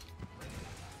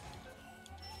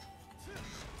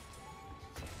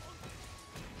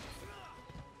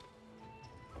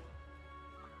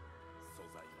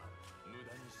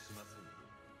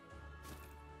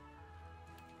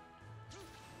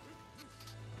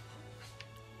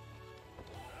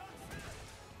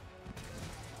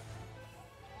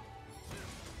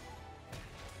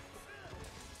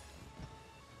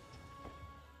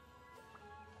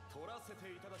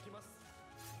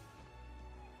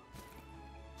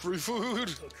 Free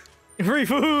food! Free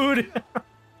food!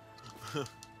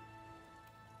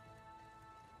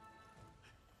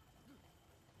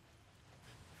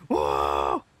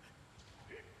 Whoa!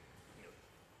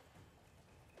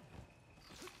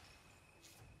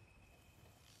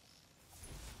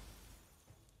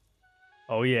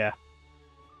 Oh yeah.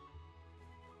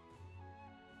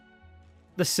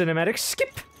 The cinematic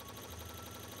skip!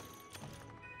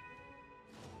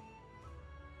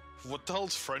 What the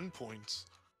hell's friend points?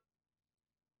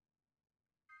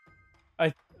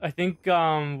 I think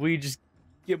we just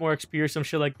get more XP or some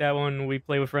shit like that when we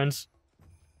play with friends.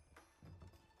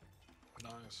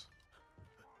 Nice.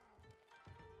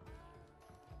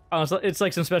 It's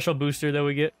like some special booster that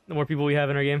we get the more people we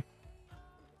have in our game.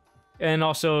 And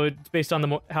also, it's based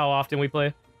on how often we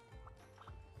play.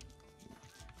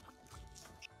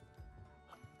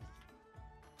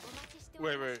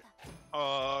 Wait.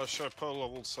 Should I put a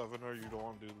level 7 or you don't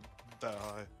want to do that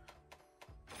high?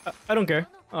 I don't care.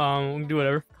 We can do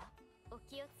whatever.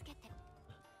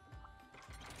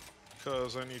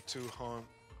 Cause I need to hunt.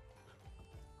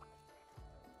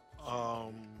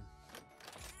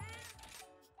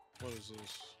 What is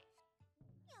this?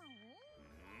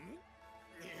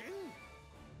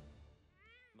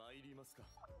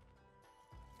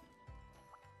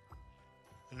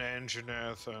 An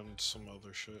Anjanath and some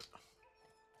other shit.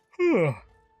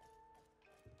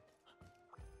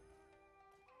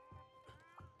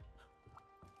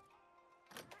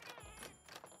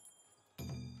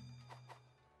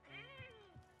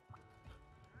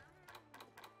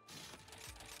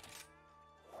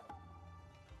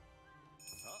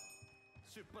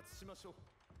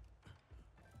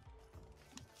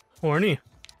 Horny.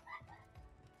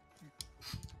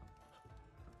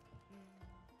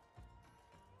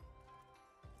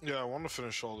 Yeah, I want to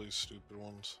finish all these stupid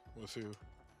ones with you.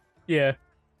 Yeah.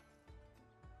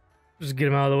 Just get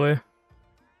him out of the way.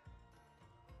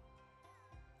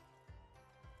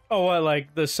 Oh, what,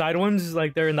 like the side ones?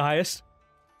 Like they're in the highest?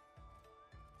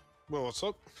 Well, what's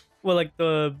up? Well, like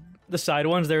the side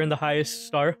ones, they're in the highest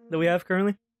star that we have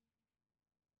currently?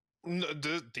 No,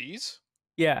 these?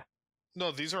 Yeah.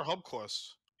 No, these are hub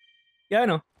quests. Yeah, I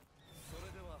know.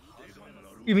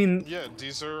 You mean... Yeah,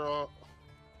 these are,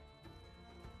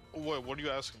 Wait, what are you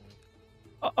asking me?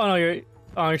 Oh, no, you're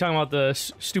talking about the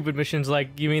stupid missions,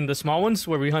 like, you mean the small ones,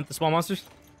 where we hunt the small monsters?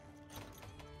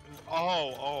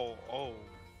 Oh.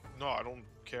 No, I don't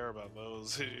care about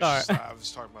those. It's Alright. I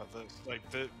was talking about this. Like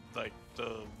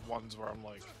the ones where I'm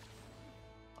like,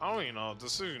 I don't even know,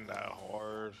 this isn't that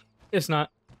hard. It's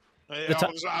not.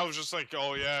 I was just like,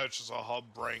 oh yeah, it's just a hub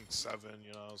rank 7,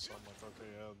 you know, so I'm like, okay,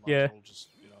 yeah, might as well just,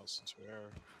 you know, since we're here.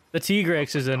 The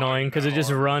Tigrex is annoying, because it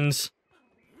just runs.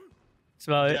 That's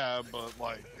about it. Yeah, but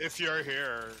like, if you're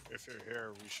here, we should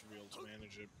be able to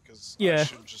manage it, because Yeah. I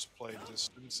should just play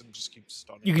distance and just keep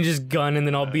stunning. You can just gun, and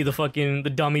then I'll be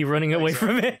the dummy running away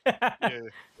from it. Yeah,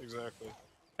 exactly.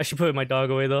 I should put my dog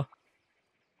away, though.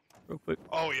 Real quick.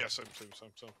 Oh yeah, same.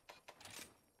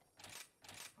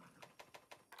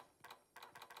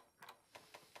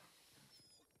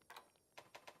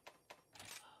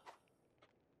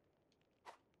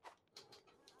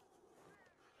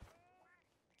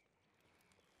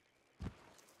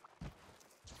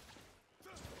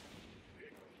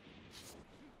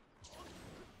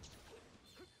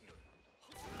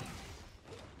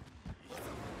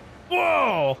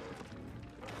 Whoa!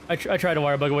 I tried to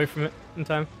wire bug away from it in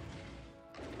time.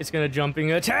 It's gonna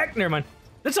jumping attack. Never mind.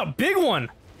 That's a big one.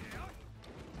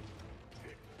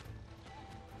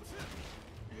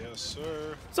 Yes,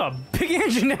 sir. It's a big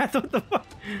engine. What the fuck?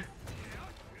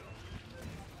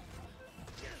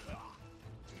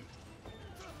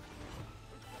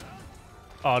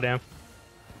 Oh damn.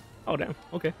 Oh damn.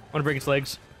 Okay. I want to break its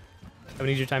legs. Have an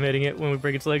easier time hitting it when we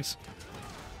break its legs.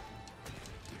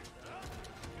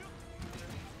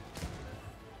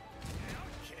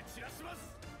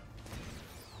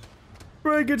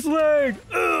 Break its leg!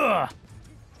 Ugh!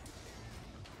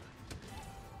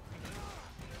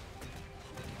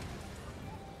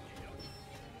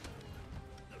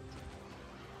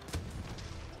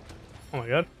 Oh my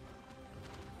god.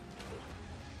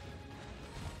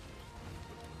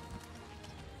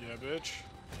 Yeah, bitch.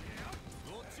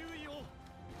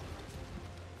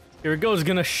 Here it goes,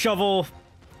 gonna shovel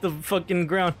the fucking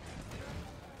ground.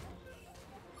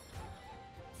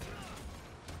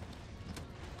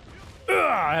 Ugh,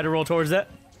 I had to roll towards that.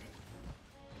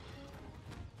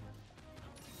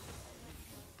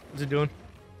 What's it doing?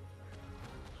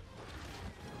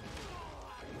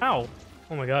 Ow!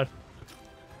 Oh my god.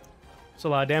 That's a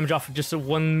lot of damage off of just a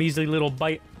one measly little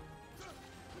bite.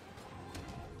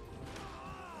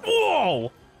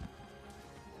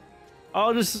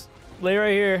 I'll just lay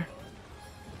right here.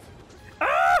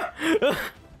 Ah!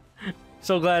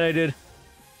 So glad I did.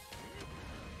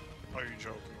 Are you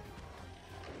joking?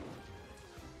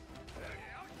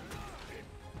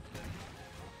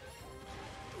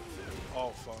 Oh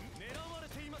fuck.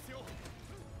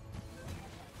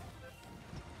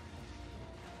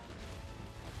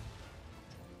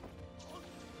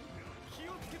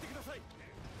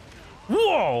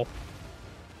 Whoa!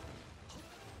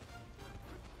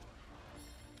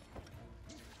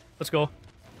 Let's go.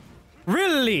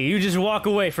 Really? You just walk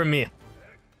away from me?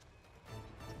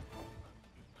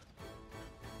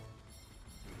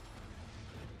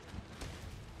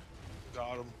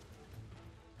 Got him.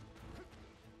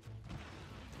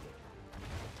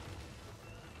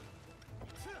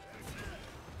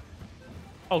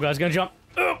 Oh, guy's gonna jump.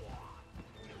 Ugh.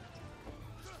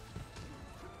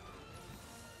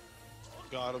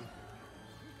 Got him.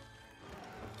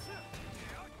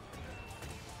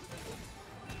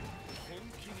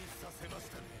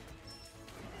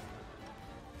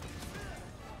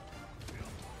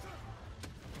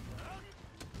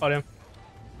 Oh, damn.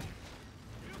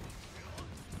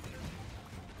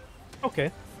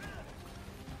 Okay.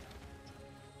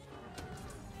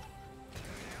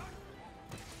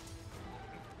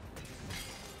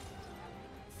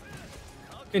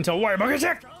 Into wire bug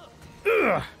attack!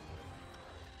 Ugh.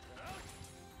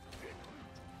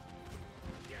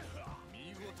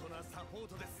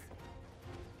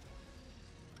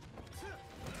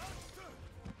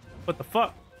 What the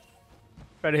fuck?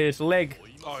 Try to hit his leg.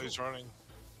 Oh, he's running.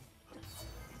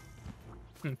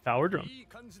 Power drum.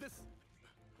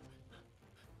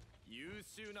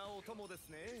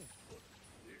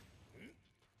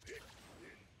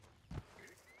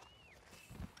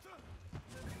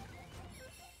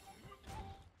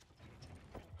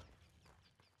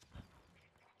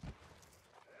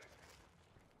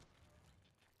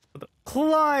 What the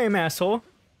climb, asshole.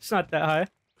 It's not that high.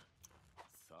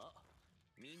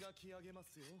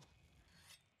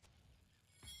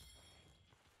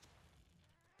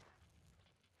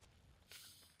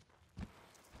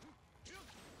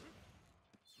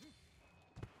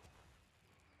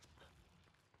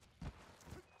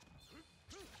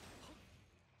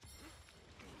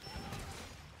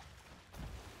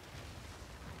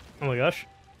 Oh my gosh.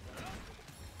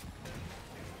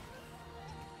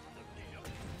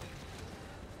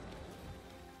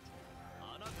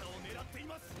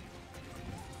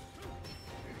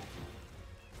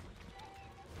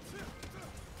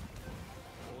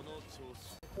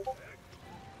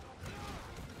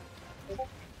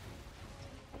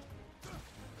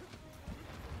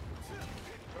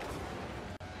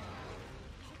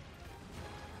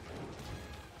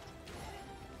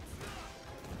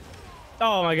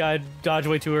 Oh my god, dodge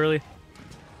way too early.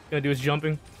 Gonna do his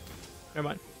jumping. Never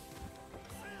mind.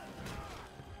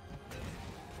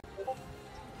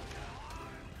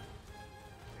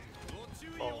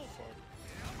 Oh fuck.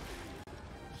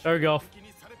 There we go.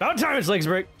 About time his legs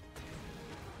break.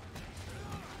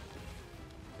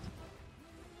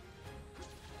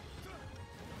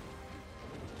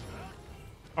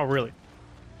 Oh, really?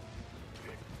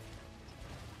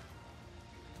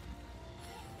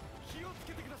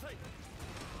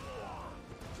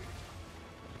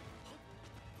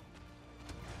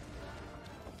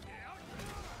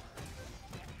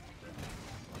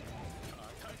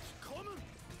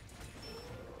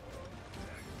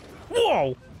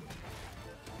 Whoa!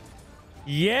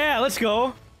 Yeah, let's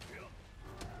go.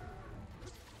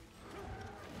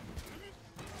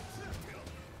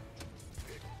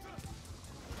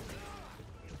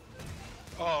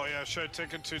 Oh yeah, should I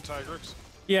take it to Tigrex?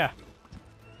 Yeah.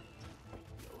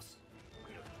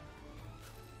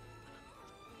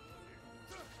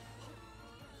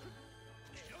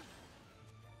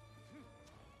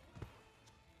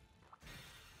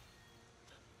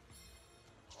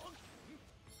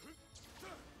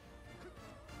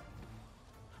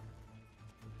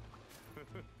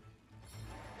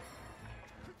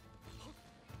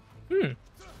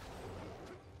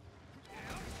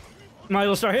 Might as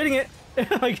well start hitting it.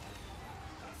 Like.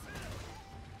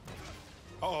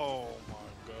 Oh my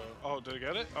god. Oh, did I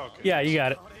get it? Okay. Yeah, you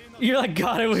got it. You're like,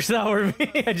 God, I wish that were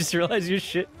me. I just realized your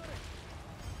shit.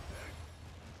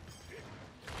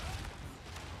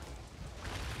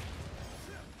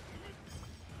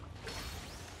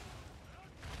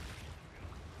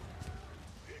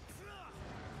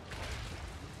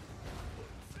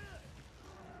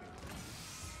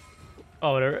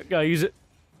 Oh, whatever. Gotta use it.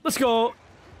 Let's go.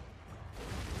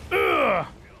 Ugh.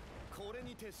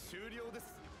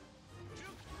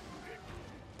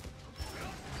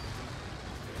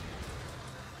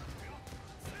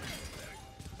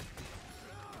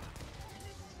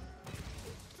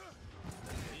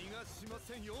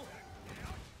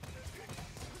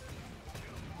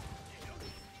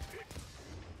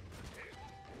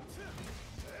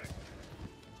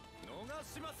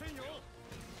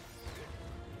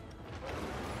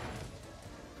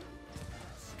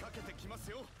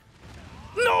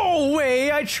 No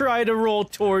way! I tried to roll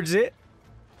towards it.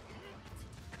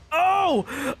 Oh!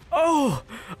 Oh!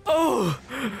 Oh!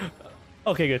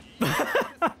 Okay, good.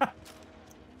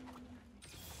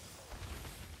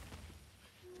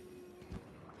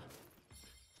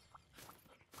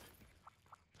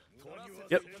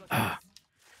 Yep.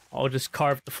 I'll just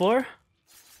carve the floor.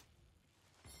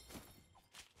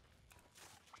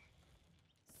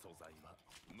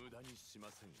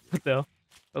 What the hell?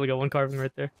 I only got one carving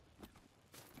right there.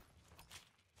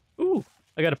 Ooh,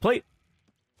 I got a plate.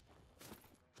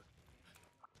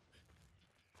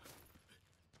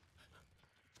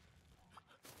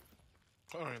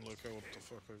 Alright, look at what the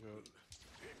fuck I got.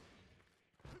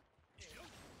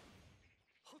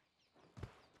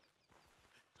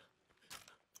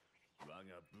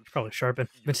 Probably sharpen.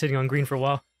 Been sitting on green for a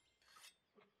while.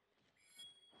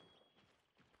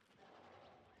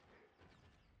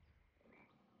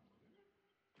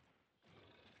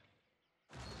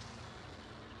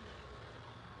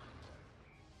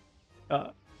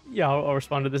 Yeah, I'll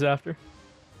respond to this after.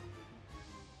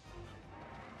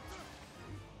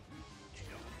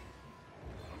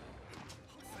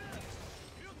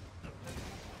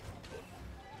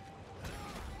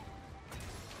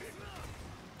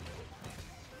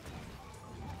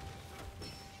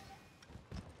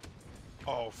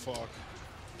 Oh fuck.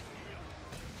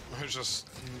 That was just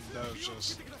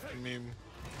a meme.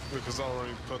 Because I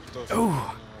already put the thing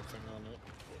on it.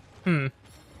 Hmm.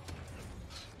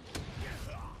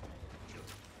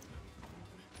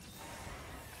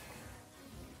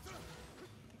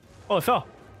 Oh, it fell.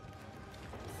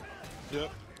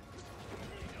 Yep.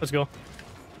 Let's go.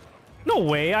 No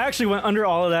way, I actually went under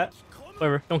all of that.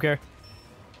 Whatever, don't care.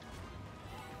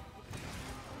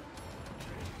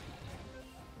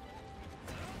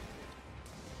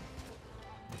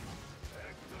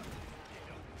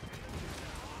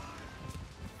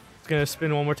 It's gonna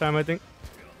spin one more time, I think.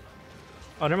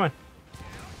 Oh, never mind.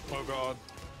 Oh god.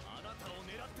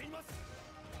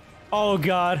 Oh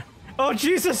god. Oh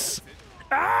Jesus!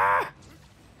 Ah!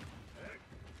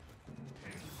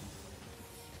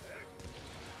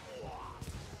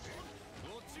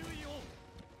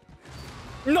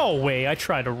 No way, I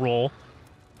tried to roll.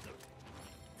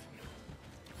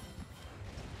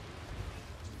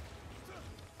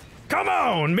 Come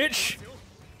on, Mitch!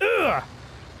 Ugh!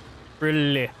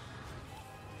 Really?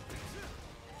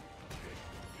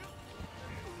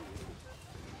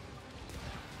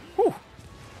 Whew.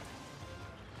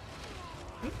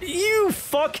 You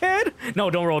fuckhead!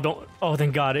 No, don't roll, don't. Oh,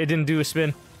 thank God, it didn't do a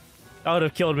spin. That would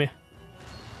have killed me.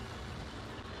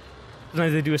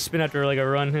 Sometimes they do a spin after like a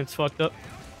run, it's fucked up.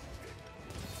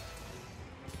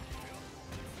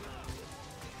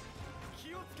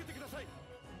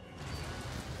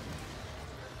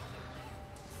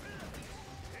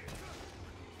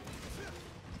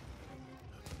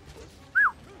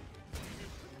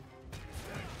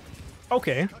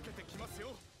 Okay.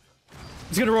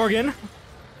 He's gonna roar again.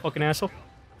 Fucking asshole.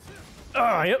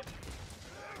 Ah, yep.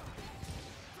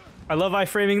 I love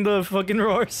iframing the fucking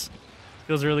roars.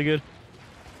 Feels really good.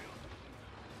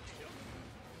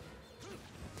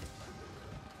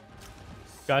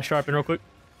 Gotta sharpen real quick.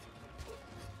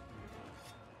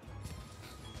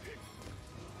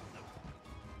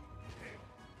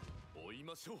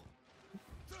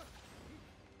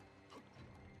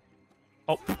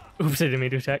 Oh, oops, I didn't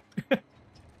mean to attack.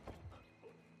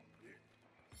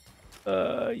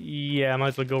 Yeah, I might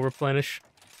as well go replenish.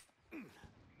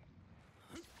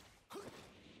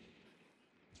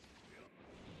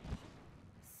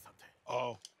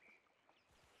 Oh.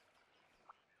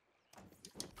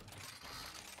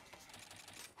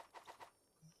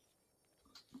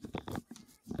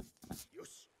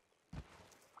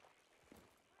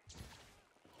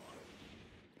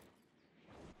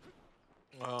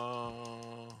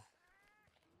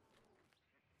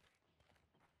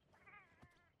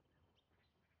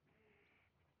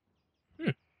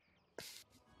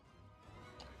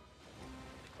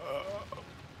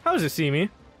 How does it see me?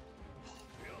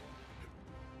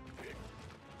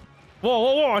 Whoa,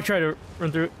 whoa, whoa! I tried to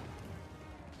run through it.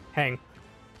 Hang.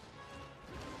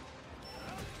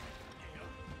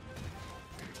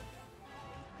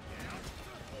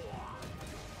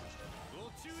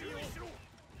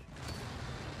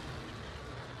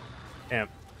 Damn.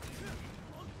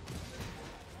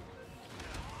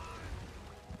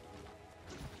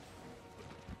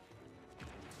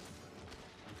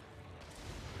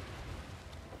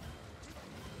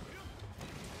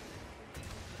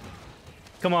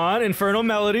 Come on, Infernal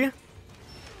Melody.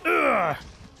 Ugh.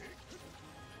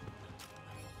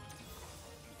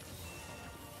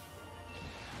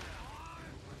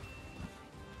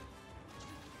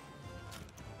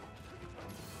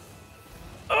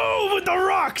 with the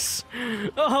rocks!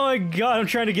 Oh my god, I'm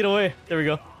trying to get away. There we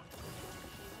go.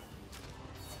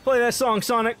 Play that song,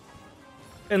 Sonic.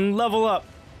 And level up.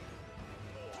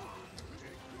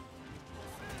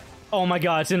 Oh my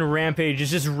god, it's in Rampage.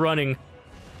 It's just running.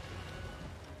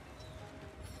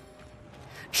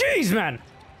 Jeez, man!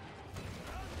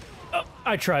 Oh,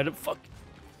 I tried to fuck.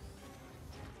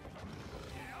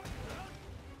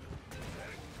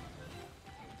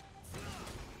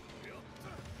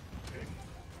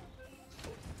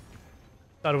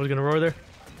 Thought it was gonna roar there.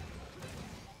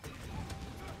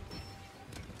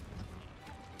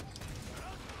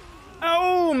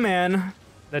 Oh, man.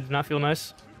 That did not feel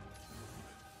nice.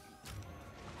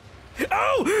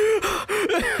 Oh!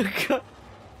 God.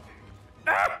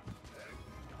 Ah!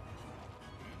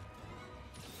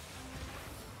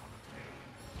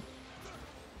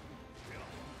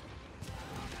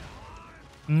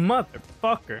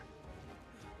 Motherfucker.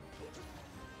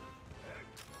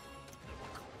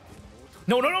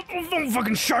 No, no, no, don't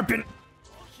fucking sharpen!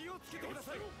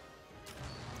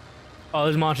 Oh,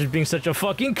 this monster's being such a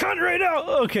fucking cunt right now!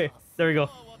 Okay, there we go.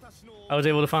 I was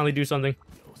able to finally do something.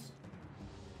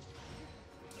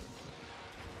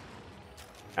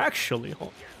 Actually,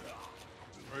 hold.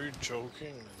 Are you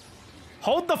joking?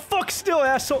 Hold the fuck still,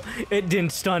 asshole! It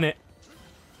didn't stun it.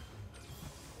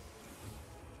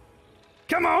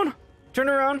 Come on! Turn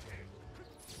around.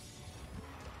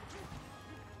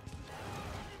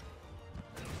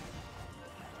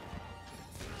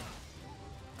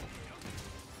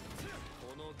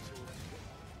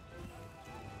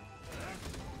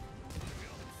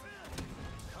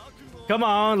 Come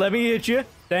on, let me hit you.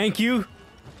 Thank you.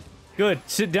 Good.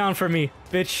 Sit down for me,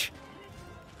 bitch.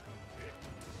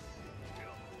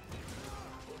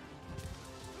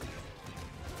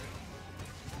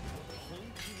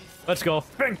 Let's go.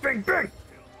 Bang, bang, bang!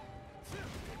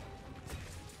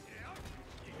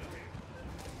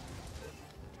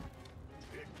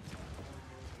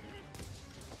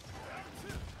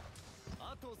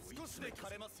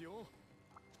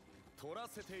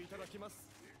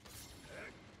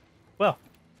 Well.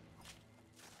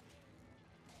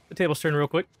 The table's turned real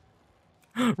quick.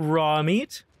 Raw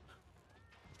meat.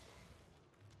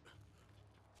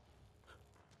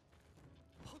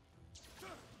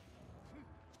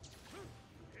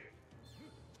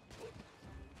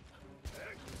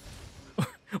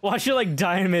 Watch it like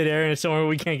die in midair and somewhere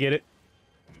we can't get it.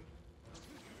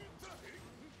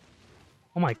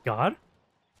 Oh my god.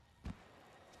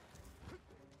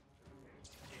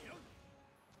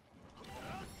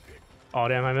 Oh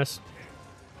damn, I missed.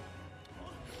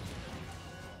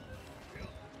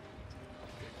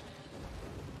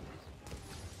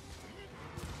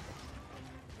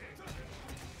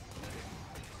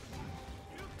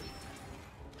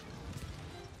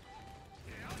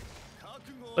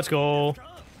 Let's go.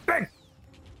 Bang!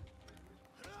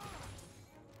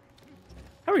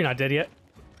 How are we not dead yet?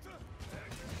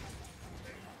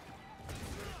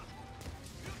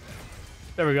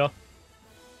 There we go.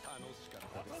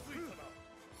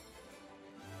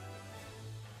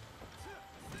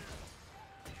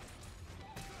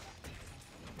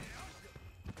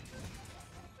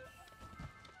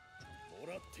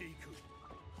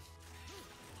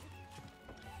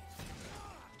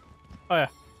 Oh yeah.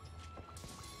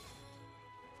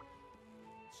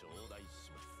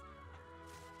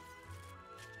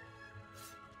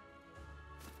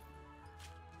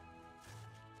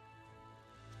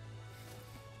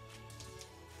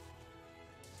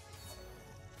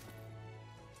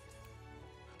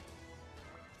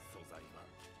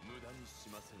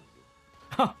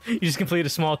 You just completed a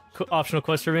small optional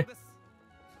quest for me.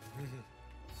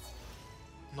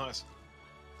 Nice.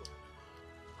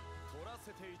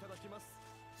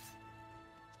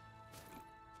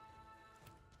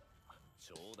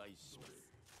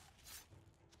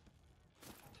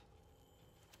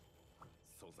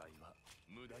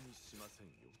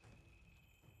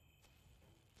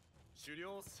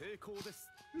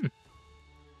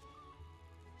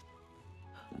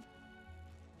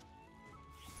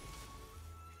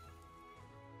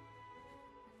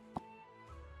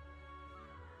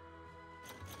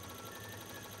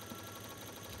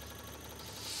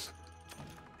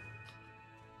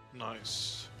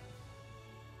 Nice.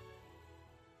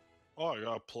 Oh, I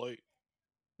got a plate.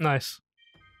 Nice.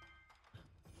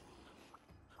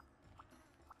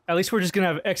 At least we're just gonna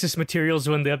have excess materials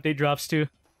when the update drops too.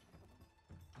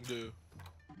 Yeah.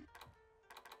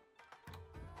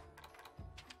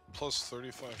 Plus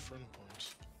 35 friend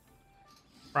points.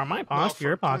 From my paws to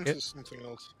your pocket. Something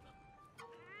else.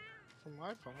 From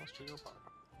my paws to your pocket.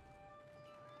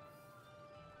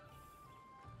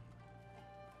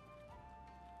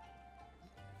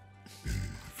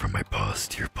 From my paws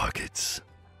to your pockets.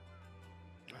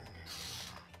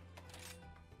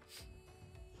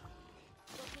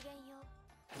 ごきげんよう。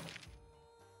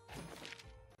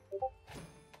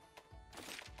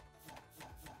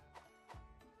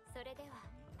それでは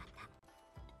ま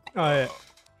た。 Oh yeah.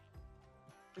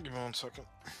 Give me 1 second.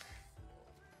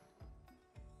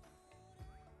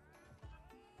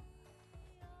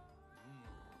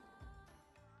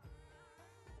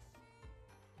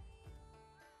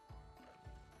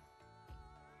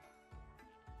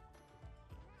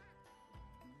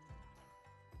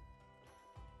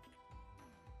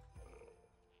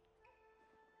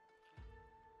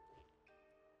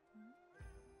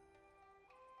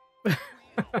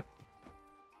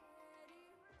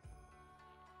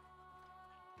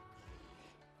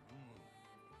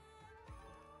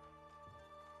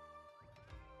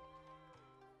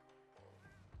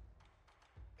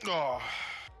 Oh,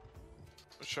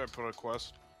 should I put a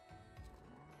quest?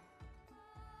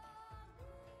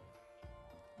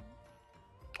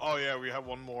 Oh yeah, we have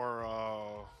one more.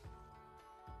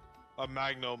 A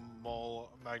Magnamalo,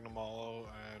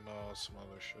 and some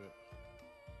other shit.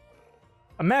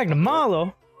 A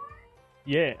Magnamalo?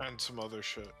 Yeah. And some other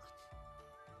shit.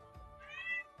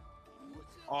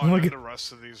 Oh, Oh my and then God. the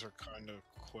rest of these are kind of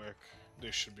quick.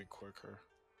 They should be quicker.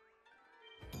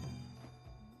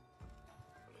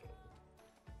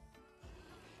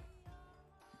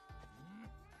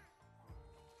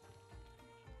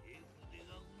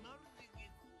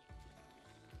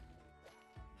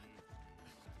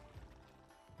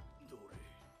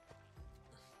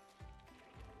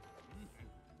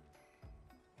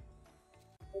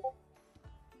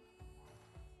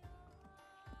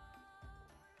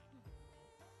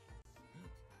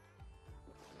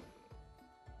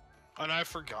 And I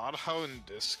forgot how in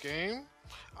this game,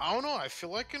 I don't know, I feel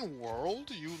like in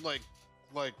World, you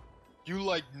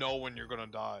know when you're gonna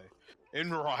die.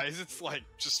 In Rise, it's like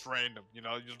just random, you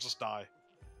know, you'll just die.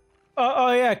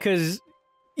 Oh yeah, cause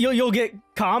you'll get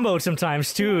comboed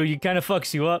sometimes too. You kind of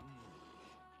fucks you up.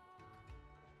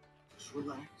 Just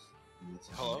relax.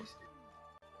 Hello?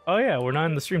 Oh yeah, we're not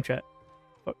in the stream chat.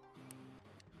 Oh.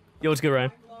 Yo, what's good,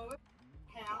 Ryan?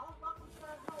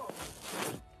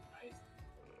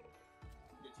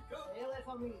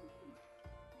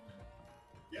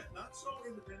 Yeah, not so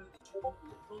independent.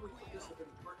 Fully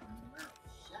participating partner in the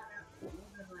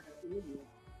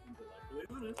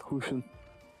marriage. Kushin,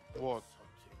 What?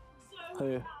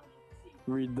 hey,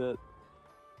 read that.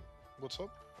 What's up?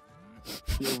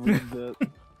 Yeah, read that.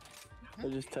 I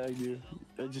just tagged you.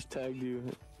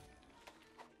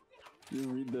 You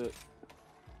read that.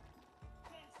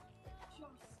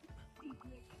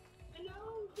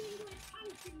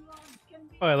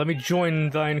 Alright, let me join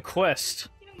thine quest.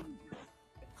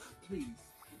 Please,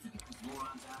 get these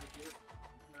morons out of here.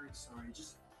 I'm very sorry.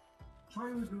 Just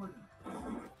try to ignore them.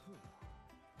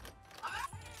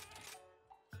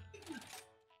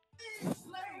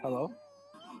 Hello?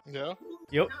 Yeah?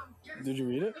 Yup. Did you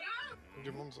read it?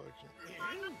 Give 1 second.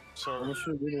 I'm Sorry. gonna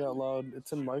should read it out loud.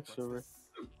 It's in Mike's server.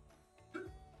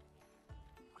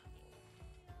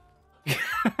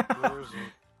 Where is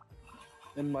it?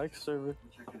 In Mike's server.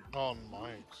 On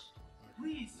Mike's.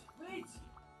 Please, wait!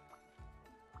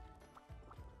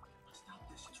 Stop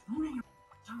this. It's ruining your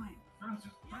time.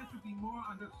 Francis, try to be more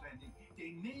understanding.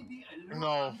 They may be a little...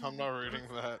 No, I'm not reading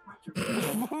that.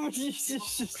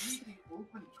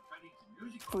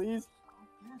 Please.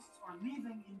 Guests are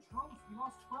leaving in droves. We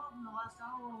lost 12 in the last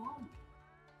hour alone.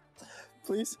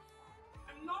 Please.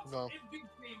 I'm not No. a big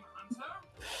game hunter.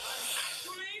 I'm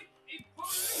actually a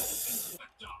police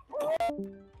inspector.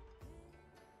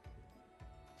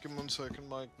 Give me 1 second,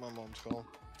 Mike. My mom's calling.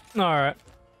 Alright.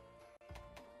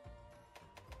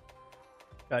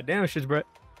 God damn, shit's Brett.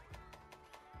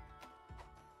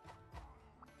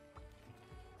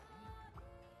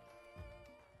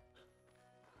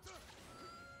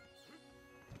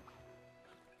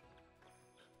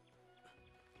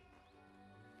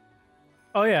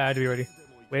 Oh yeah, I had to be ready.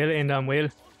 Whale and whale.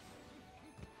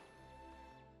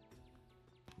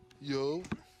 Yo.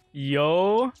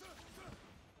 Yo.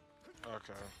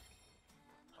 Okay.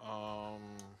 Oh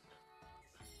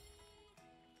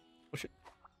shit.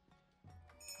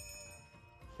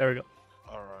 There we go.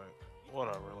 Alright.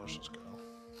 Whatever, let's just go.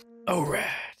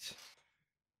 Alright.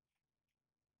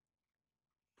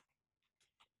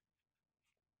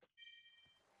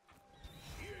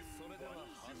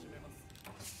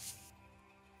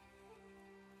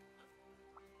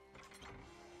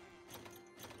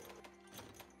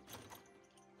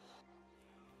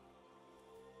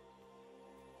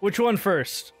 Which one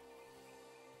first?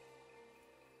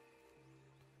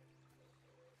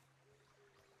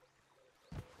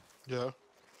 Yeah.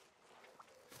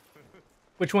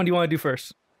 Which one do you want to do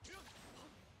first?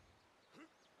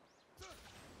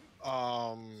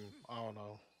 I don't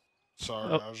know.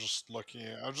 Sorry, Oh. I was just looking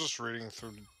at. I was just reading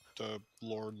through the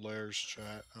Lord Lairs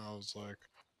chat, and I was like,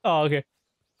 Oh, okay.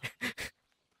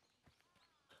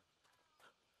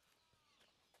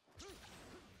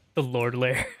 The Lord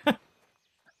Lair.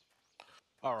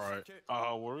 "All right,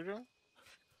 what are we doing?"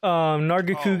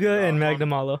 Nargacuga and Narg-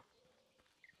 Magnamalo.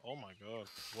 Oh my god,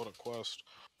 what a quest!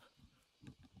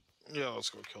 Yeah, let's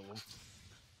go kill them.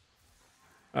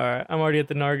 Alright, I'm already at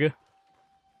the Narga.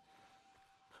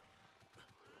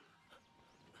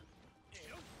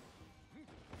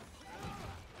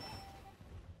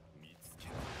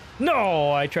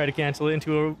 No, I tried to cancel it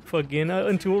into a fucking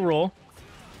into a roll.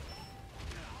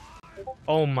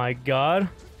 Oh my god.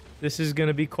 This is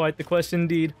gonna be quite the quest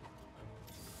indeed.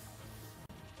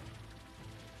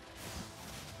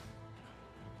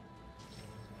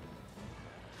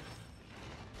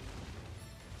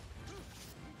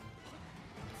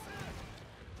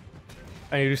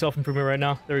 I need to do self-improvement right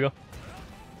now. There we go.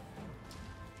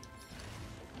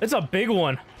 It's a big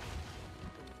one.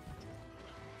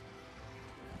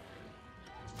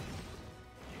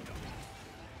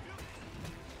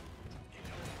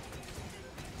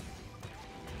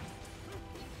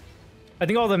 I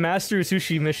think all the Master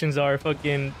Sushi missions are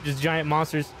fucking just giant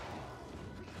monsters.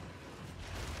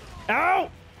 Ow!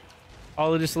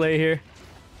 I'll just lay here.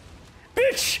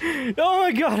 Bitch! Oh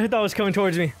my god, I thought it was coming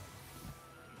towards me.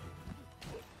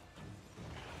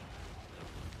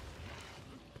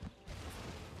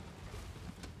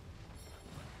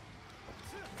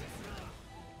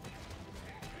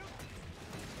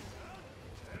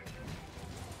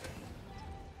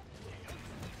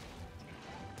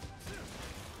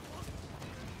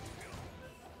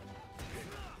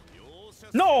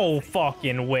 No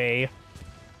fucking way.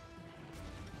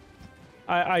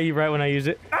 I eat right when I use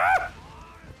it. Ah!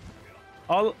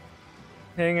 I'll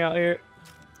hang out here.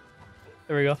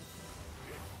 There we go.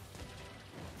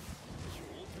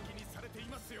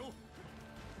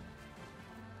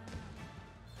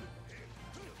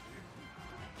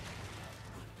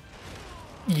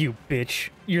 You bitch.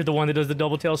 You're the one that does the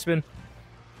double tail spin.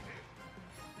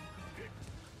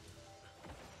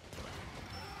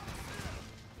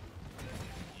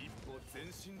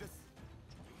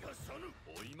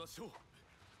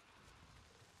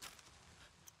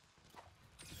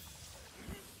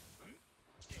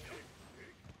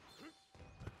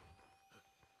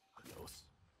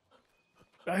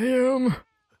 Damn.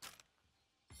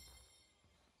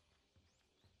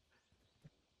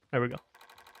 There we go.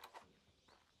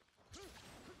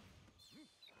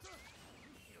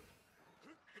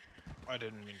 I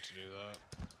didn't mean to do that.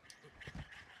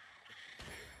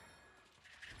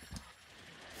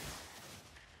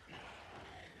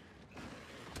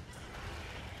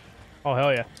 Oh,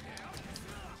 hell yeah.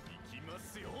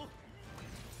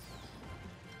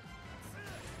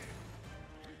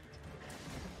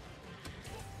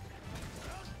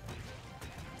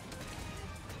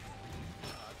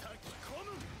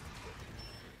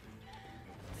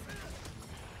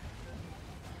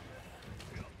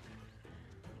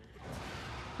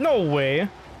 No way.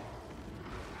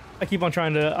 I keep on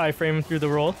trying to iframe him through the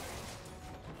roll.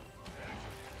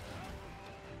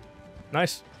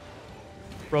 Nice.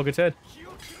 Broke its head.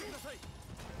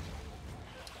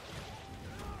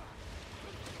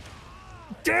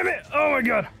 Damn it! Oh my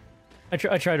god! I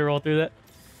tried to roll through that.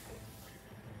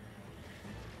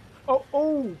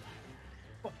 Oh!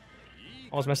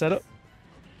 Almost messed that up.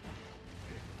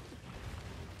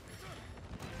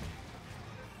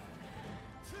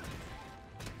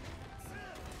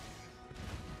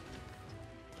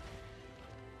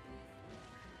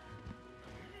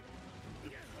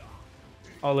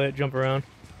 I'll let it jump around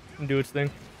and do its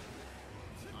thing.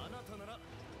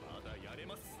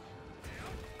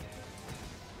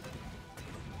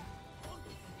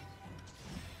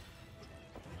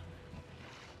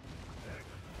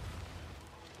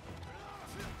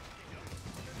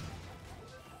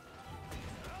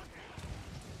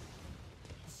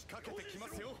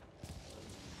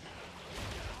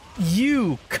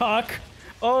 You cock!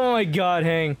 Oh my god,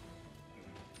 hang.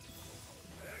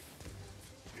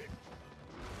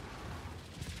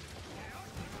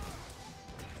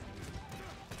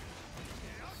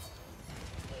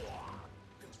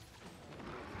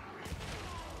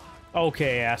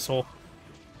 Okay, asshole.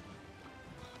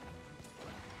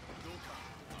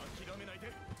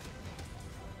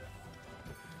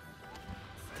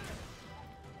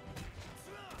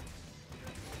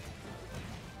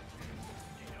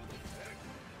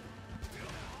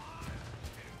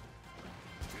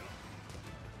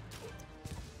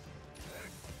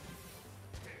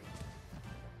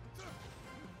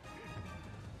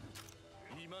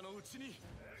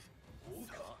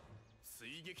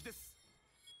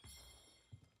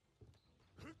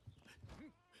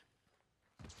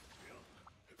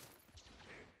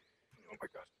 my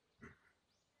god.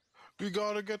 We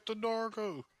gotta get the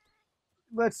Narco.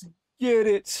 Let's get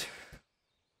it.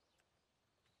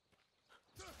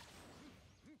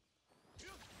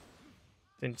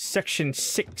 Then section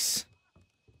 6.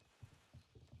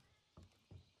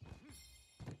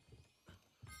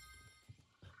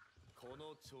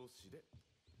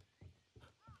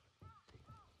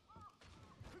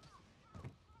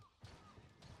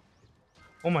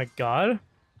 Oh my god.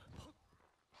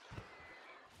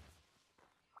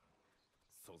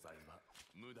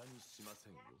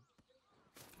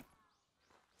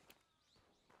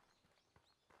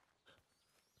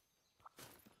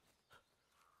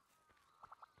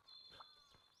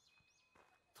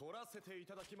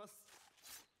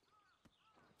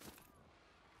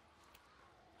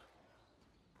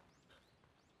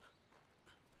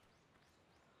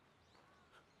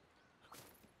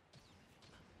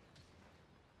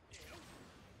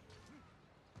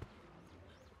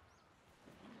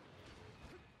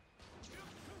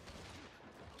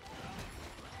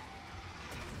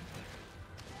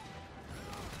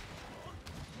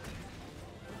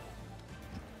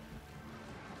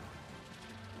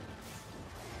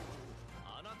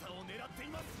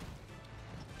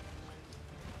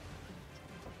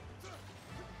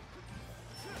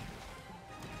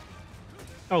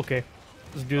 Okay,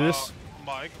 let's do this.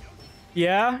 Mike,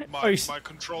 Yeah? Are you... my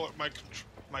controller,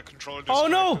 my controller. Oh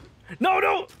no! Disconnected. No,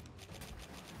 no!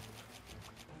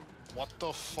 What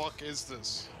the fuck is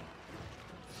this?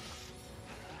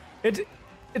 It's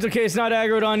okay, it's not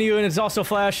aggroed on you, and it's also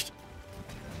flashed.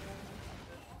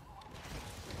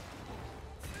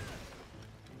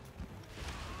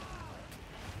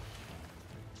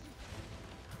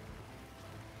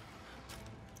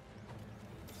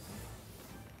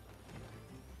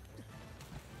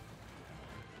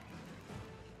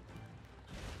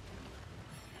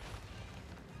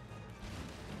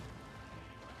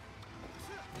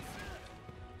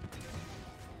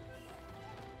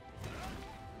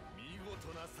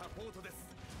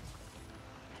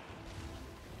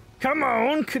 Come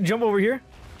on, jump over here.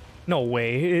 No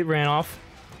way, it ran off.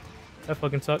 That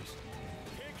fucking sucks.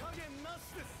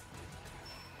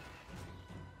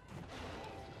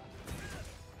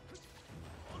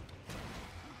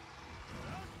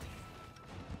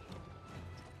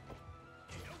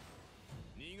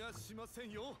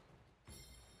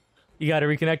 You got it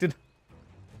reconnected?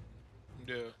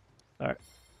 Yeah. Alright.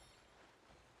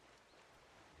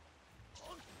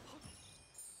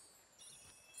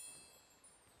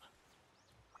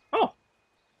 Oh!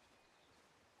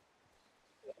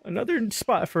 Another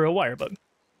spot for a wire bug.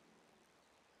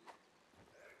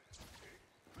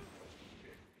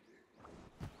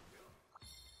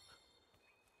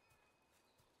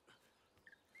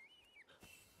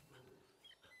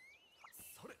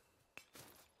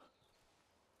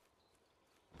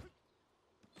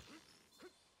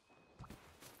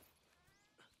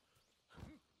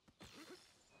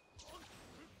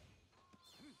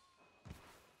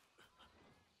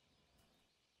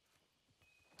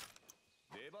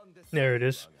 There it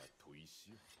is.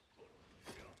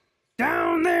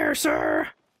 Down there, sir!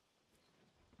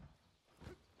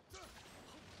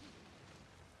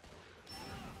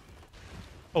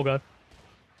 Oh god.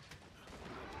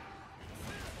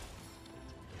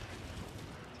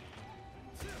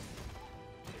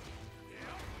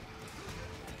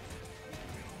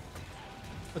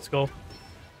 Let's go.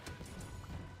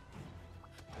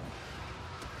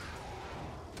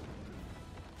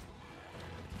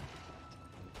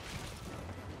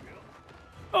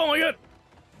 Oh my god!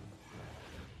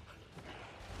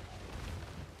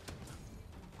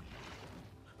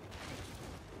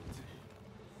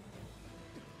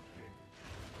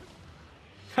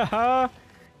 Haha!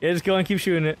 Yeah, just go and keep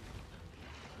shooting it.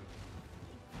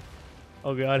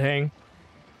 Oh god, hang.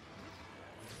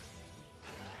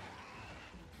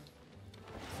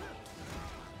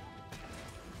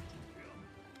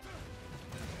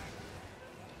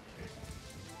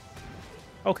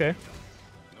 Okay.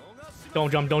 Don't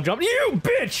jump, don't jump. You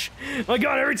bitch! My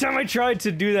god, every time I tried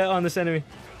to do that on this enemy.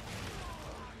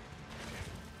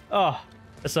 Oh,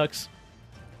 that sucks.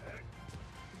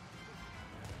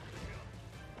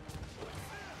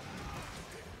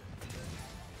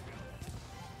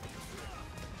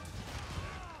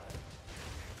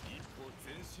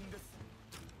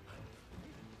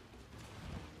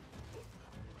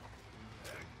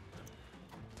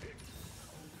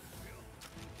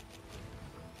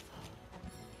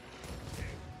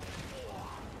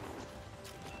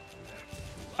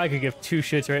 I could give two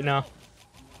shits right now.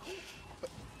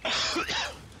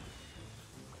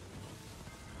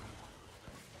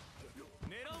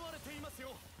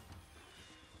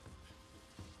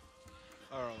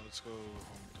 Alright, let's go home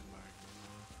to Magma.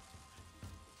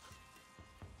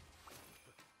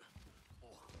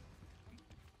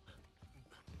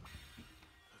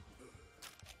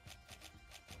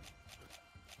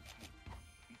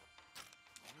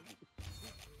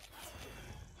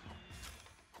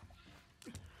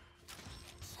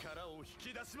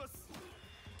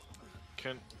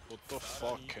 Ken, what the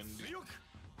fuck, Kendi?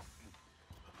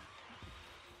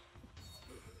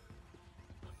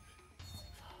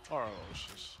 Alright, let's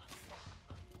just...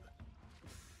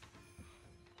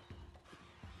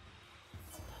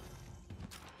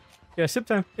 Yeah, sip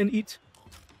time and eat.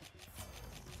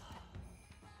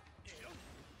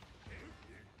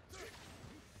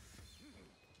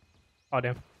 Oh,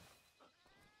 damn.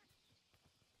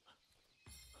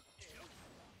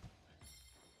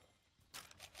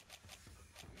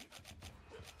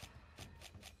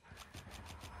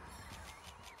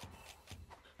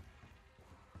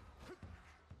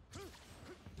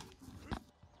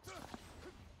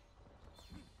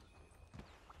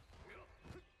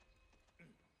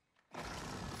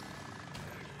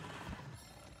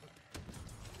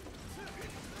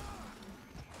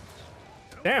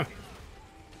 Damn.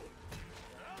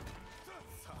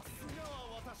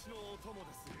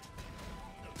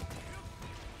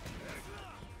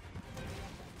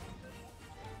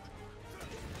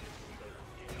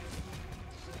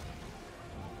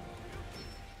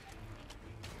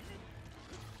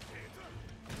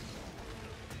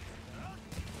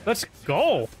 Let's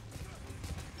go.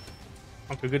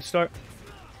 Off to a good start.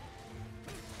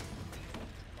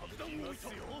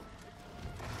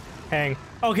 Hang.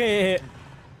 Okay, hit.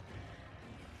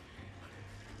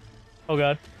 Oh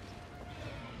god.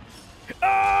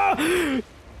 Ah!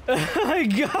 Oh my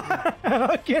god!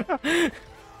 Okay.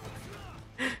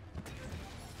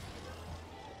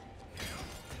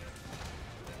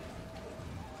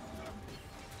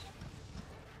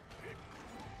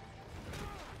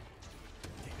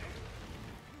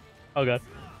 Oh god.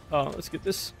 Oh, let's get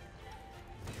this.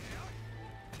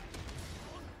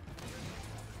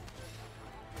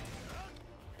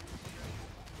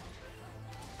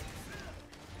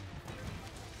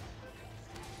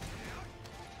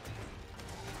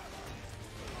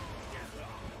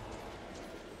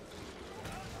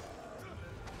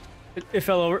 It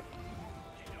fell over.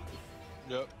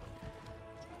 Yep.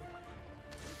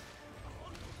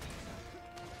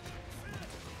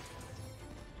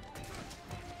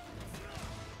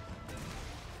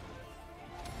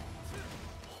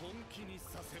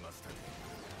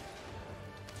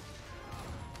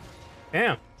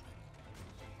 Damn.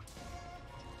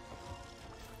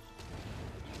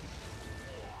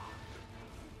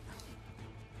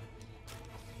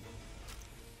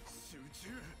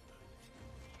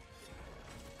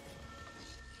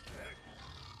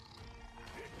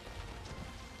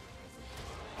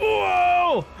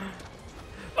 Whoa!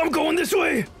 I'm going this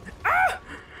way! Ah!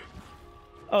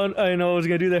 Oh, I know what I was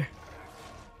gonna do there.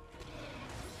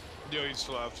 Yo, you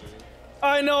still have to.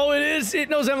 I know it is. It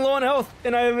knows I'm low on health,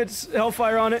 and I have its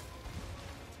hellfire on it.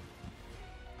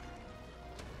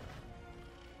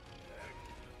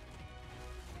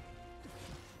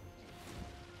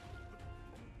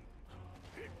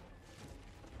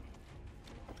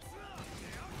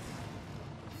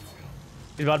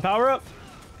 He's about to power up.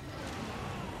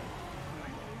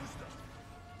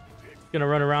 Gonna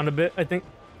run around a bit, I think.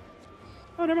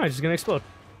 Oh, never mind. She's gonna explode.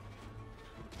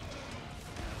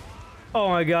 Oh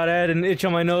my god, I had an itch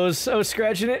on my nose. I was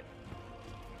scratching it.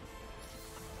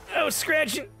 I was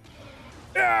scratching.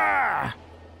 Ah!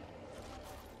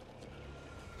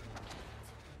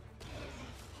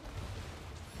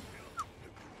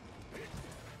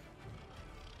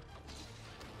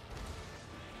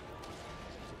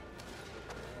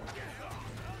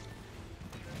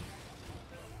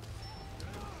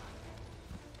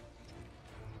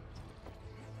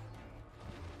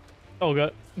 Oh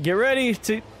god. Get ready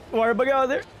to wire bug out of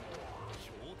there.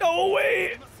 Oh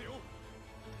wait!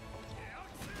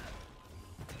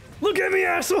 Look at me,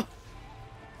 asshole!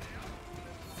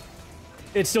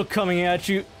 It's still coming at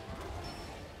you.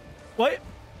 What?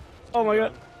 Oh my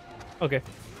god. Okay.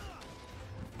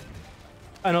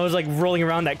 I know, it was like rolling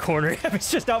around that corner.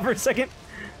 It's just out for a second.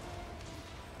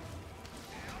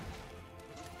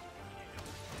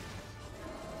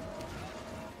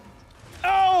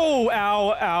 Oh!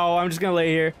 Ow, ow. I'm just gonna lay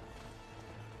here.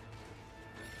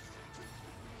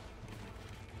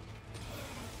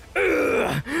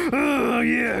 Oh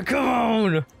yeah, come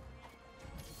on!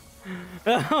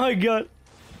 Oh my god.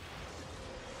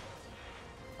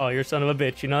 Oh, you're a son of a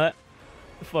bitch. You know that?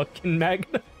 Fucking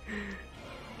Magna.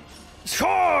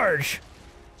 Charge!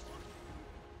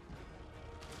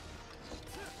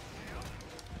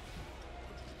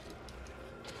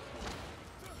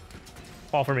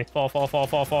 Fall for me. Fall, fall, fall,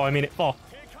 fall, fall. I mean it. Fall.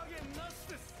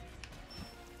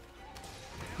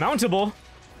 Mountable.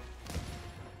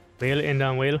 Wheel, in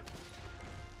down, wheel.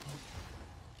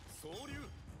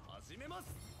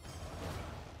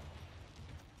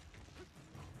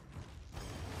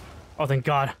 Oh, thank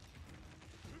God.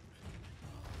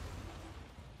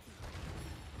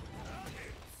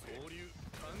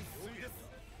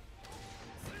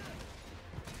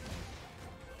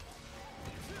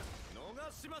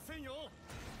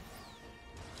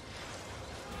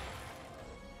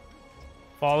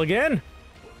 Fall again.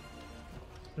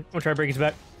 I'll try to break his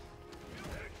back.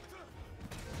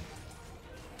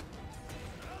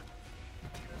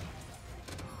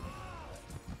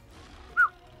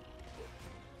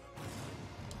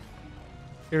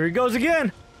 Here he goes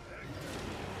again.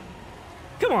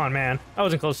 Come on, man. I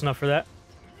wasn't close enough for that.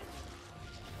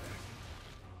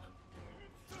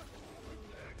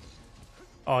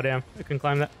 Oh, damn. I couldn't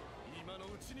climb that.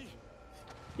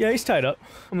 Yeah, he's tied up.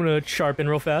 I'm gonna sharpen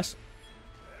real fast.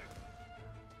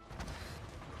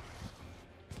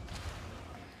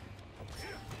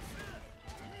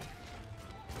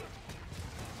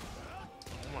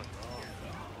 Oh my god.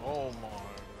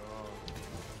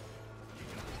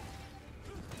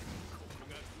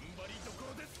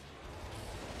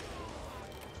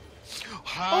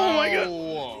 How? Oh my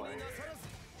god.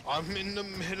 I'm in the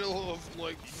middle of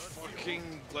like fucking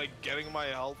like getting my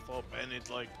health up and it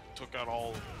like took out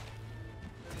all of it.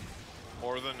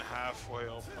 More than halfway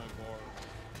up my bar.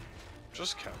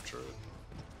 Just capture it.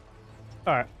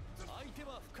 Alright.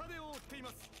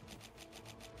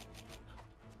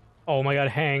 Oh my god,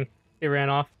 hang. It ran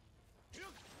off.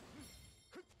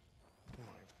 Oh my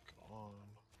god.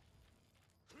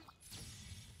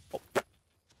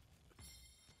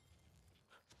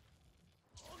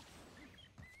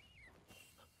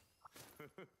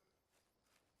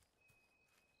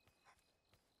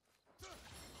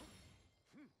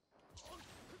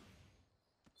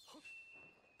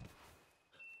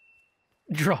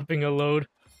 Dropping a load.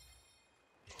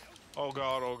 Oh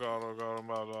god, oh god, oh god, I'm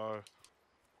about to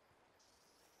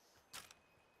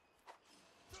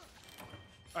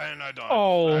die. And I died.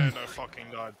 Oh. And I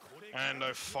fucking died. And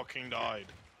I fucking died.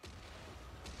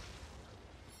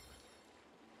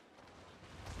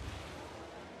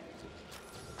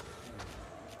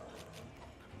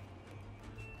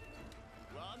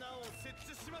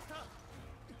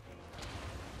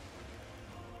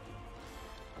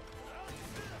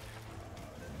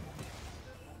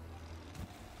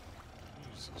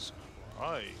 Jesus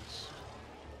Christ.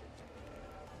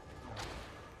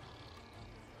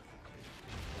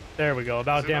 There we go.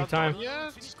 About Is it damn not time. done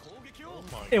yet? Oh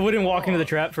my It wouldn't walk into the God.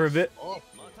 trap for a bit. Oh.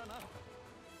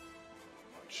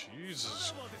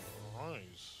 Jesus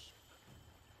Christ.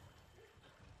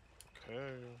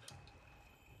 Okay.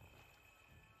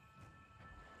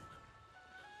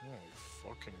 Oh my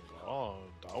fucking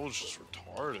god. That was just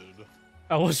retarded.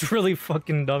 I was really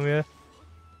fucking dumb, yeah.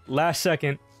 Last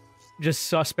second. Just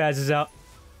saw spazzes out.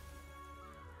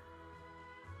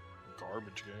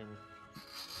 Garbage game.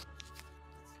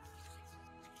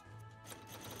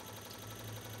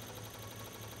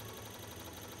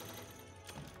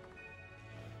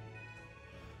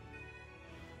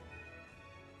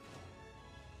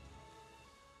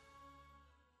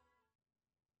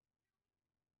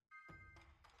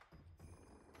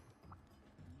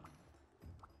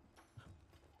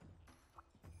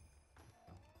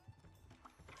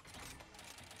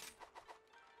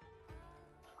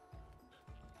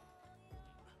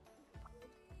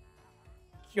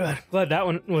 God, glad that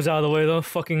one was out of the way though.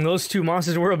 Fucking those two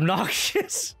monsters were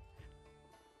obnoxious.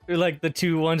 They're like the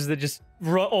two ones that just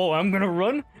run. Oh, I'm gonna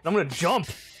run and I'm gonna jump.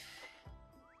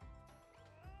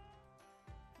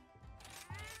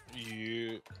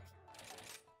 Yeah.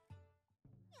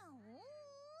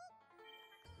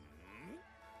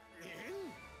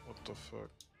 What the fuck?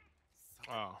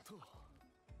 Oh.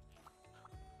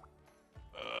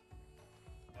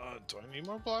 Do I need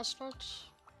more blast nuts?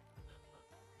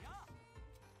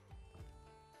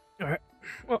 Alright.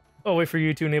 Well, I'll wait for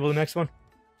you to enable the next one.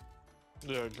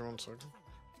 Yeah, give me 1 second.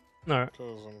 Alright.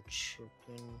 Because I'm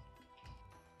checking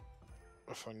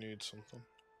if I need something.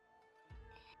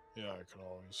 Yeah, I can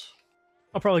always.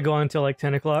 I'll probably go on until like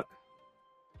 10 o'clock.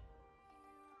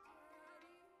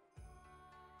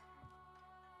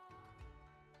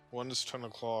 When is 10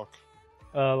 o'clock?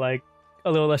 Like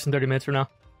a little less than 30 minutes from now.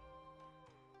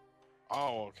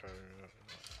 Oh, okay. Yeah.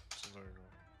 So there you go.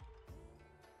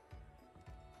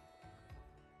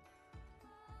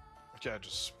 Yeah,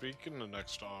 just speak in the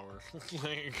next hour.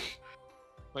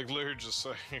 like literally just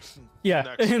say. Yeah,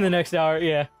 next in the hour. next hour.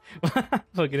 Yeah.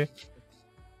 Look at it.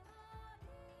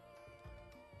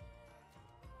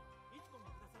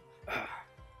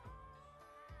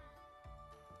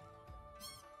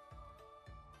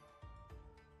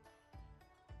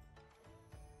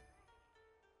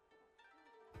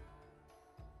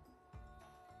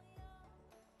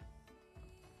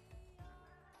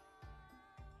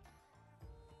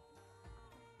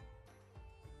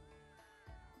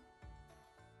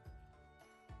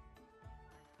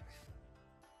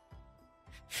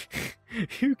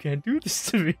 You can't do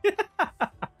this to me.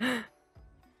 But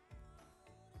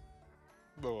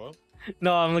what?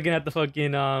 No, I'm looking at the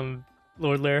fucking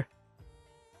Lord Lair.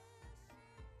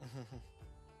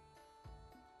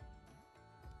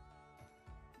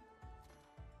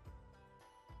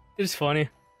 It's funny.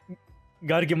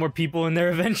 Got to get more people in there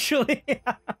eventually.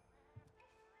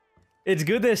 It's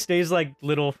good that it stays like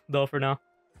little though for now.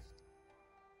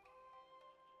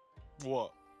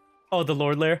 What? Oh, the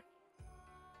Lord Lair.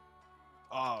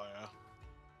 Oh yeah.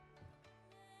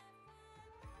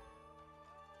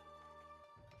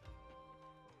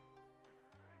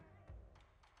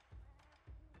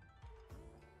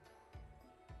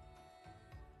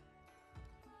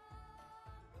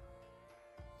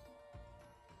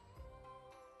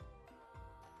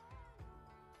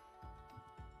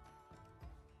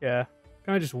 Yeah,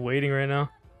 kind of just waiting right now.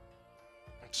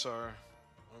 Sorry,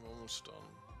 I'm almost done.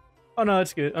 Oh no,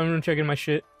 it's good. I'm checking my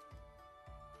shit.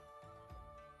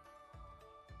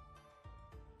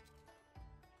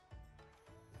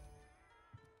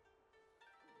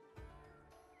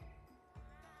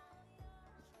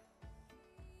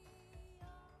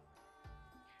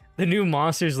 The new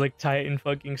monsters look tight in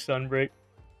fucking Sunbreak.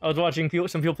 I was watching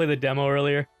some people play the demo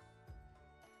earlier.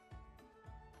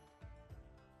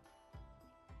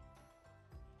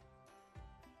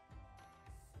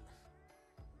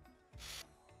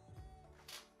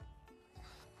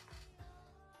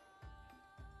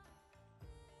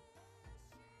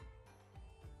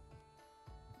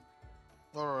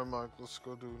 Alright, Mike, let's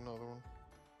go do another one.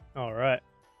 All right.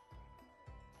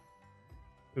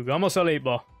 Jugamos al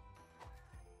 8-ball.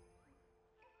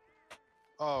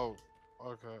 Oh,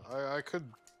 okay. I could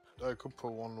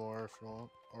put one more if you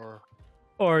want,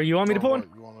 Or you want me to or put one?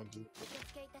 what you want to do.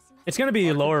 It's gonna be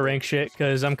I could lower put- rank shit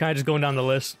because I'm kind of just going down the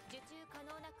list.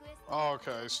 Oh,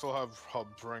 okay. I still have hub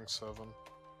rank 7.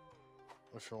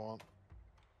 If you want.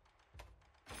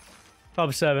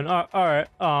 Top 7. All right.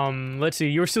 Let's see.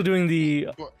 You were still doing the.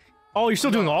 What? Oh, you're still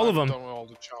I'm doing done- all of I'm them. done with all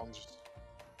the challenges.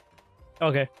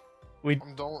 Okay.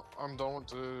 I'm done with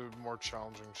the more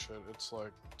challenging shit. It's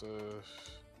like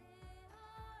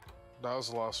that was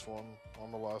the last one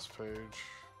on the last page.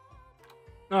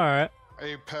 All right.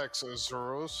 Apex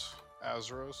Azuros.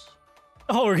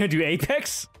 Oh, we're gonna do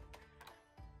Apex.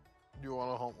 You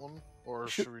want to hunt one, or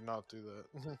should we not do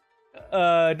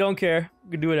that? Don't care.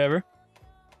 We can do whatever.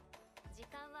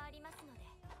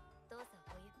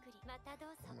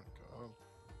 Oh my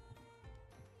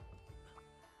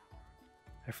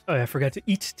god. I forgot to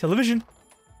eat television.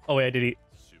 Oh wait, I did eat.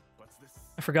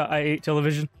 I forgot I ate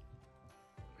television.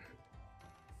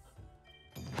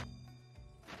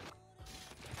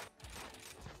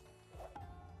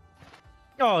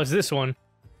 Oh, it's this one.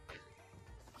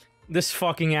 This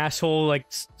fucking asshole like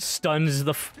stuns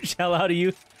the hell out of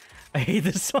you. I hate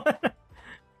this one.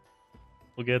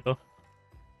 We'll get it though.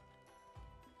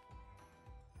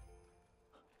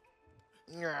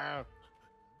 Yeah.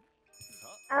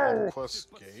 Oh, quest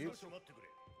gate.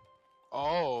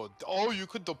 Oh, you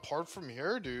could depart from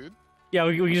here, dude. Yeah,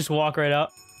 we can just walk right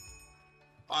out.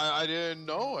 I didn't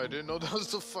know. I didn't know that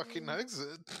was the fucking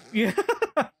exit. Yeah.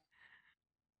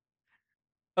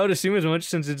 I would assume as much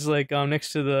since it's like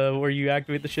next to the where you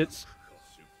activate the shits.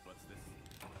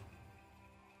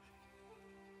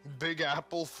 Big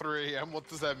Apple 3 AM. What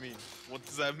does that mean? What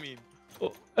does that mean?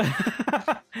 Oh.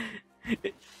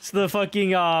 It's the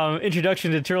fucking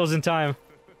introduction to Turtles in Time.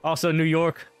 Also New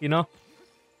York, you know?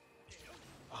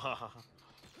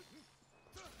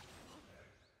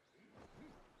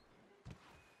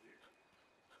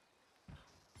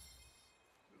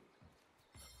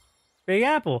 Big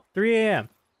Apple, 3 AM.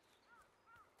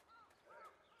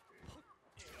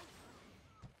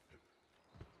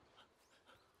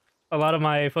 A lot of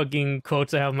my fucking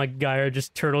quotes I have in my guy are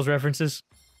just Turtles references.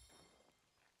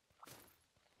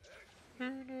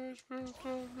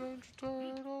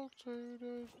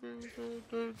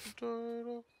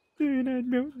 Teenage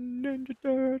Mutant Ninja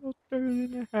Turtles,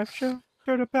 3.5 show,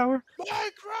 turtle power.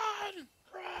 Mike, run!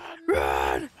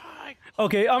 Run! Mike!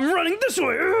 Okay, I'm running this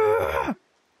way. Ugh!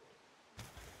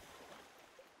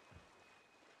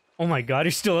 Oh my god,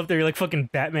 you're still up there. You're like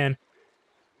fucking Batman.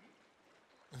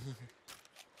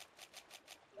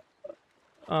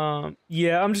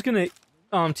 Yeah, I'm just gonna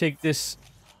take this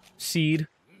seed.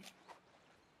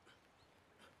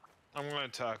 I'm gonna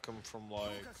attack him from like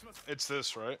it's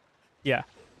this, right? Yeah.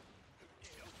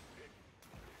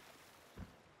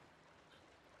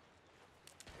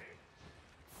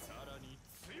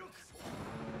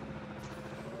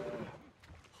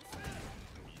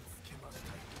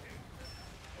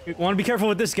 You want to be careful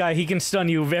with this guy. He can stun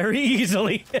you very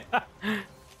easily.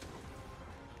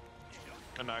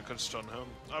 And I could stun him.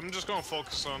 I'm just gonna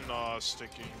focus on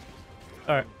sticking.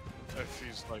 Alright. If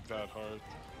he's like that hard.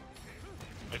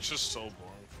 It's just so boring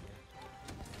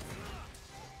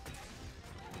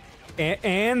for me.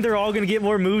 And they're all gonna get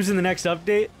more moves in the next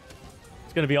update.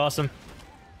 It's gonna be awesome.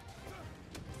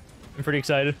 I'm pretty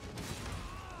excited.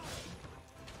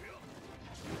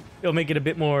 It'll make it a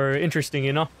bit more interesting,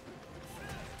 you know?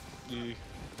 Yeah.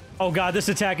 Oh god, this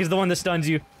attack is the one that stuns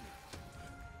you.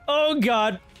 Oh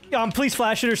god. Please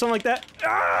flash it or something like that.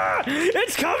 Ah!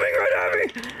 It's coming right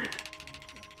at me!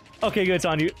 Okay, good, it's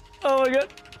on you. Oh my god.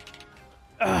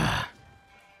 Ah.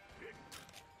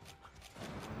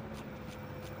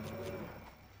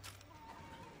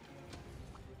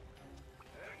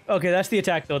 Okay, that's the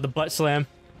attack though, the butt slam.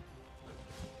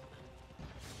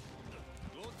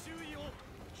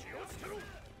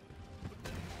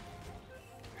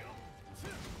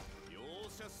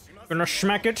 Gonna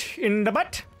smack it in the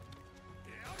butt.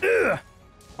 Ugh.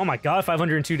 Oh my god,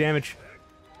 502 damage.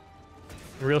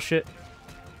 Real shit.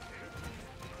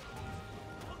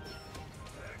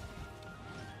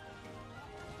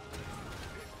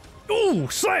 Ooh,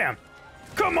 slam!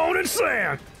 Come on and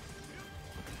slam!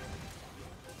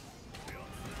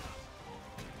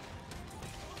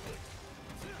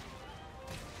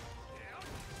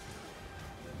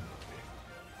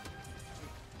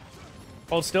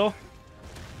 Hold still.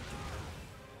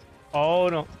 Oh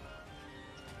no.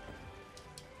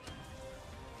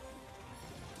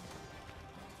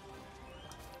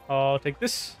 I'll take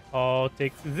this. I'll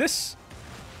take this.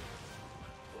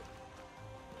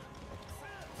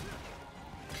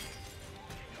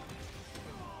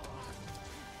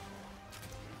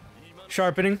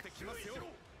 Sharpening.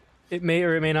 It may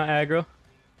or it may not aggro.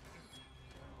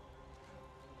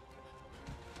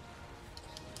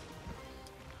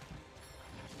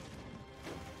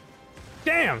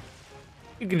 Damn!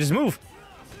 You can just move.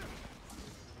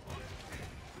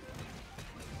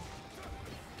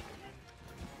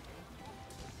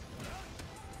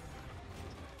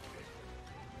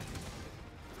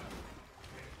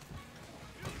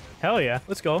 Hell yeah,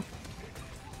 let's go.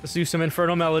 Let's do some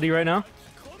Inferno Melody right now.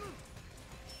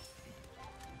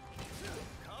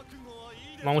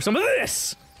 Come on with some of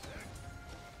this!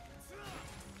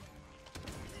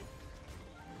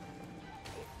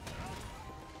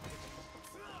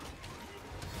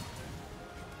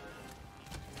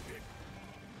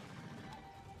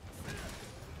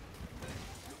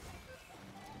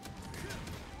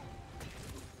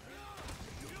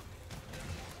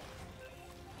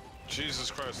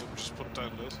 Jesus Christ, let me just put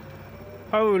down this.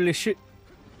 Holy shit.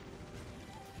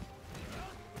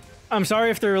 I'm sorry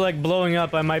if they're like blowing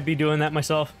up, I might be doing that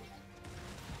myself.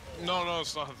 No, no,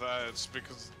 it's not that. It's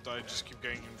because I just keep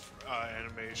getting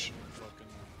animation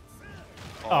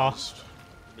fucking paused.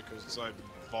 Because I'm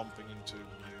bumping into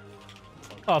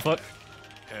you. Oh fuck.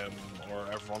 Him or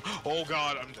everyone. Oh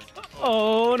god, I'm dead.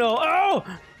 Oh no. Oh!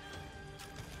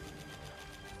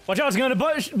 Watch out, it's gonna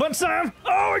butt slam!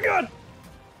 Oh my god!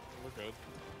 We're good.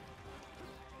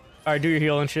 Alright, do your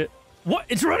heal and shit. What?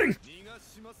 It's running!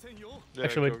 Yeah,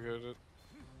 Actually, go get it.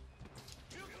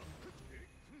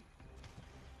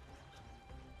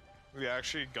 We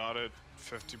actually got it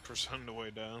 50% the way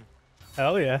down.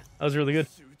 hell yeah. That was really good.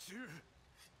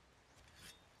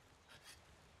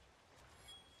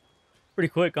 Pretty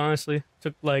quick, honestly.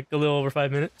 Took like a little over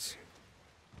 5 minutes.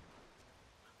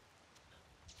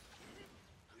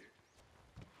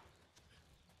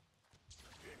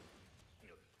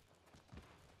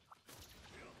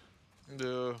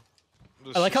 Yeah.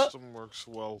 The I like how- system works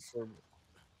well for me.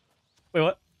 Wait,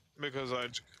 what? Because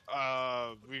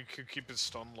we could keep it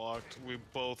stun locked. We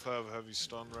both have heavy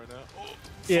stun right now. Oh,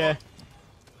 Yeah. fuck.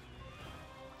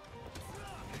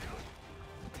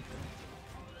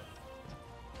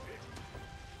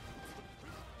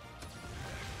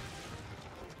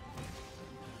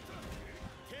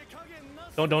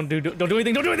 Don't do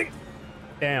anything, don't do anything!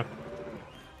 Damn.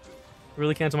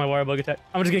 Really cancel my wire bug attack.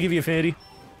 I'm just gonna give you affinity.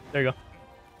 There you go.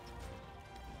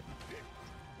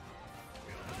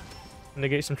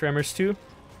 Negate some tremors too.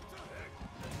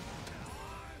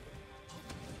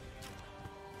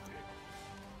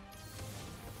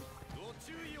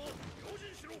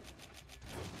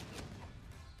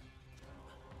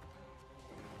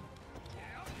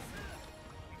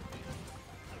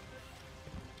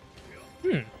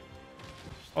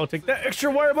 I'll take that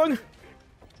extra wire bug.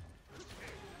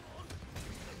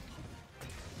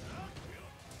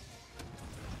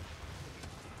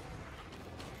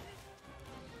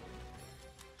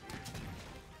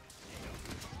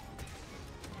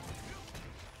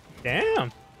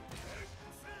 Damn.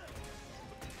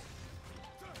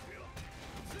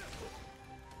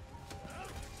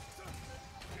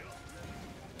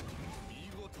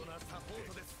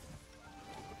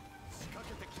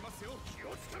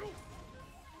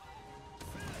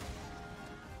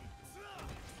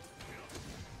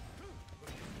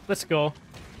 Let's go.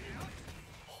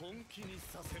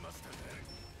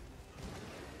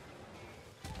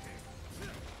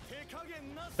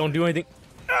 Don't do anything.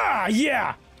 Ah,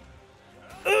 yeah.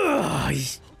 Ugh.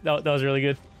 That was really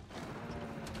good.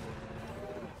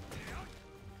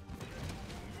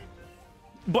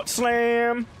 Butt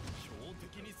slam.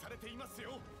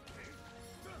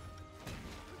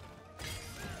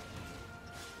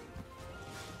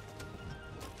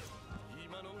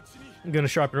 I'm gonna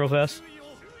sharpen real fast.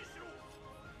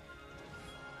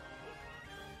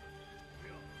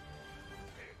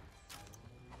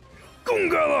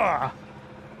 Gungala!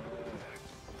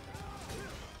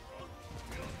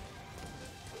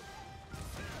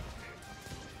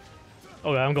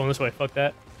 Okay, I'm going this way. Fuck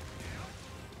that.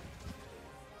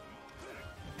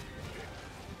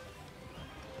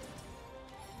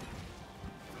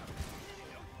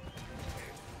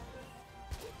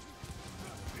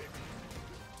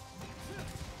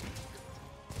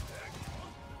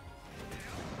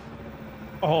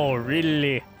 Oh,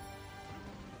 really?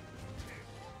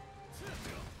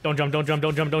 Don't jump, don't jump,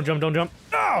 don't jump, don't jump, don't jump.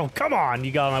 Oh, come on!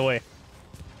 You got in my way.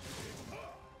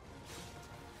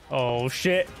 Oh,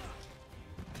 shit.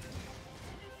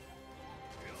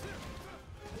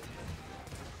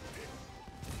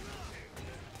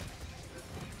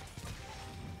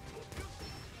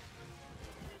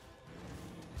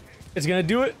 It's gonna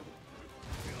do it.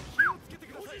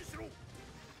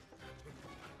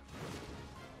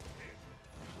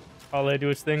 I'll let it do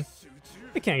its thing.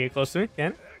 It can't get close to me,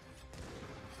 can it?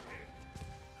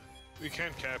 We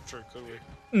can't capture it, could we?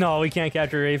 No, we can't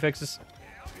capture affixes.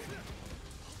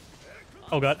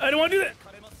 Oh god, I don't want to do that!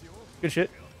 Good shit.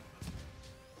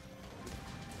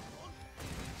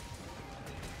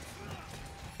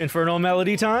 Inferno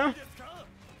melody time?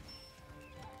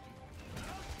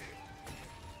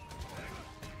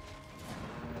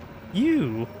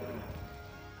 You!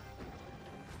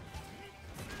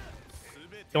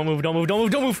 Don't move, don't move, don't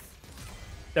move, don't move!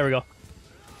 There we go.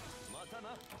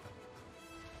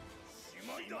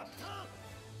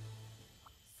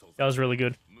 That was really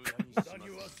good.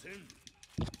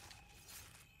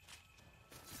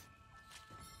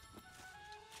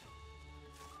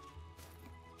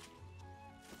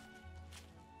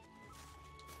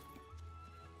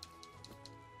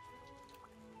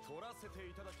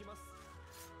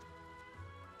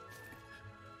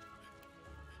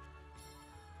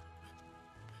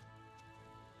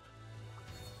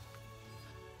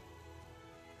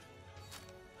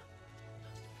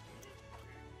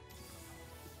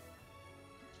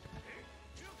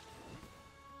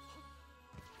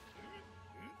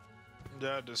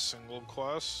 Yeah, this single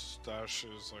quest dash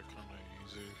is like kind of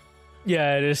easy.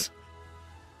 Yeah, it is.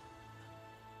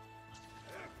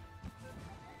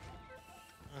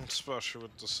 And especially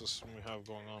with the system we have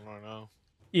going on right now.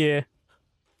 Yeah.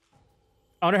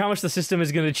 I wonder how much the system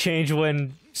is going to change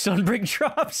when Sunbreak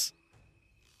drops.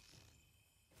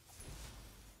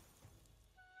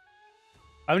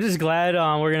 I'm just glad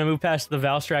we're going to move past the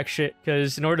Valstrax shit,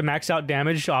 because in order to max out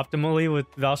damage optimally with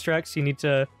Valstrax, you need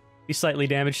to be slightly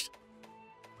damaged.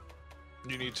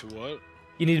 You need to what?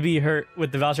 You need to be hurt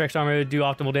with the Valstrax armor to do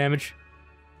optimal damage.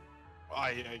 Oh,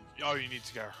 you need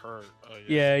to get hurt.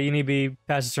 Yeah, you need to be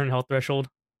past a certain health threshold.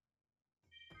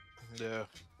 Yeah.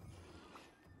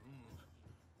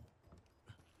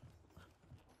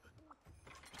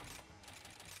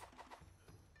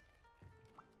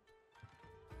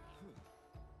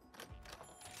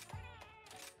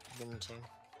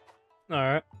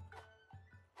 Alright.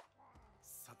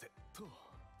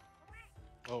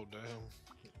 Oh, damn.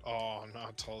 Oh,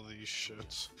 not all these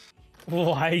shits.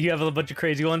 Why? You have a bunch of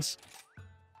crazy ones?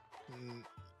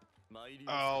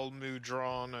 Al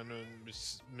Mudron and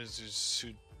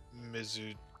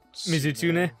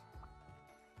Mizutune?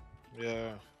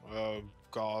 Yeah.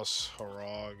 Goss,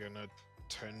 Harag, and a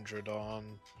Tendridon.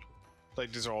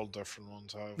 Like, these are all different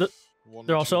ones. I have one,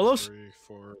 they're all two, solos? 3,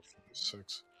 4, 5,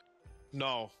 6.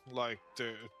 No, like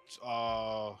the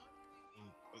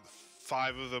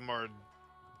 5 of them are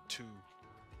 2.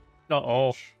 Uh-oh.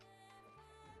 each.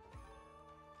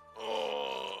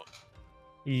 Oh,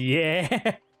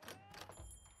 Yeah.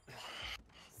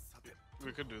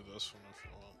 we could do this one if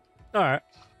you want. Alright.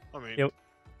 I mean, Yep.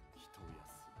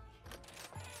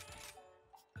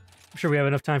 I'm sure we have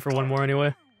enough time for one more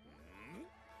anyway.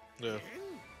 yeah.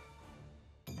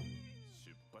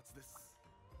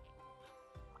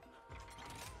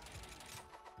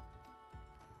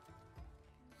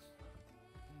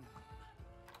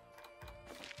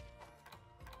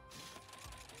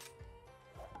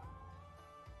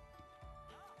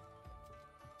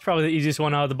 It's probably the easiest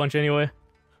one out of the bunch anyway.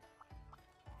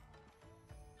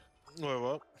 Wait,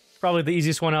 what? Probably the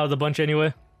easiest one out of the bunch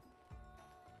anyway.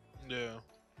 Yeah.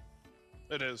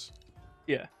 It is.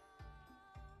 Yeah.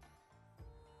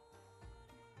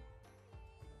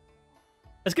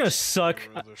 That's gonna suck.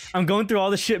 I'm going through all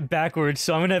the shit backwards,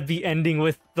 so I'm gonna be ending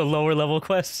with the lower level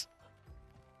quests.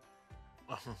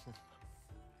 I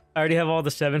already have all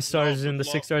the 7 stars and the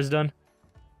 6 stars done.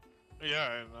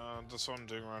 Yeah, and that's what I'm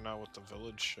doing right now with the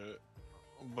village shit.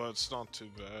 But it's not too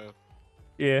bad.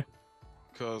 Yeah.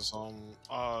 Cause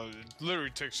it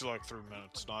literally takes you like 3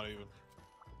 minutes, not even.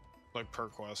 Like per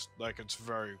quest. Like it's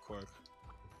very quick.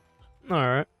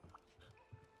 Alright.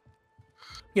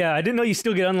 Yeah, I didn't know you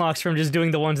still get unlocks from just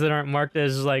doing the ones that aren't marked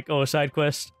as like, oh, a side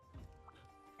quest.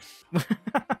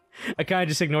 I kinda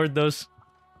just ignored those.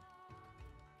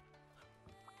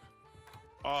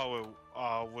 Oh,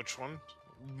 wait, which one?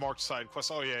 Marked side quest.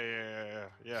 Oh yeah.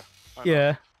 I know.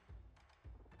 Yeah.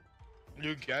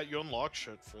 You unlock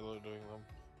shit for doing them.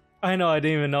 I know, I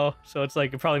didn't even know, so it's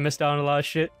like I probably missed out on a lot of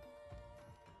shit.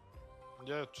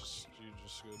 Yeah, you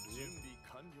just go do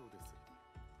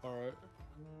it. Alright.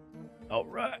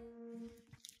 Alright.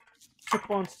 Sip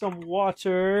on some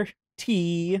water.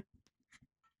 Tea.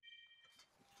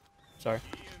 Sorry.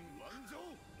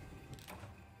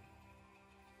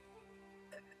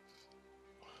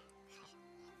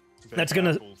 That's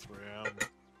gonna...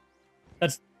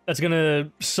 That's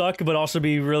gonna suck, but also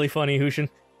be really funny, Hushin.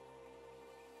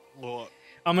 What?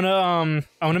 I'm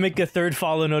gonna make a 3rd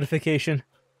follow notification.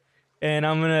 And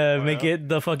I'm gonna make it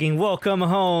the fucking welcome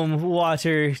home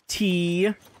water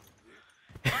tea.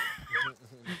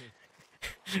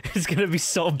 It's gonna be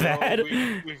so bad.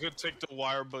 No, we could take the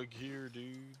wire bug here,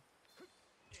 dude.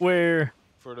 Where?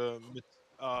 For the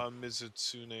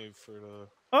Mizutsune for the...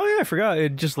 Oh yeah, I forgot.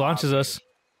 It just launches us.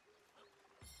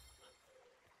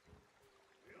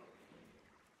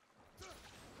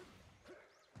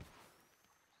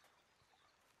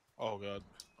 Oh god,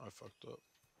 I fucked up.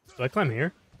 Do I climb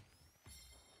here?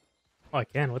 Oh, I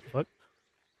can. What the fuck?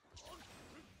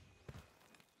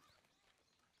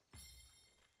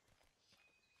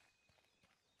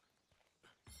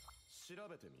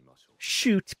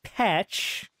 Shoot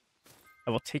patch.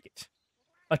 I will take it.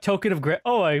 A token of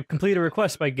oh, I complete a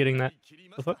request by getting that.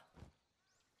 The fuck?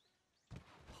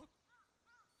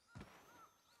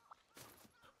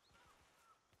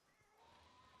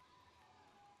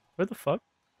 Where the fuck?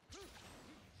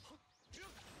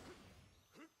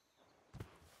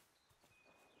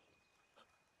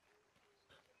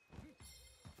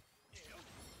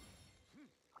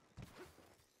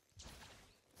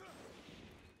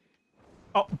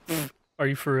 Oh, pfft. Are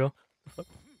you for real?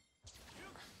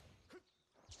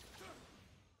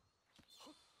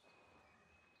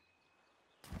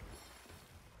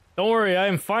 Don't worry, I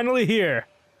am finally here.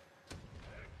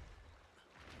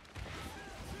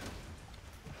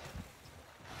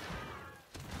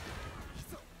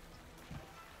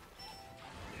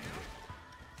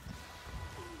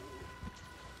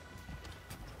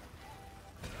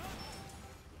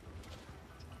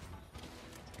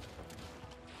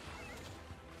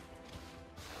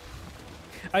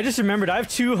 I just remembered, I have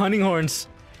 2 hunting horns.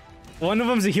 One of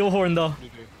them's a heal horn, though.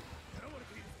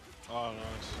 Oh,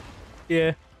 nice.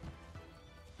 Yeah.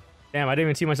 Damn, I didn't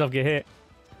even see myself get hit.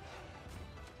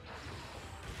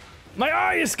 My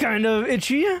eye is kind of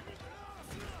itchy.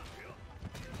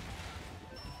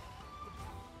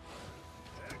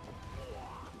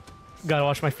 Gotta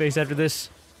wash my face after this.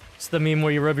 It's the meme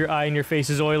where you rub your eye and your face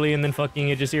is oily and then fucking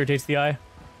it just irritates the eye.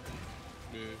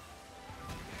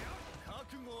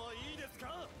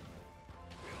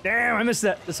 Damn, I missed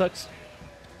that. That sucks.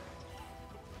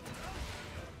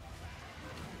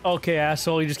 Okay,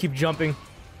 asshole, you just keep jumping.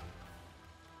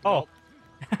 Oh.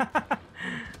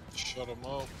 Shut him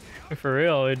up. For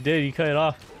real, it did. You cut it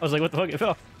off. I was like, what the fuck? It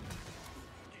fell.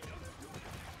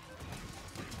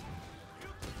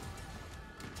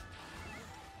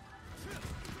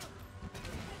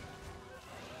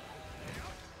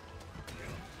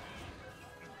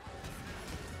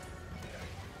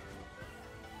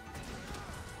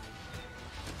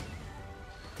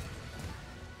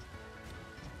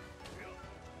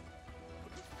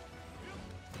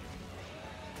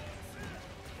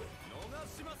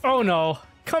 Oh no.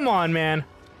 Come on, man.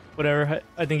 Whatever.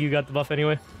 I think you got the buff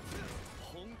anyway.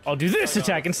 I'll do this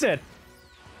attack instead.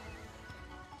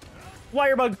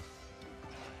 Wire bug.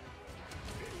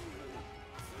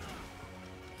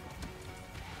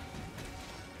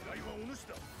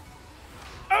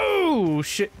 Oh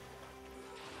shit.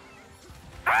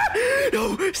 Ah!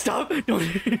 No, stop. No.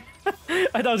 I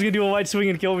thought I was gonna do a wide swing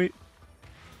and kill me.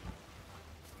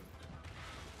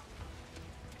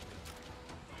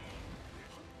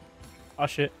 Oh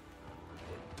shit.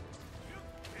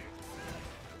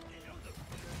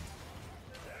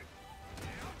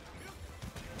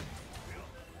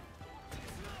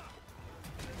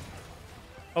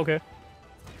 Okay.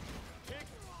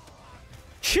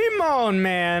 Chimon,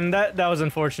 man! That was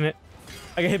unfortunate.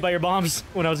 I got hit by your bombs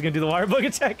when I was gonna do the wire bug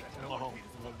attack. Oh,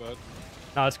 my bad.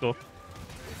 Nah, that's cool.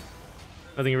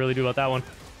 Nothing you really do about that one.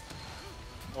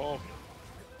 Oh.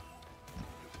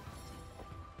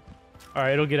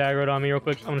 Alright, it'll get aggroed on me real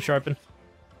quick. I'm gonna sharpen.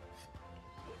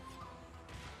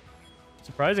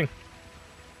 Surprising.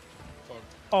 Fuck.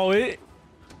 Oh, it...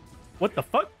 What the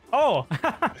fuck? Oh!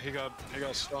 He got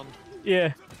stunned.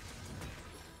 Yeah.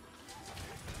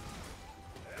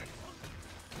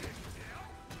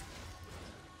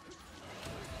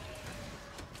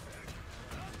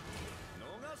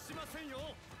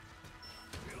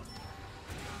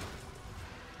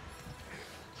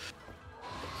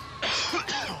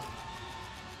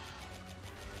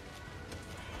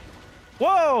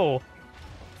 Whoa!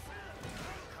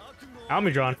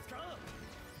 Almidron.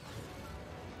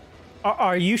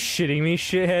 Are you shitting me,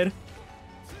 shithead?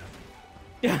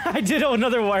 Yeah, I did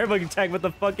another wire bug attack, but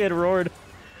the fuckhead roared.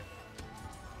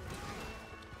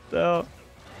 So...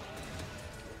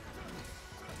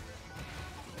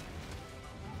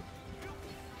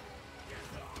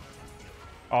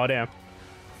 Oh damn.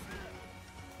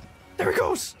 There it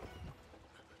goes!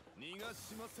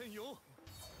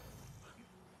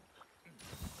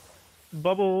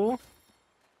 Bubble.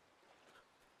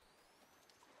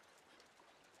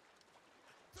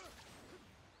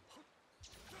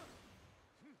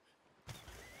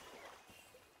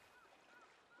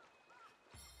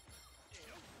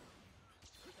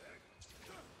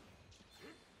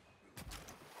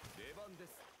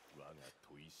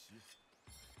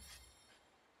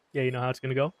 Yeah, you know how it's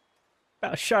gonna go.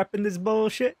 Gotta sharpen this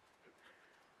bullshit.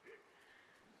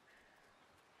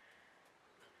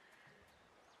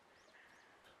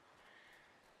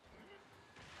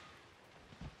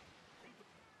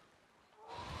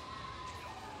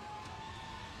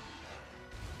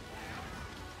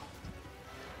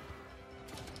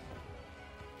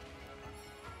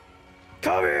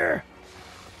 Come here!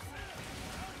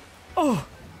 Oh!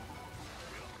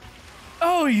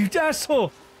 Oh, you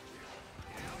asshole!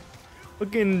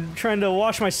 Fucking trying to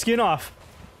wash my skin off.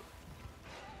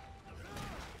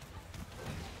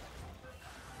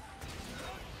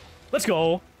 Let's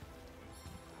go.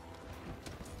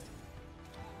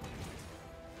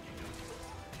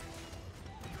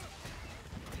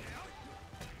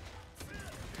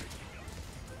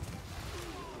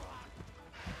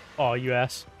 Oh, you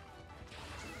ass.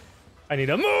 I need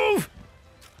to move!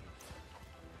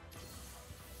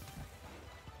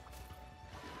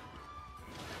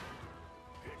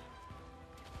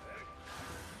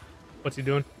 What's he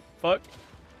doing? Fuck.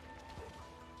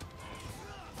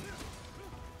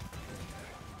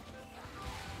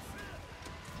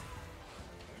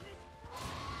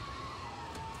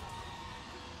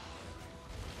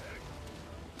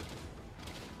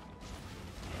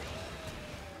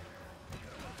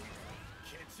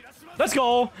 Let's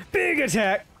go! Big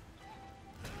attack!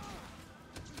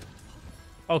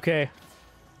 Okay.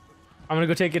 I'm gonna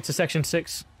go take it to section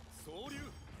 6.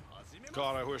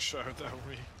 God, I wish I had that with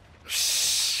me.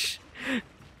 Shh.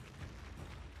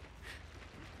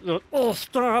 Oh,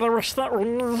 start to rush that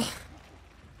one.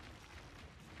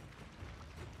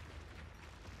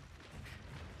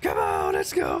 Come on,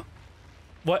 let's go.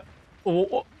 What?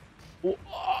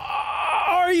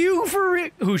 Are you for real?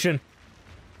 Hushin.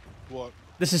 What?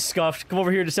 This is scuffed. Come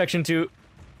over here to section 2.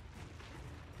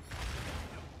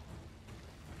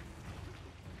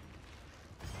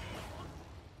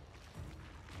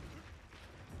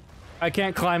 I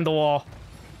can't climb the wall.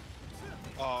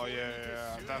 Oh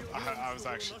yeah. That, I was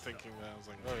actually thinking that. I was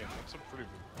like, oh yeah, that's a pretty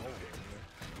big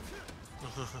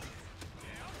hole.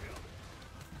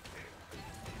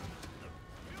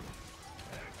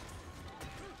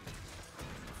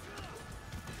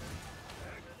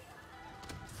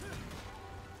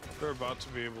 We're about to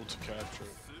be able to capture it.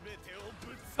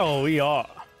 Oh, we are.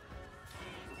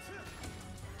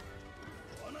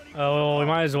 Oh, well, we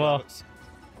might as well.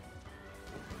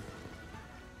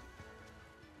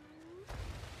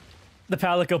 The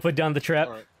Palico put down the trap.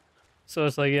 Alright, So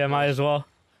it's like, yeah, might as well.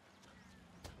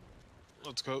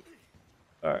 let's go.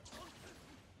 Alright.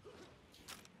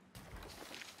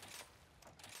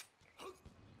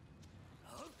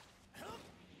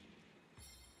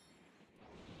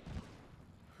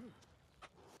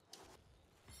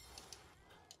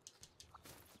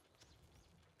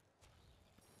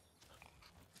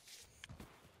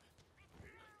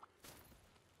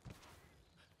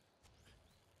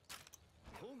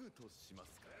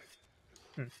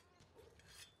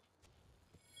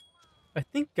 I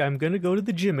think I'm gonna go to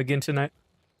the gym again tonight.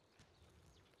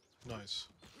 Nice.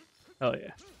 Oh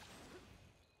yeah.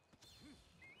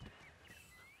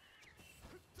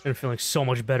 Been feeling so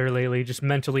much better lately, just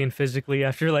mentally and physically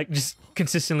after like just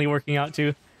consistently working out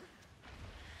too.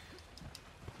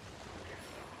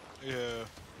 Yeah.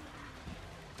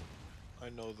 I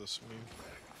know this meme.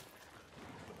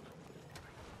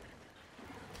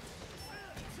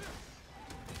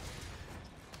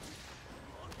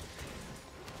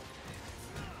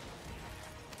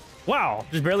 Wow,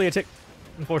 just barely a tick.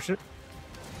 Unfortunate.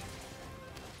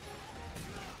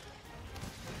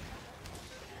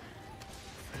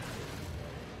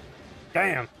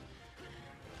 Damn.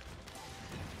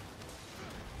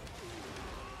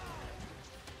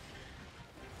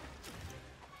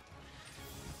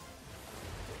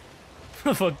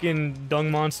 Fucking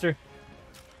dung monster.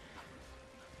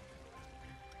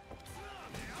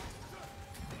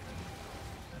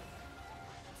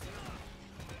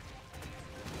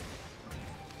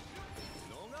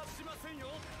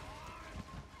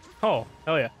 Oh,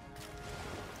 hell yeah.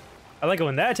 I like it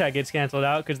when that attack gets canceled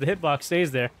out because the hitbox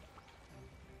stays there.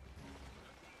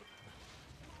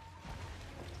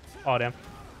 Oh, damn.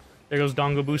 There goes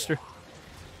Dongo Booster.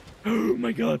 Oh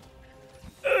my god.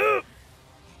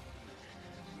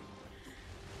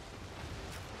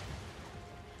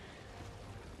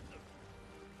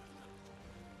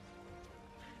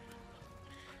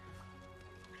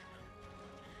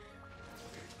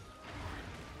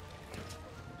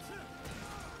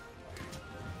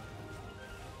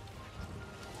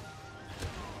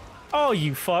 Oh,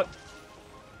 you fuck.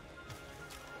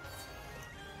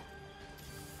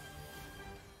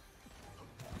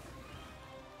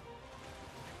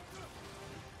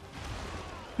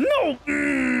 No!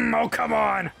 Oh, come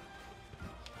on!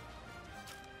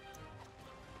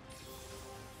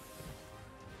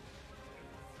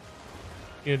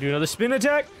 You gonna do another spin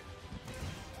attack?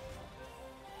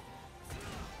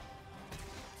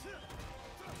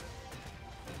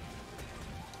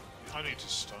 I need to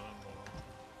stun him more.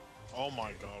 Oh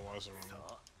my god, why is it running?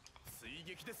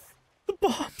 The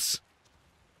bombs!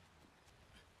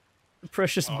 The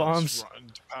precious Oh, bombs.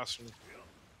 It's passing.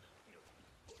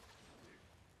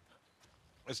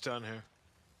 It's down here.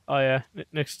 Oh yeah,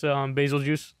 next to basil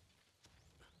juice.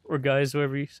 Or guys,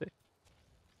 whoever you say.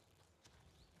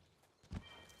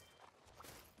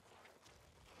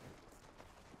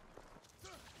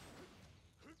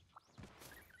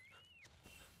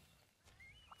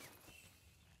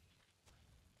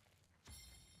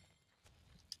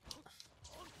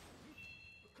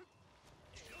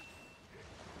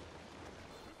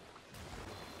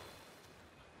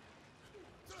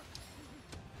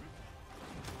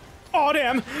 Oh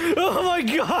damn! Oh my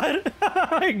god! Oh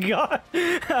my god!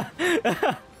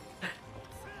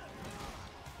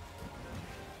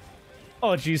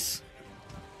 Oh jeez.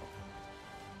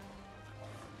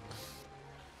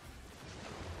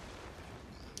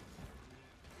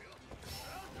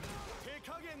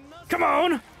 Come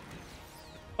on!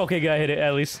 Okay, guy hit it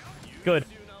at least. Good.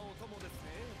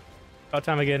 About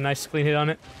time I get a nice clean hit on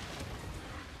it.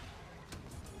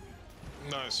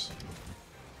 Nice.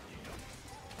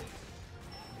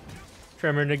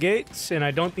 Tremor negates, and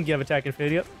I don't think you have attack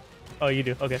infinity up. Oh, you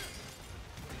do. Okay.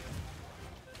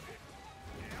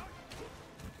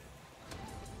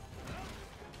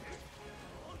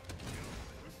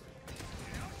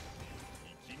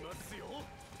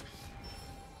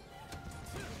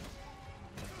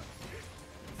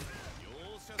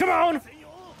 Come on!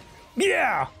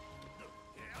 Yeah!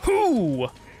 Whoo!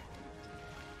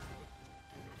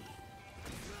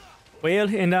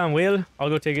 Whale, and down, whale. I'll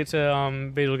go take it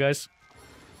to basil, guys.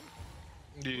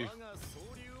 Yeah.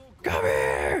 Come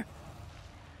here!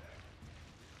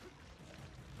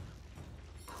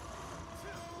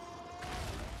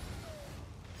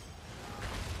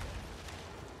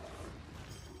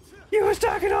 You was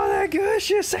talking all that good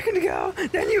shit a second ago,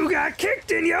 then you got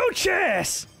kicked in your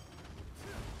chest!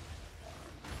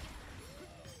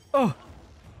 Oh!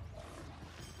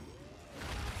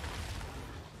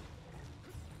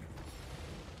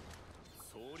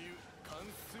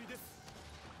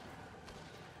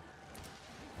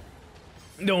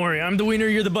 Don't worry, I'm the wiener,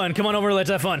 you're the bun. Come on over, let's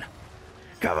have fun.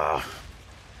 Come on.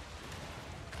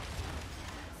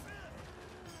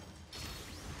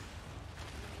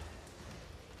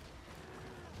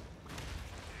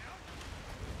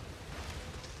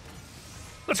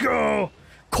 Let's go!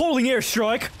 Coaling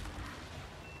airstrike!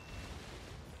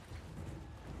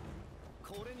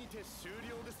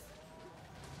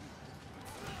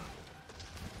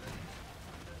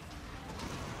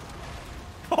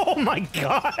 Oh my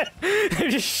god!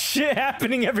 There's just shit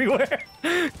happening everywhere!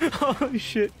 Holy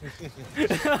shit.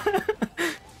 This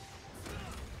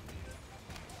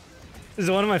is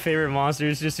one of my favorite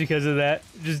monsters just because of that.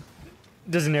 Just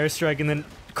does an airstrike and then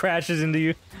crashes into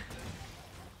you.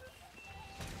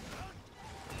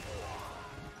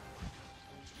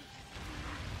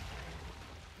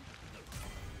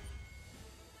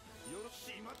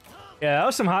 Yeah, that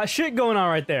was some hot shit going on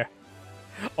right there.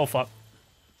 Oh fuck.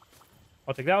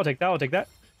 I'll take that, I'll take that, I'll take that.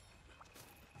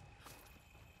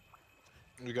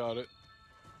 We got it.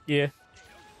 Yeah.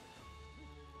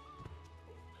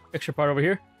 Extra part over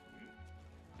here.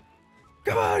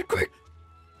 Come on, quick!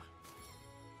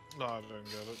 No, I didn't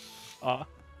get it.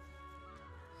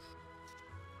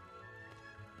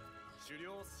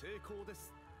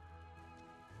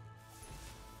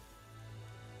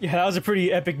 Yeah, that was a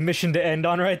pretty epic mission to end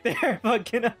on right there.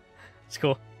 Fucking, it's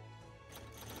cool.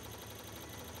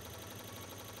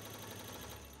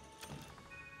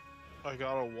 I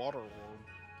got a water orb.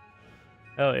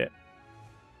 Oh yeah.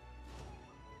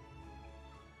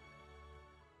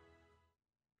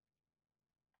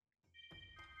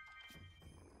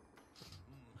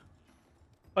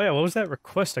 Oh yeah, what was that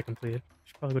request I completed?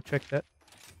 Should probably go check that.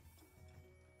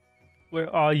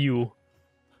 Where are you?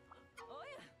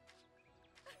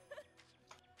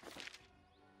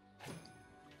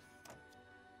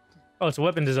 Oh, it's a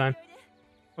weapon design.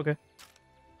 Okay.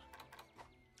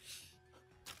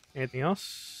 Anything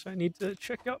else I need to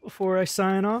check out before I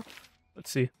sign off?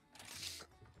 Let's see.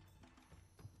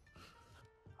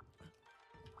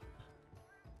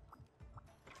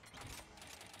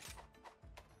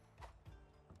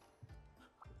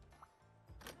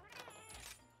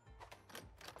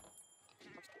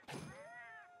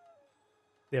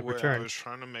 They have Wait, I returned. was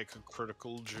trying to make a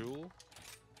critical jewel.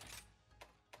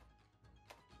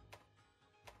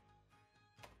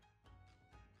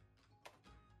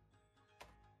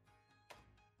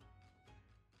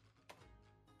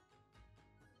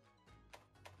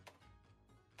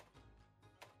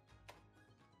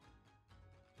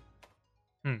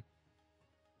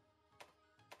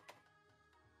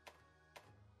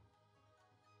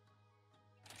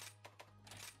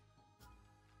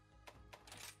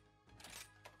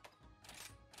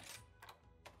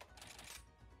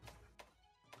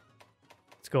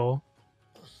 Let's go.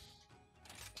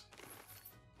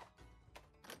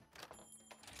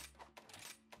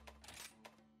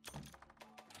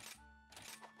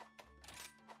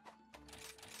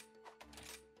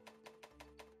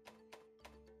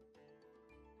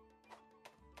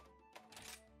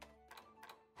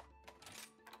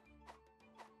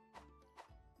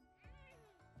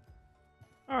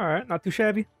 Alright, not too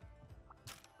shabby.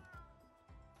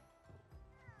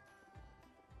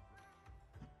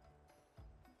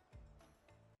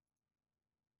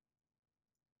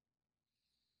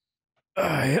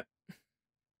 Yeah.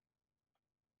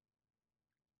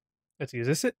 Let's see, is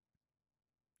this it?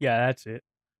 Yeah, that's it.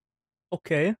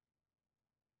 Okay.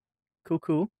 Cool,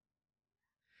 cool.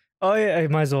 Oh yeah, I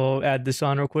might as well add this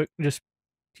on real quick. Just,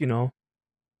 you know,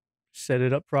 set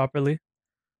it up properly.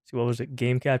 See, what was it?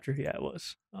 Game capture? Yeah, it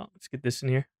was. Let's get this in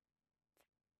here.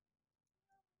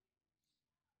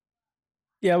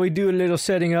 Yeah, we do a little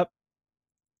setting up.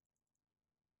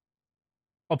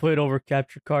 I'll put it over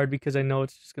capture card because I know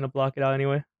it's just gonna block it out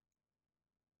anyway.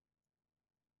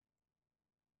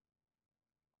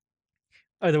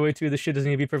 Either way, too, the shit doesn't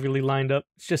need to be perfectly lined up.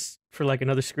 It's just for like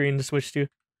another screen to switch to.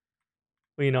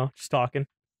 Well, you know, just talking.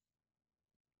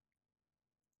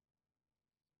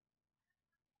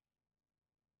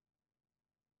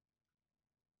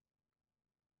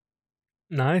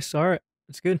 Nice. All right,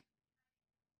 that's good.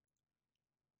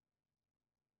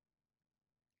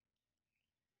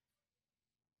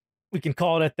 We can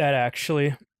call it at that,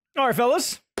 actually. All right,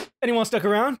 fellas. Anyone stuck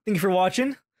around? Thank you for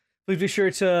watching. Please be sure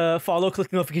to follow, click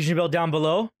the notification bell down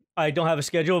below. I don't have a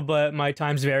schedule, but my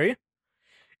times vary.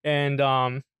 And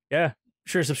yeah,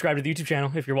 sure, subscribe to the YouTube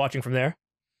channel if you're watching from there.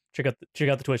 Check out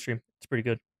the Twitch stream. It's pretty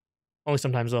good. Only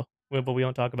sometimes though, but we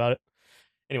don't talk about it.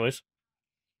 Anyways,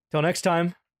 till next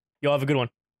time, y'all have a good one.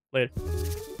 Later.